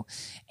to you.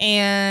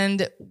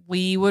 And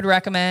we would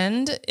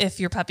recommend, if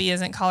your puppy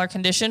isn't collar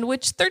conditioned,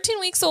 which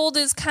 13 weeks old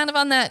is kind of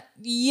on that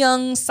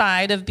young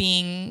side of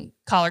being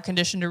collar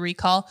conditioned to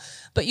recall,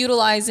 but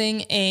utilizing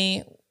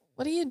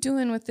what are you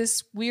doing with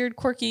this weird,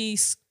 quirky,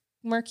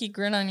 smirky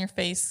grin on your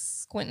face,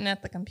 squinting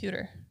at the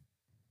computer?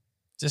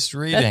 Just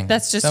reading.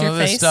 That's just your face. Some of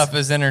this stuff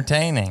is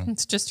entertaining.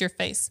 It's just your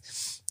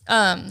face.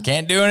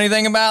 Can't do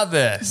anything about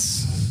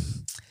this.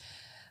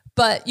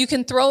 But you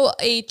can throw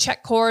a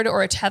check cord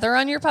or a tether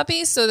on your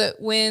puppy so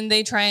that when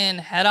they try and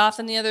head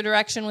off in the other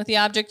direction with the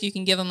object, you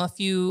can give them a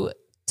few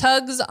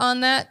tugs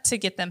on that to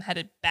get them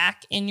headed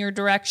back in your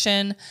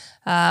direction.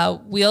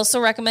 We also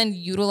recommend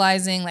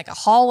utilizing like a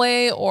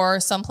hallway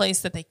or someplace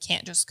that they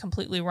can't just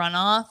completely run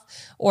off,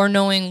 or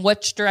knowing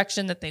which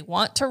direction that they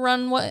want to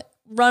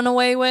run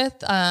away with.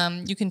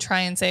 You can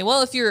try and say,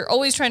 well, if you're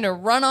always trying to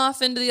run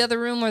off into the other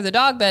room where the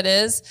dog bed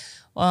is,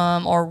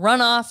 or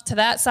run off to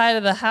that side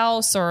of the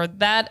house or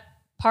that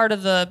part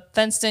of the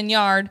fenced-in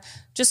yard,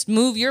 just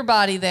move your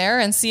body there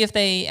and see if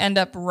they end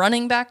up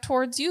running back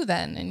towards you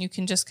then, and you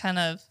can just kind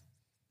of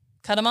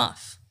cut them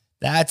off.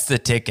 That's the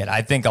ticket.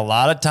 I think a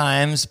lot of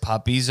times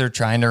puppies are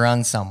trying to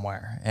run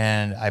somewhere,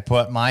 and I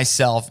put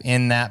myself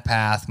in that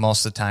path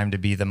most of the time to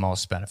be the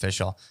most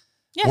beneficial.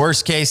 Yeah.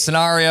 Worst case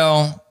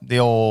scenario, the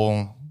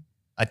old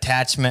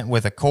attachment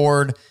with a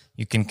cord,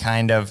 you can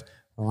kind of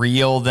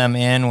reel them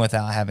in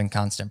without having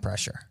constant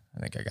pressure. I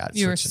think I got it.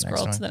 You were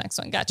scrolled to the next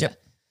one. Gotcha. Yep.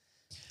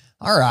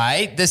 All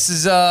right. This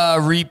is a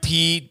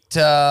repeat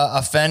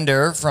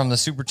offender from the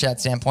Super Chat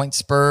standpoint.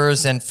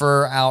 Spurs and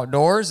Fur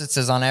Outdoors. It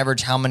says, on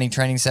average, how many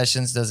training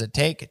sessions does it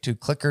take to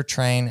clicker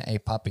train a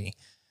puppy?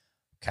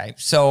 Okay.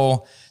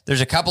 So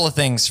there's a couple of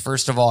things.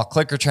 First of all,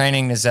 clicker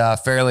training is a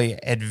fairly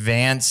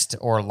advanced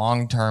or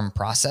long-term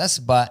process,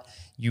 but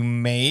you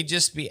may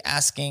just be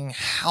asking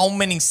how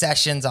many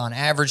sessions on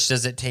average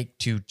does it take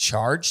to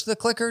charge the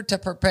clicker to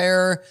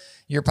prepare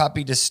your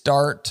puppy to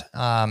start.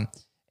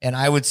 And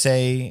I would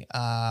say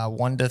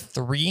 1 to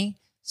 3.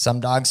 Some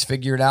dogs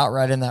figure it out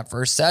right in that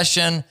first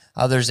session.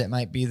 Others, it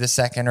might be the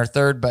second or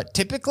third, but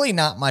typically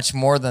not much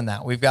more than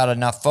that. We've got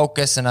enough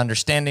focus and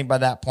understanding by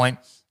that point.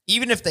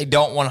 Even if they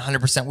don't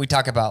 100%, we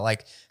talk about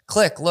like,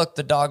 click, look,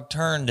 the dog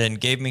turned and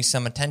gave me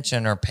some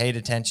attention or paid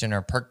attention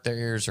or perked their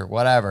ears or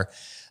whatever.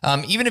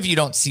 Even if you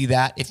don't see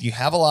that, if you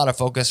have a lot of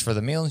focus for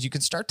the meals, you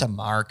can start to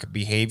mark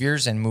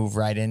behaviors and move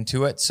right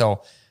into it.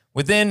 So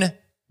within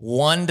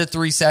 1 to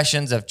 3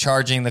 sessions of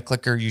charging the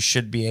clicker, you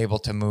should be able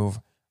to move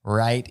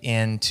right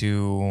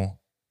into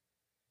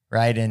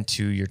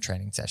your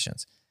training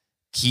sessions.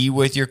 Key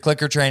with your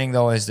clicker training,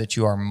 though, is that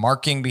you are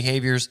marking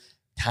behaviors.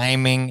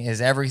 Timing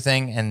is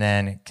everything, and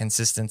then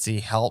consistency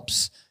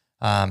helps.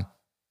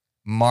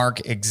 Mark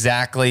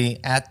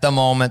exactly at the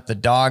moment the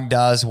dog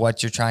does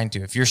what you're trying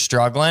to. If you're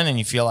struggling and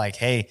you feel like,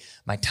 hey,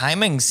 my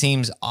timing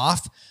seems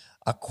off,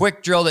 a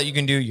quick drill that you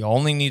can do, you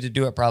only need to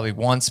do it probably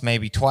once,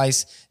 maybe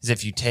twice, is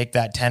if you take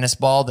that tennis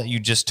ball that you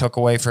just took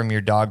away from your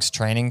dog's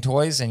training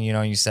toys and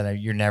you said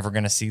you're never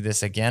going to see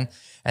this again,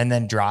 and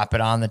then drop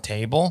it on the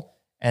table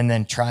and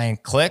then try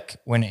and click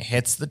when it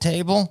hits the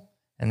table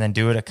and then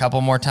do it a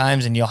couple more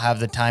times and you'll have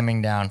the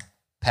timing down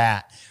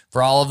pat.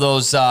 For all of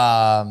those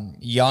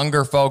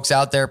younger folks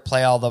out there,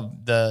 play all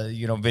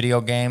the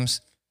video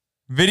games,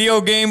 video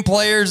game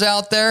players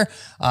out there,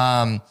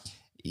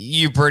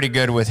 you're pretty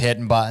good with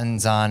hitting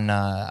buttons on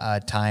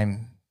a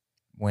time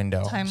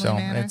window.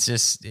 Manner.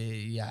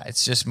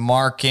 It's just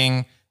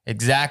marking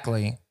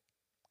exactly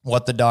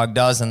what the dog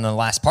does. And the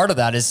last part of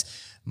that is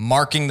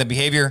marking the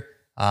behavior.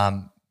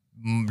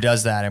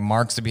 Does that. It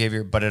marks the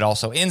behavior, but it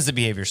also ends the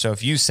behavior. So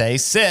if you say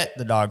sit,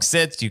 the dog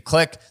sits, you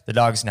click, the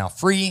dog's now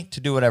free to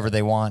do whatever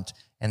they want.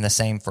 And the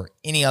same for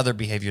any other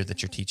behavior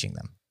that you're teaching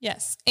them.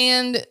 Yes.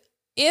 And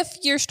if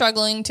you're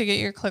struggling to get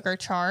your clicker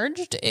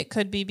charged, it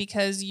could be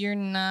because you're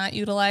not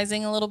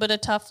utilizing a little bit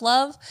of tough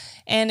love.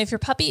 And if your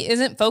puppy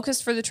isn't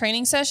focused for the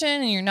training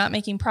session and you're not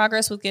making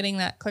progress with getting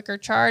that clicker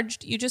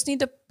charged, you just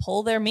need to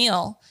pull their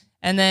meal.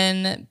 And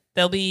then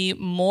they'll be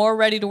more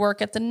ready to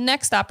work at the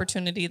next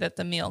opportunity that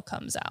the meal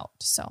comes out.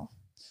 So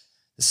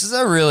this is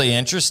a really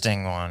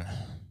interesting one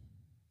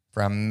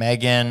from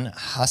Megan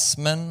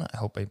Hussman. I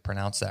hope I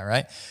pronounced that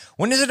right.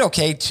 When is it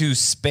okay to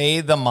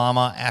spay the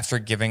mama after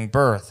giving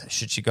birth?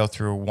 Should she go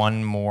through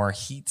one more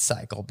heat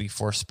cycle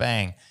before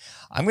spaying?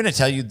 I'm going to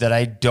tell you that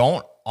I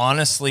don't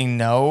honestly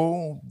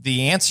know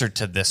the answer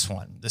to this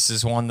one. This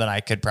is one that I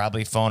could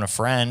probably phone a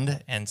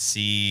friend and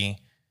see.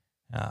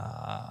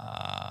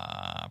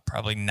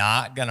 Probably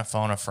not going to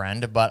phone a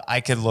friend, but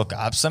I could look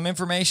up some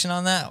information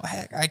on that.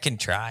 Heck, I can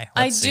try.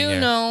 Let's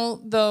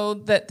know, though,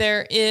 that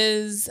there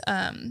is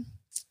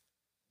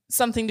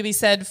something to be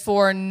said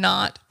for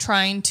not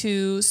trying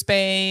to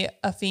spay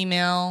a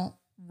female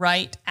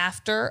right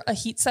after a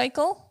heat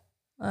cycle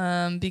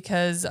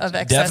because of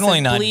excessive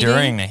definitely not bleeding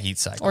during a heat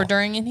cycle. Or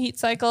during a heat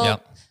cycle.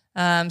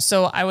 Yep.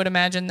 So I would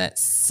imagine that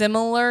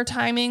similar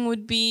timing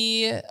would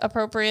be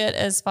appropriate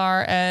as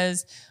far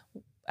as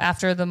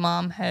after the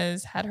mom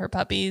has had her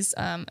puppies,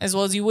 as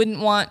well as you wouldn't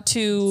want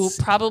to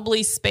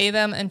probably spay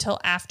them until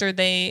after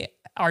they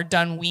are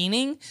done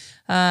weaning,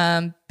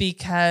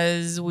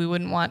 because we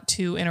wouldn't want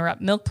to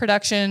interrupt milk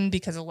production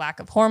because of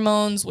lack of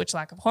hormones, which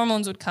lack of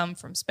hormones would come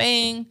from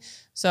spaying.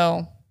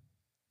 So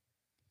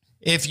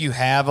if you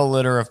have a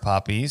litter of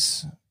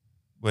puppies,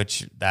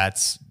 which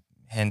that's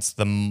hence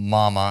the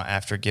mama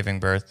after giving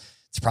birth,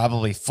 it's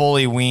probably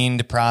fully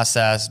weaned,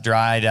 processed,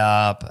 dried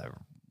up,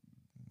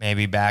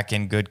 maybe back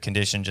in good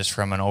condition just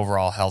from an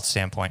overall health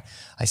standpoint.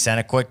 I sent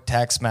a quick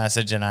text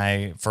message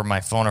for my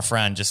phone a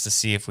friend just to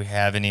see if we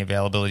have any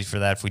availability for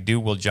that. If we do,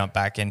 we'll jump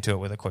back into it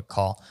with a quick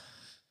call.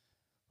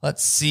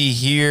 Let's see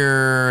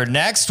here.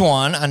 Next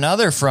one,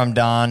 another from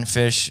Don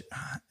Fish.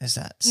 Is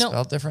that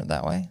spelled different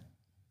that way?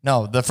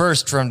 No, the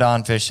first from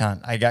Don Fish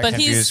Hunt. I got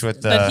confused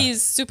with But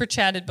he's super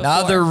chatted before.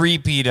 Another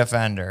repeat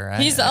offender. Right?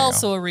 He's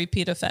also a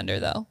repeat offender,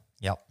 though.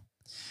 Yep.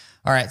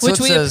 All right. Which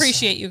we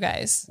appreciate, you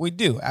guys. We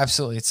do.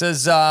 Absolutely. It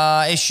says,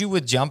 issue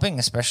with jumping,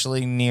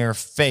 especially near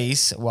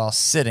face while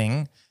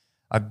sitting,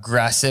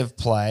 aggressive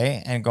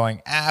play, and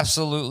going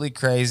absolutely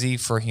crazy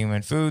for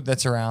human food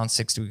that's around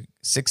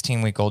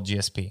 16-week-old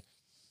GSP.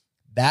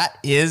 That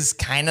is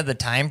kind of the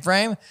time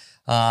frame.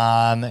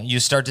 You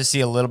start to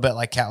see a little bit,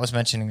 like Kat was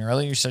mentioning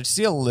earlier, you start to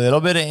see a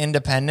little bit of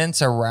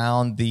independence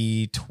around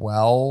the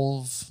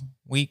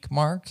 12-week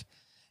mark,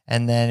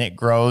 and then it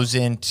grows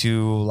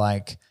into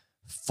like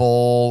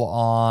full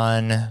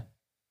on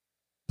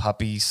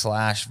puppy /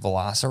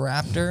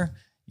 velociraptor.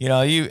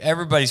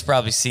 Everybody's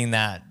probably seen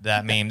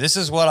that meme. This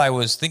is what I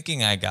was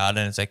thinking I got,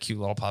 and it's a cute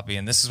little puppy,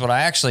 and this is what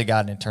I actually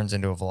got, and it turns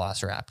into a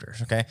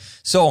velociraptor. Okay,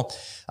 so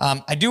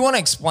I do want to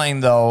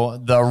explain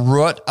though the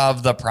root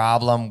of the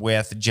problem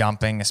with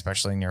jumping,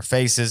 especially in your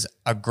face, is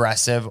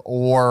aggressive,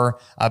 or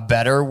a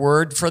better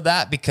word for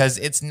that, because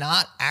it's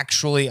not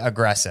actually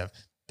aggressive.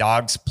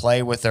 Dogs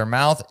play with their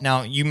mouth.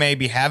 Now, you may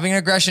be having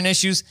aggression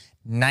issues.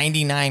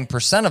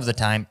 99% of the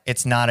time,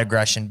 it's not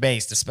aggression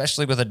based,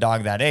 especially with a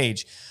dog that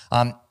age.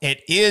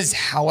 It is,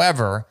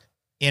 however,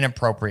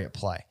 inappropriate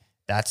play.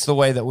 That's the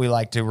way that we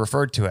like to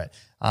refer to it.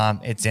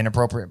 It's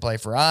inappropriate play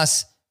for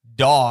us.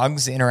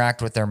 Dogs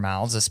interact with their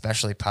mouths,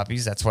 especially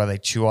puppies. That's why they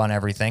chew on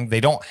everything.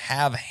 They don't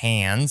have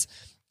hands.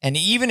 And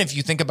even if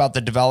you think about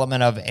the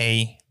development of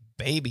a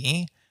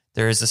baby,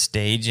 there is a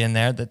stage in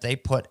there that they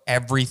put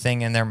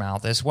everything in their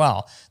mouth as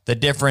well. The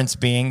difference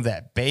being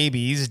that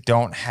babies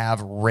don't have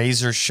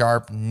razor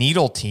sharp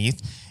needle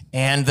teeth,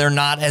 and they're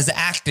not as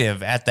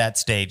active at that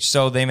stage.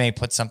 So they may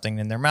put something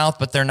in their mouth,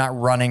 but they're not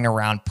running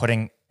around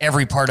putting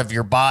every part of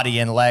your body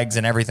and legs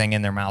and everything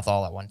in their mouth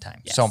all at one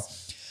time. Yes.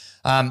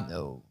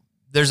 So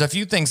there's a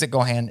few things that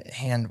go hand in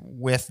hand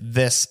with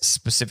this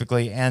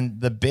specifically. And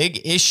the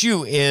big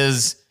issue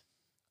is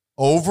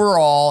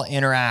overall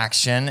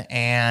interaction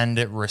and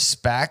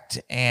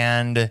respect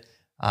and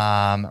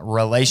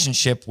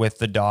relationship with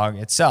the dog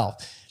itself.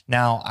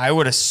 Now, I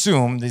would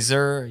assume, these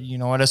are,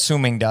 what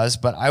assuming does,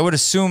 but I would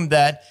assume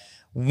that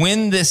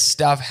when this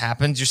stuff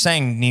happens, you're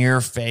saying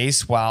near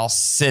face while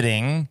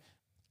sitting,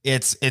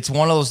 it's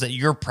one of those that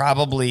you're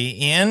probably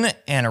in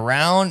and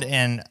around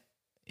and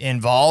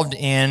involved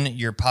in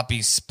your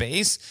puppy's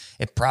space.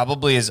 It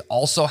probably is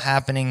also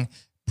happening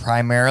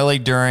primarily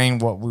during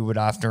what we would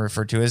often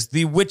refer to as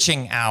the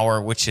witching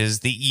hour, which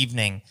is the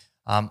evening,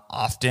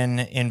 often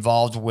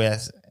involved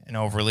with an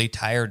overly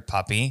tired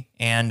puppy.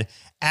 And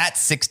at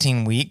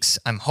 16 weeks,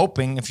 I'm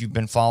hoping, if you've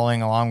been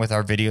following along with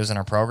our videos in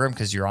our program,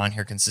 because you're on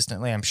here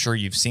consistently, I'm sure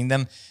you've seen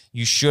them,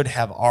 you should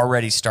have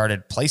already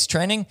started place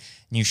training.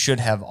 You should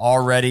have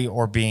already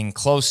or being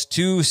close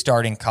to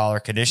starting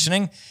collar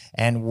conditioning.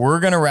 And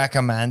we're going to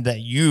recommend that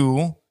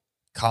you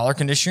collar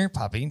condition your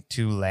puppy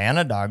to lay on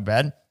a dog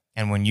bed.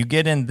 And when you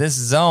get in this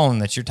zone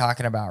that you're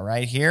talking about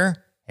right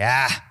here,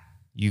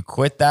 you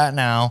quit that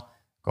now.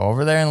 Go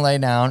over there and lay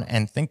down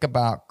and think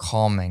about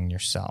calming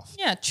yourself.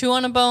 Yeah, chew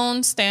on a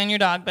bone, stay on your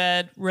dog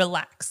bed,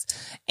 relax.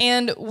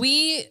 And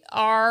we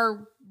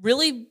are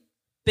really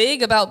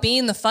big about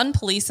being the fun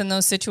police in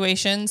those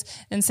situations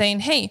and saying,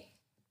 hey,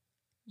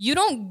 you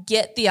don't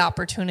get the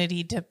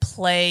opportunity to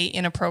play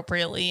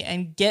inappropriately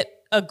and get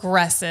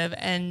aggressive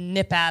and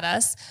nip at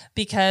us,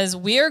 because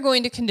we are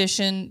going to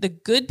condition the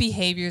good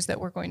behaviors that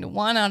we're going to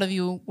want out of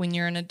you when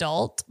you're an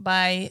adult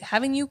by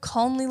having you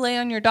calmly lay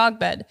on your dog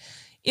bed.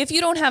 If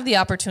you don't have the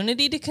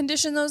opportunity to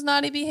condition those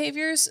naughty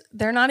behaviors,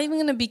 they're not even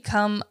going to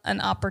become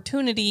an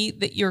opportunity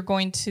that you're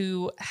going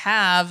to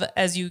have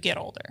as you get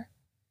older.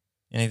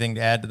 Anything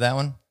to add to that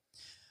one?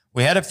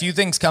 We had a few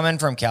things come in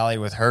from Callie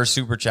with her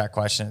super chat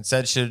question. It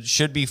said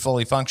should be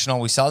fully functional.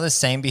 We saw the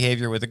same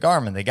behavior with the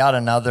Garmin. They got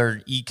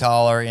another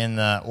e-collar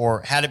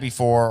or had it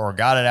before or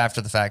got it after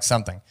the fact,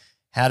 something.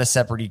 Had a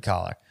separate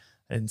e-collar.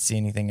 I didn't see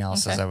anything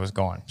else as I was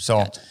going. So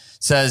gotcha.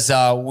 Says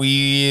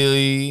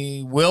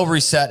we will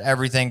reset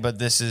everything, but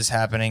this is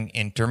happening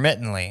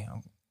intermittently.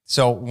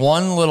 So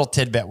one little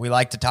tidbit, we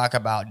like to talk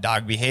about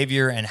dog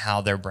behavior and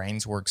how their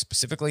brains work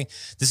specifically.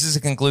 This is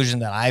a conclusion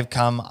that I've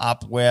come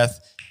up with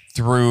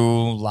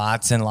through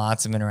lots and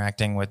lots of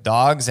interacting with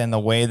dogs. And the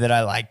way that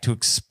I like to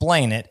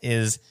explain it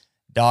is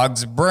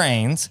dogs'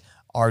 brains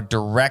are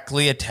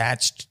directly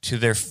attached to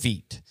their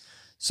feet.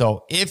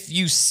 So if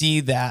you see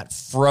that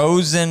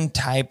frozen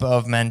type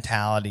of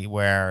mentality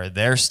where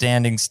they're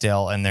standing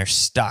still and they're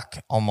stuck,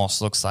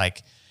 almost looks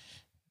like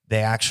they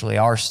actually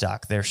are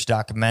stuck. They're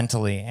stuck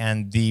mentally.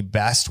 And the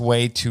best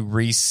way to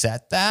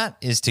reset that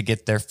is to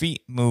get their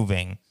feet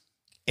moving.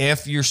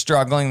 If you're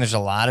struggling, there's a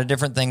lot of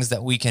different things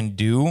that we can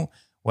do,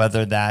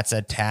 whether that's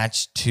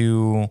attached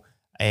to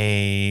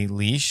a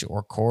leash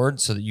or cord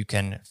so that you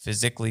can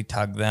physically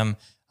tug them.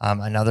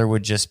 Another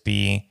would just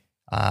be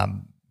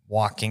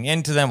walking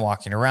into them,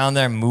 walking around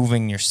them,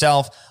 moving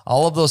yourself,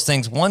 all of those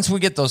things. Once we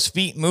get those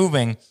feet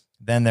moving,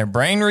 then their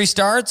brain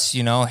restarts,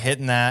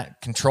 hitting that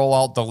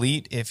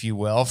Control-Alt-Delete, if you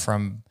will,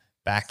 from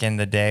back in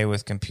the day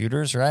with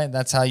computers, right?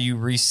 That's how you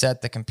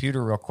reset the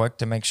computer real quick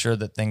to make sure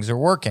that things are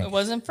working. It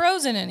wasn't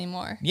frozen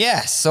anymore.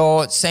 Yes.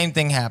 So same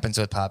thing happens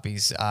with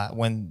puppies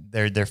when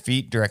their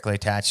feet directly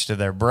attached to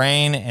their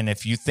brain. And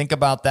if you think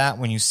about that,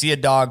 when you see a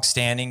dog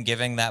standing,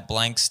 giving that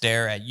blank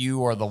stare at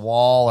you or the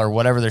wall or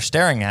whatever they're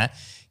staring at,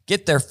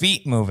 get their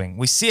feet moving.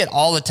 We see it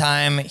all the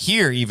time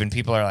here. Even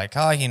people are like,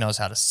 oh, he knows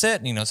how to sit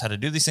and he knows how to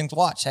do these things.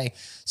 Watch. Hey,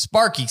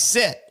 Sparky,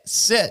 sit.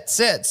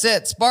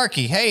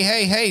 Sparky.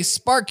 Hey,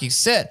 Sparky,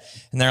 sit.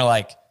 And they're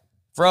like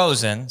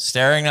frozen,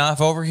 staring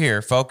off over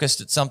here, focused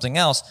at something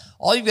else.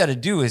 All you've got to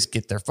do is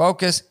get their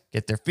focus,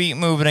 get their feet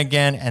moving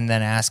again, and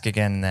then ask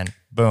again, and then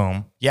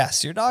boom.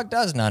 Yes, your dog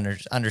doesn't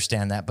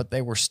understand that, but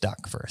they were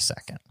stuck for a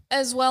second.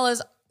 As well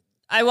as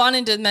I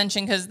wanted to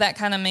mention, because that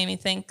kind of made me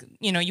think,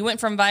 you went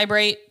from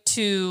vibrate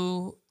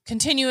to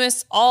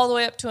continuous all the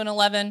way up to an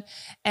 11.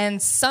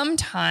 And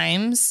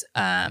sometimes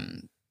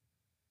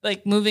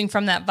like moving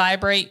from that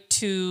vibrate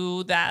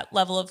to that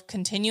level of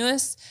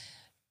continuous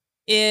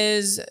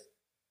is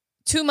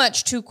too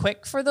much too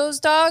quick for those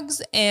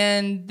dogs,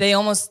 and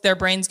their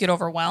brains get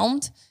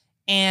overwhelmed.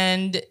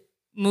 And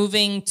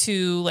moving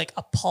to like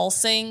a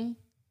pulsing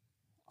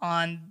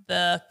on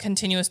the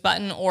continuous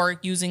button or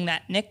using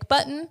that NIC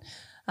button,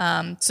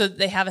 so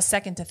they have a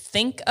second to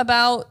think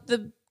about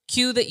the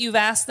cue that you've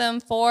asked them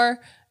for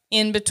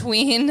in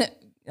between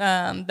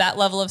that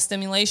level of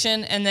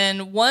stimulation. And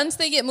then once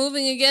they get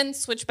moving again,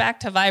 switch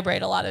back to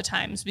vibrate a lot of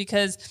times,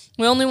 because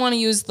we only want to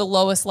use the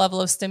lowest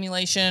level of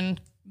stimulation,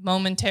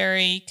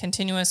 momentary,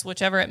 continuous,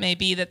 whichever it may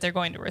be that they're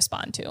going to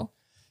respond to.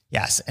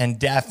 Yes, and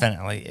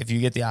definitely, if you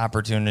get the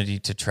opportunity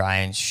to try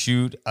and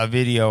shoot a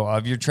video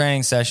of your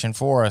training session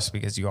for us,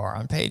 because you are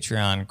on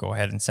Patreon, go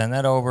ahead and send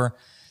that over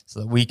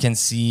so that we can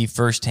see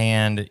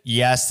firsthand,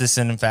 yes, this is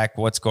in fact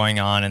what's going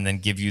on, and then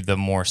give you the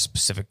more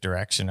specific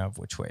direction of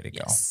which way to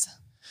go. Yes.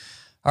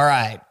 All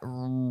right.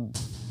 I'm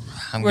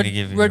going to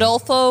give you...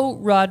 Rodolfo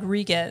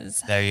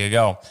Rodriguez. There you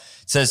go.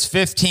 It says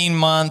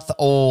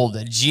 15-month-old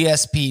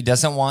GSP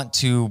doesn't want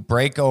to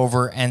break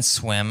over and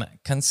swim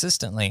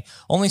consistently.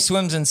 Only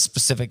swims in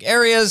specific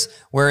areas,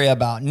 worry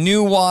about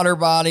new water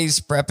bodies,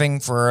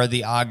 prepping for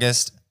the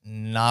August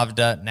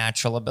NAVHDA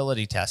natural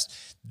ability test.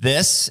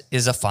 This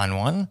is a fun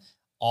one.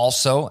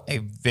 Also a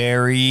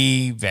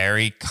very,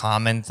 very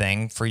common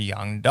thing for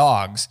young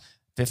dogs.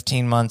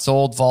 15 months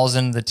old falls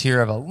into the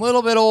tier of a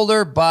little bit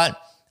older, but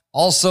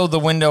also the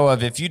window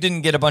of if you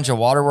didn't get a bunch of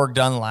water work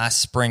done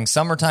last spring,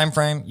 summer time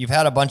frame, you've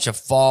had a bunch of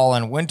fall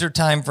and winter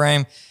time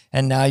frame,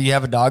 and now you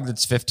have a dog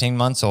that's 15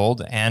 months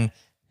old and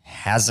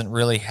hasn't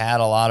really had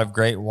a lot of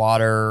great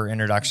water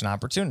introduction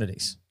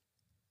opportunities.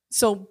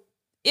 So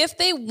if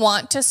they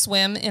want to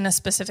swim in a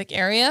specific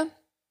area,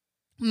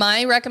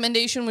 my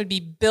recommendation would be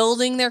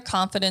building their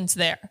confidence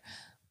there.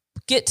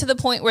 Get to the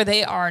point where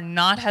they are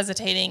not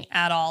hesitating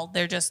at all.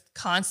 They're just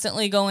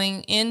constantly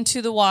going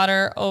into the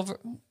water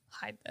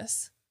hide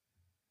this.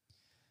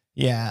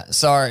 Yeah,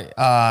 sorry.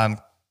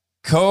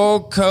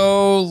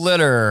 Coco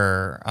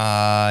Litter,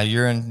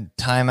 you're in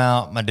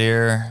timeout, my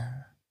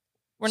dear.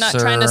 We're not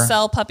trying to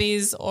sell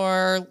puppies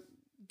or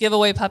give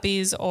away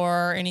puppies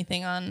or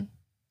anything on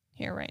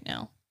here right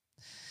now.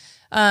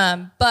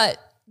 But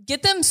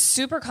get them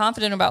super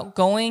confident about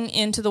going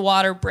into the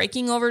water,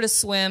 breaking over to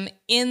swim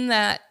in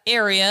that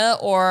area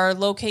or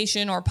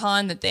location or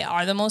pond that they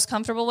are the most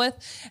comfortable with,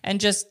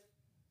 and just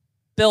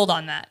build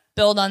on that,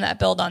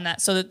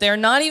 so that they're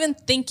not even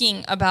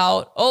thinking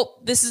about,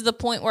 this is the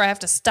point where I have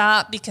to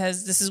stop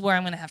because this is where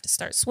I'm going to have to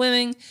start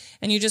swimming.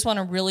 And you just want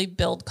to really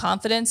build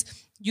confidence.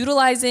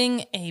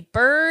 Utilizing a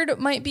bird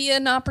might be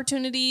an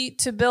opportunity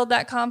to build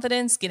that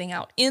confidence, getting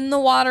out in the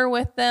water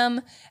with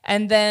them,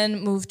 and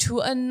then move to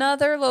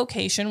another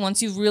location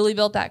once you've really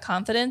built that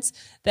confidence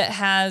that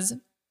has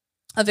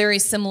a very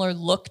similar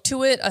look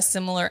to it, a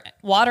similar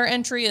water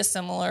entry, a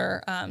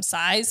similar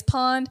size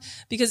pond,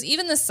 because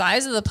even the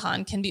size of the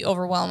pond can be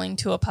overwhelming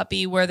to a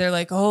puppy where they're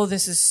like, oh,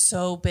 this is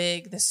so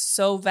big, this is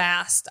so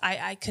vast.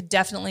 I could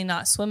definitely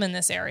not swim in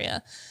this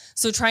area.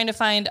 So trying to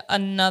find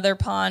another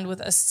pond with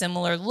a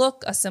similar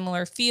look, a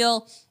similar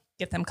feel,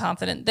 get them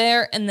confident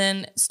there, and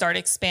then start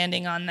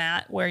expanding on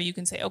that where you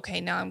can say, okay,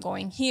 now I'm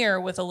going here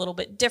with a little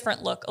bit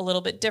different look, a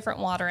little bit different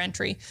water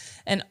entry.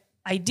 And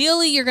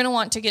ideally, you're going to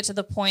want to get to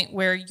the point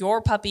where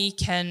your puppy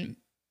can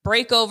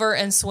break over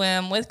and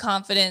swim with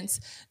confidence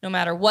no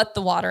matter what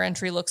the water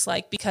entry looks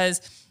like,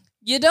 because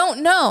you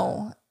don't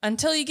know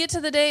until you get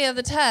to the day of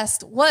the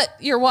test what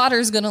your water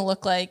is going to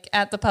look like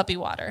at the puppy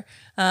water.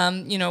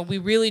 We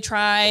really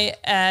try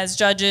as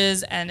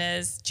judges and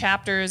as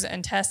chapters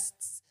and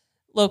tests,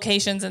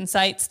 locations and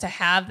sites to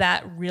have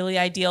that really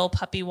ideal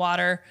puppy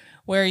water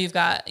where you've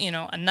got,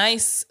 a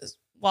nice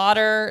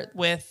water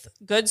with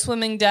good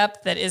swimming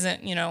depth that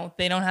isn't,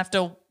 they don't have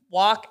to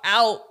walk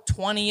out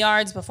 20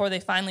 yards before they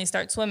finally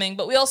start swimming.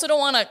 But we also don't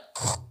want to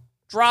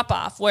drop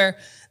off where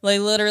they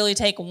literally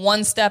take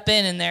one step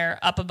in and they're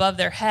up above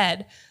their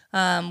head.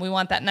 We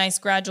want that nice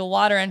gradual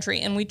water entry,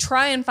 and we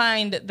try and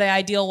find the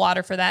ideal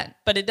water for that,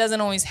 but it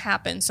doesn't always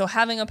happen. So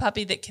having a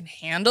puppy that can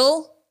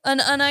handle an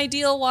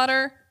unideal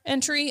water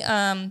entry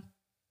and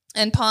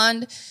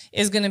pond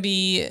is going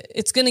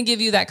to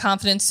give you that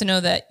confidence to know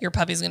that your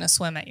puppy's going to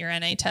swim at your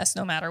NA test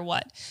no matter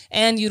what.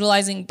 And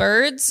utilizing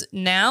birds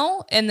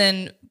now and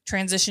then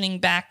transitioning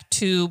back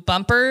to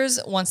bumpers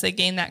once they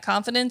gain that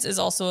confidence is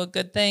also a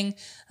good thing,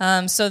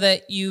 so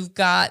that you've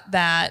got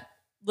that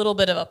little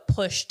bit of a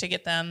push to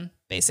get them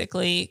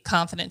basically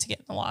confident to get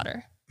in the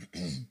water.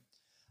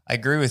 I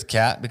agree with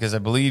Kat, because I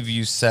believe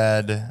you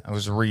said, I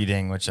was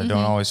reading, which I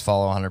don't always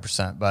follow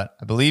 100%, but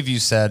I believe you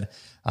said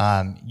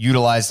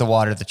utilize the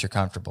water that you're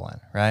comfortable in,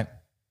 right?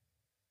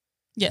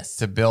 Yes.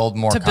 To build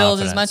more confidence. To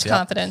build as much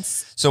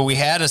confidence. So we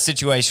had a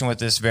situation with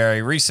this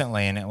very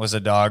recently, and it was a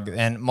dog.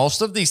 And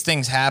most of these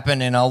things happen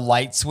in a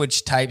light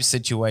switch type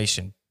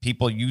situation.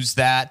 People use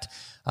that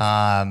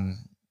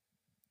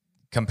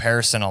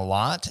comparison a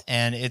lot,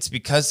 and it's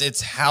because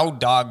it's how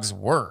dogs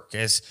work.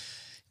 It's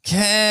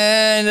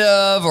kind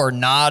of or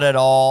not at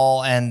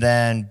all, and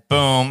then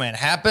boom, it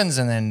happens,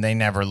 and then they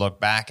never look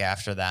back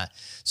after that.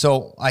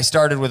 So I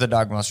started with a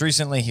dog most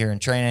recently here in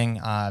training,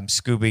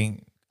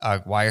 Scooby,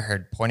 a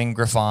wire-haired pointing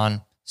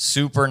Griffon,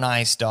 super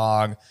nice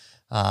dog,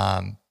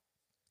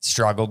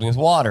 struggled with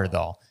water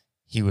though.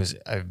 He was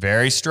a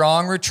very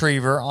strong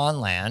retriever on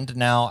land.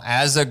 Now,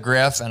 as a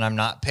Griff, and I'm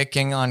not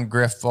picking on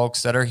Griff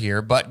folks that are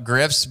here, but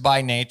Griffs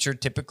by nature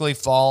typically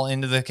fall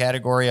into the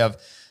category of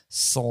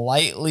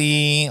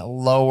slightly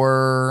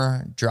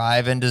lower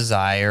drive and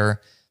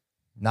desire.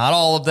 Not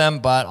all of them,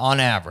 but on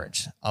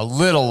average, a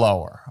little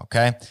lower,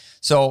 okay?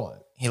 So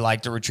he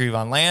liked to retrieve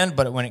on land,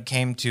 but when it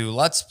came to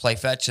let's play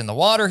fetch in the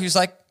water, he's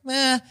like,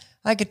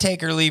 I could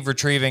take or leave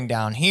retrieving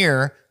down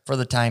here for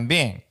the time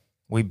being.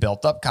 We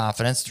built up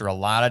confidence through a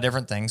lot of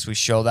different things. We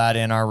show that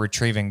in our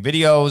retrieving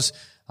videos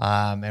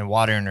and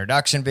water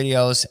introduction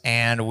videos,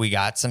 and we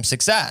got some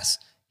success.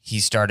 He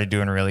started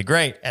doing really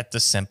great at the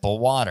simple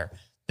water.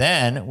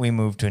 Then we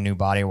moved to a new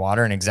body of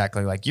water, and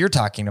exactly like you're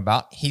talking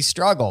about, he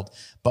struggled,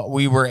 but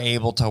we were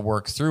able to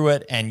work through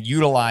it and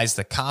utilize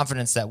the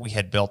confidence that we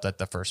had built at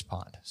the first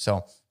pond.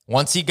 So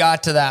once he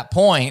got to that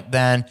point,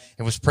 then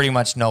it was pretty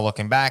much no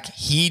looking back.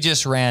 He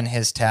just ran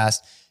his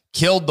test,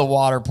 killed the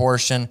water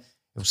portion.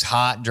 It was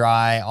hot,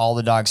 dry. All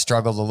the dogs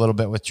struggled a little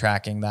bit with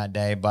tracking that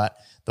day, but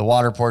the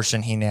water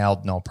portion he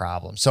nailed, no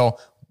problem. So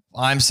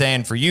I'm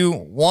saying for you,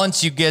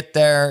 once you get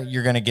there,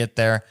 you're going to get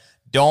there.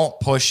 Don't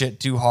push it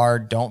too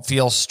hard. Don't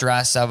feel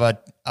stress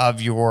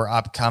of your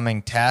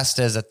upcoming test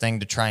as a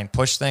thing to try and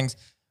push things.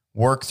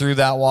 Work through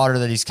that water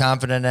that he's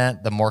confident in.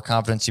 The more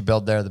confidence you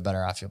build there, the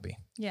better off you'll be.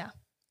 Yeah.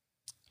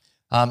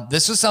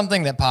 This was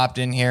something that popped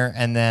in here,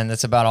 and then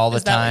that's about all the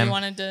time.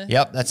 What you wanted to?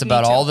 Yep, that's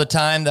about all the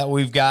time that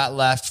we've got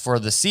left for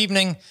this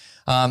evening.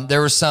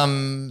 There was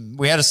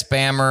we had a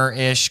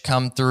spammer-ish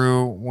come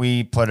through.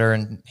 We put her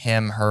in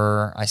him,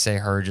 her, I say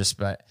her just,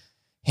 but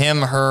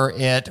him, her,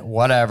 it,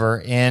 whatever,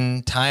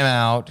 in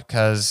timeout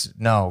because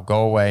no,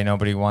 go away.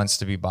 Nobody wants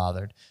to be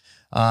bothered.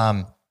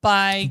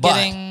 By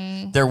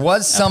getting there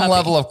was some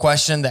level of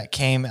question that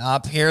came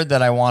up here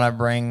that I want to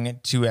bring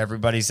to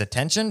everybody's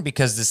attention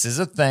because this is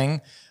a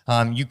thing.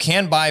 You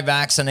can buy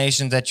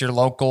vaccinations at your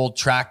local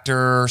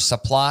Tractor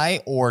Supply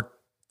or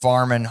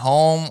Farm and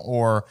Home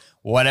or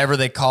whatever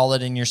they call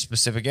it in your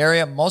specific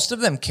area. Most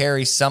of them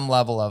carry some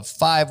level of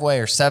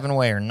 5-way or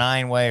 7-way or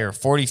 9-way or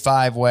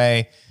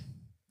 45-way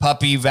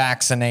puppy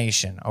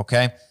vaccination,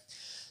 okay?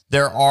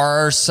 There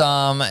are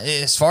some,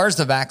 as far as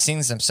the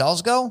vaccines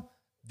themselves go,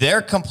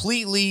 they're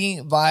completely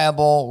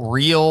viable,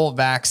 real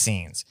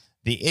vaccines.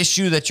 The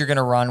issue that you're going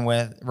to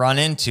run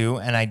into,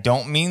 and I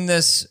don't mean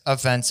this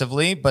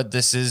offensively, but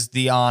this is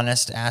the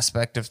honest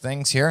aspect of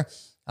things here.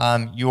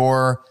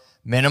 Your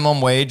minimum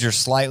wage or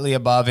slightly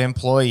above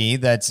employee,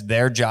 that's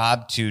their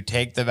job to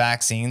take the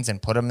vaccines and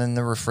put them in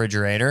the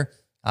refrigerator,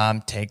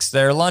 takes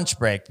their lunch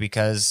break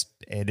because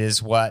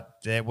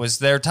it was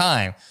their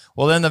time.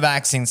 Well, then the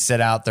vaccines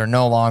sit out. They're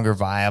no longer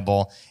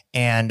viable.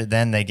 And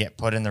then they get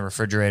put in the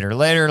refrigerator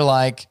later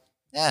like,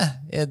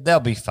 they'll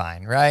be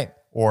fine, right?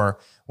 Or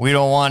we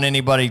don't want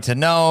anybody to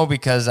know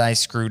because I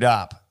screwed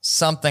up.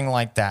 Something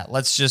like that.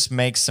 Let's just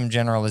make some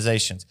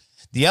generalizations.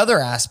 The other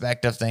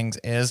aspect of things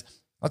is,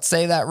 let's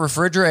say that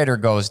refrigerator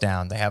goes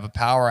down. They have a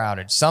power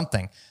outage,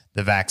 something.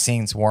 The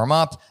vaccines warm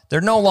up.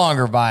 They're no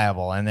longer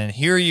viable. And then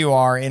here you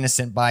are,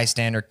 innocent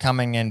bystander,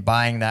 coming in,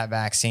 buying that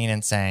vaccine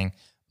and saying,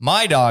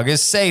 my dog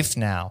is safe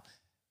now.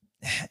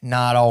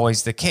 Not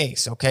always the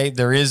case, okay?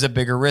 There is a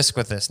bigger risk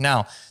with this.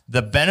 Now,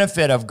 the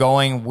benefit of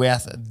going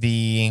with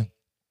the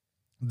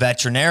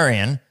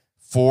veterinarian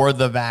for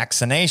the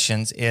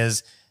vaccinations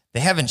is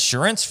they have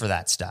insurance for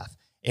that stuff.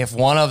 If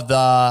one of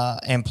the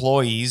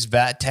employees,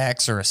 vet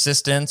techs or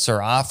assistants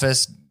or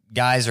office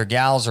guys or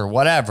gals or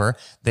whatever,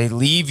 they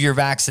leave your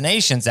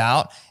vaccinations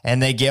out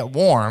and they get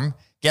warm,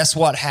 guess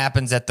what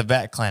happens at the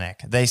vet clinic?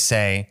 They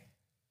say,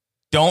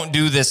 don't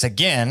do this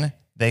again.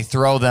 They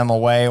throw them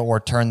away or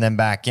turn them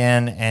back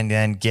in and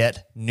then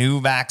get new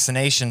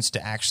vaccinations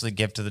to actually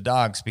give to the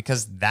dogs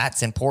because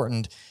that's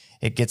important.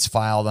 It gets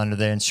filed under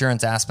the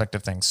insurance aspect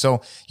of things.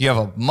 So you have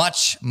a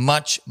much,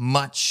 much,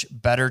 much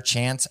better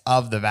chance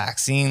of the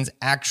vaccines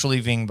actually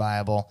being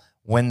viable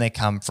when they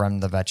come from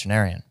the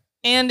veterinarian.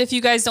 And if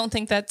you guys don't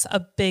think that's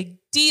a big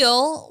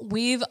deal,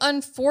 we've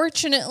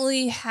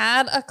unfortunately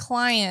had a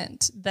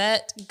client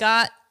that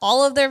got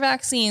all of their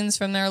vaccines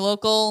from their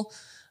local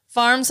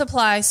farm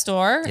supply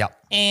store. Yep.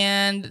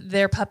 And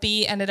their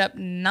puppy ended up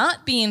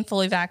not being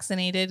fully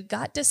vaccinated,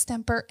 got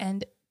distemper,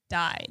 and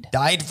died.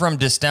 Died from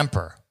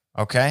distemper.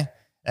 Okay.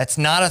 That's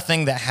not a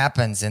thing that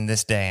happens in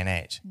this day and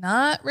age.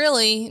 Not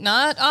really,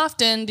 not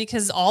often,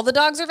 because all the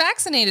dogs are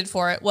vaccinated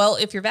for it. Well,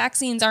 if your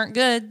vaccines aren't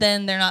good,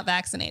 then they're not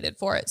vaccinated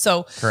for it.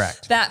 So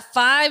correct. That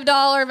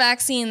 $5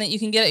 vaccine that you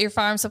can get at your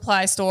farm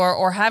supply store,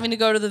 or having to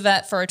go to the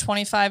vet for a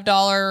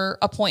 $25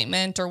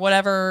 appointment or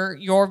whatever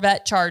your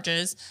vet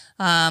charges,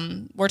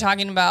 we're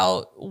talking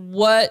about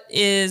what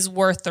is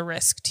worth the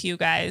risk to you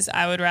guys.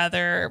 I would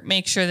rather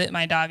make sure that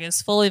my dog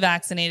is fully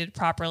vaccinated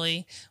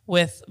properly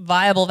with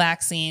viable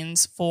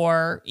vaccines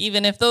for,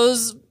 even if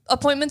those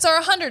appointments are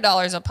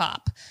 $100 a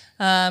pop.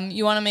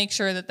 You want to make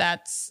sure that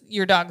that's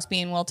your dog's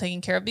being well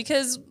taken care of,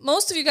 because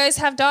most of you guys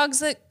have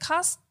dogs that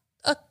cost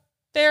a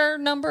fair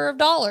number of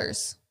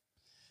dollars.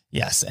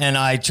 Yes, and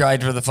I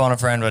tried for the phone a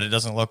friend, but it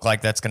doesn't look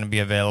like that's going to be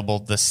available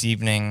this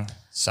evening.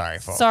 Sorry,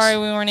 folks. Sorry,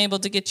 we weren't able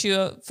to get you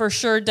a for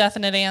sure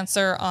definite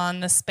answer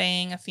on the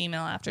spaying a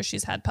female after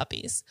she's had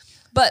puppies.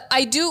 But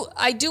I do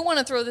want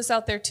to throw this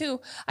out there too.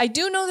 I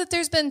do know that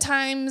there's been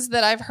times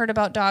that I've heard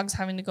about dogs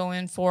having to go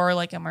in for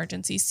like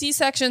emergency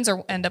C-sections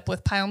or end up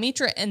with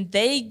pyometra, and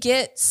they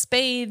get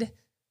spayed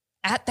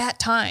at that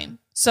time.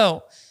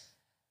 So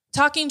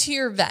talking to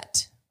your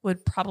vet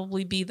would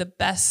probably be the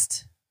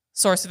best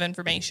source of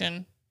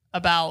information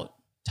about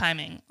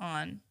timing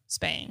on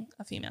spaying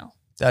a female.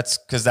 That's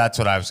because that's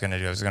what I was going to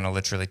do. I was going to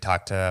literally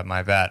talk to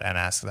my vet and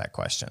ask that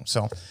question.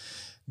 So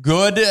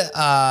good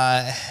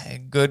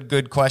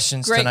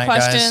questions great tonight,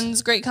 questions,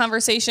 guys. Great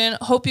conversation.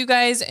 Hope you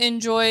guys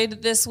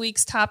enjoyed this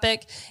week's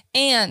topic.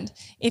 And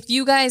if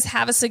you guys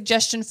have a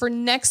suggestion for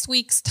next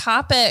week's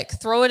topic,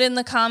 throw it in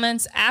the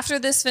comments after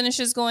this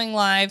finishes going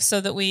live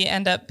so that we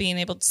end up being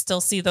able to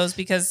still see those,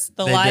 because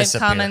the live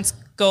disappear. Comments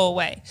go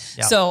away.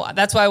 Yep. So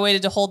that's why I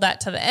waited to hold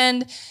that to the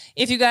end.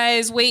 If you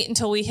guys wait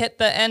until we hit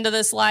the end of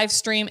this live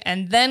stream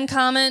and then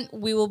comment,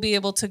 we will be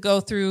able to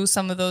go through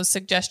some of those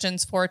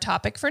suggestions for a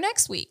topic for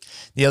next week.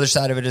 The other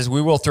side of it is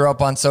we will throw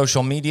up on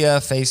social media,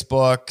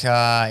 Facebook,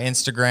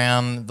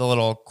 Instagram, the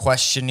little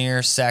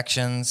questionnaire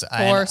sections.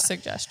 For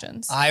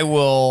suggestions. I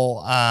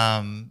will,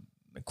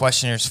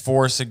 questionnaires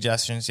for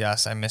suggestions.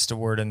 Yes, I missed a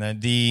word in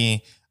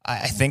the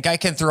I think I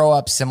can throw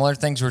up similar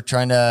things. We're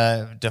trying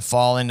to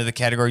fall into the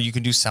category. You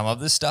can do some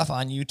of this stuff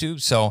on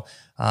YouTube. So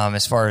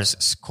as far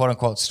as quote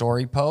unquote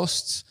story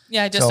posts.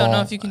 Yeah, I just don't know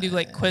if you can do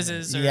like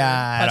quizzes or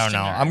I don't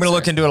know. I'm going to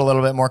look into it a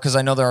little bit more, because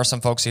I know there are some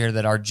folks here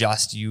that are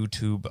just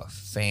YouTube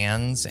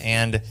fans.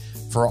 And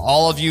for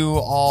all of you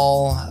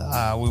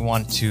we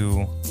want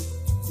to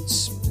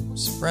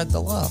spread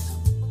the love.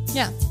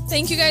 Yeah.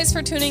 Thank you guys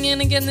for tuning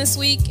in again this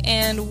week.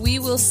 And we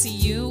will see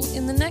you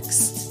in the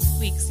next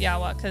week's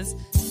Yawa, because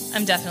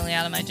I'm definitely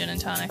out of my gin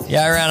and tonic.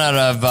 Yeah, I ran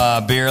out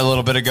of beer a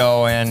little bit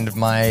ago, and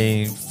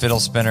my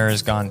fiddle spinner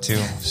is gone too.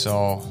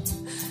 So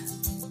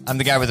I'm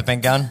the guy with the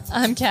pink gun.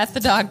 I'm Kat, the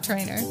dog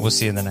trainer. We'll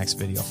see you in the next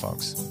video,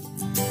 folks.